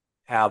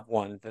have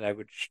one that I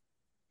would,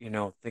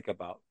 think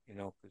about,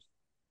 because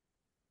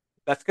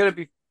that's going to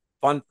be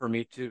fun for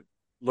me to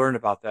learn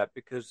about that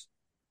because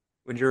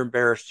when you're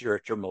embarrassed, you're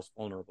at your most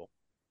vulnerable.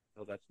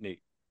 So that's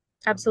neat.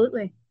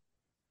 Absolutely.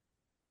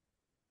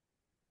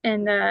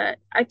 And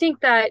I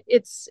think that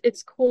it's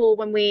cool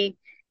when we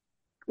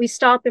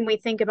stop and we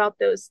think about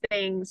those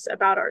things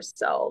about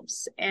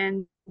ourselves.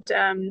 And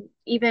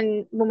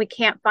even when we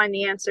can't find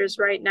the answers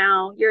right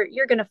now,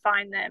 you're going to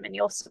find them, and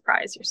you'll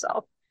surprise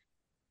yourself.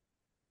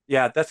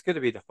 Yeah, that's going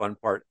to be the fun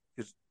part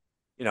because,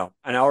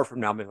 an hour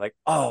from now, I'll be like,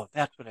 oh,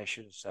 that's what I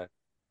should have said.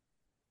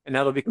 And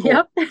that'll be cool.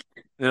 Yep. And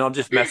then I'll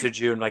just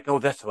message you and like, oh,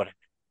 that's what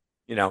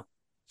you know.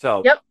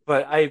 So, Yep.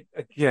 but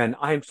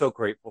I'm so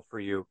grateful for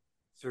you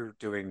for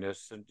doing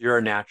this. And you're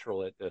a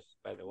natural at this,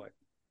 by the way.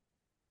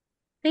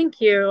 Thank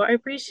you. I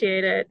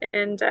appreciate it.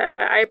 And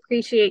I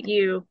appreciate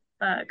you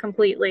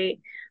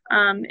completely.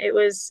 It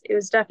was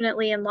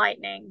definitely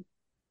enlightening.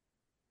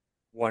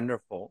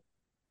 Wonderful.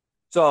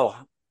 So,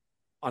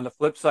 on the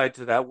flip side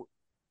to that,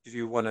 do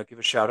you want to give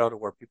a shout out of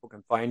where people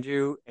can find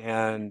you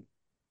and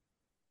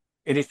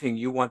anything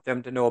you want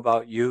them to know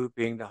about you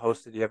being the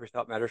host of the Every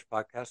Thought Matters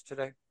podcast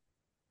today?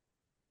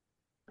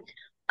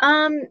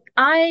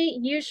 I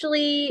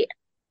usually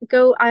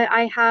go,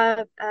 I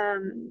have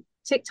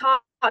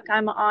TikTok.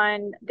 I'm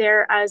on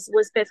there as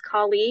Lisbeth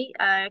Kali,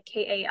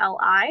 Kali.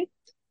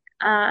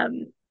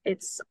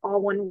 It's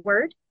all one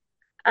word.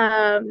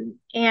 And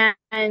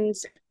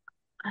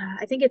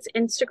I think it's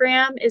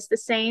Instagram is the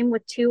same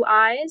with two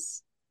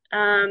eyes.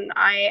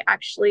 I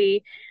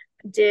actually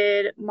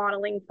did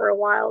modeling for a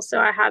while, so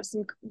I have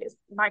some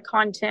my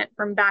content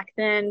from back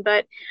then.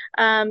 But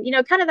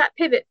kind of that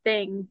pivot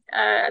thing.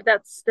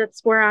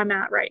 That's where I'm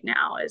at right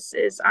now.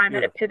 Is I'm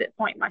at a Beautiful. pivot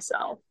point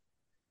myself.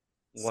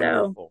 So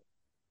Wonderful.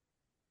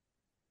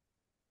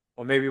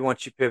 Well, maybe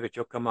once you pivot,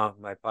 you'll come on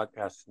my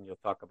podcast and you'll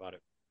talk about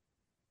it.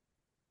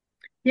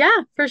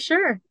 yeah, for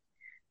sure,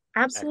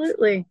 Excellent.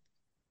 absolutely.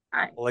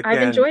 Well, I've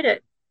again, enjoyed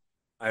it.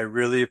 I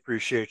really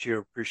appreciate you.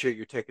 Appreciate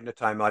you taking the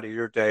time out of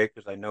your day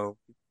because I know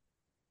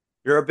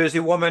you're a busy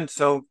woman,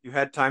 so you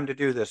had time to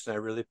do this, and I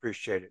really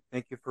appreciate it.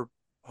 Thank you for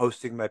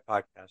hosting my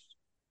podcast.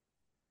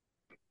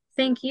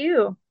 Thank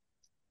you.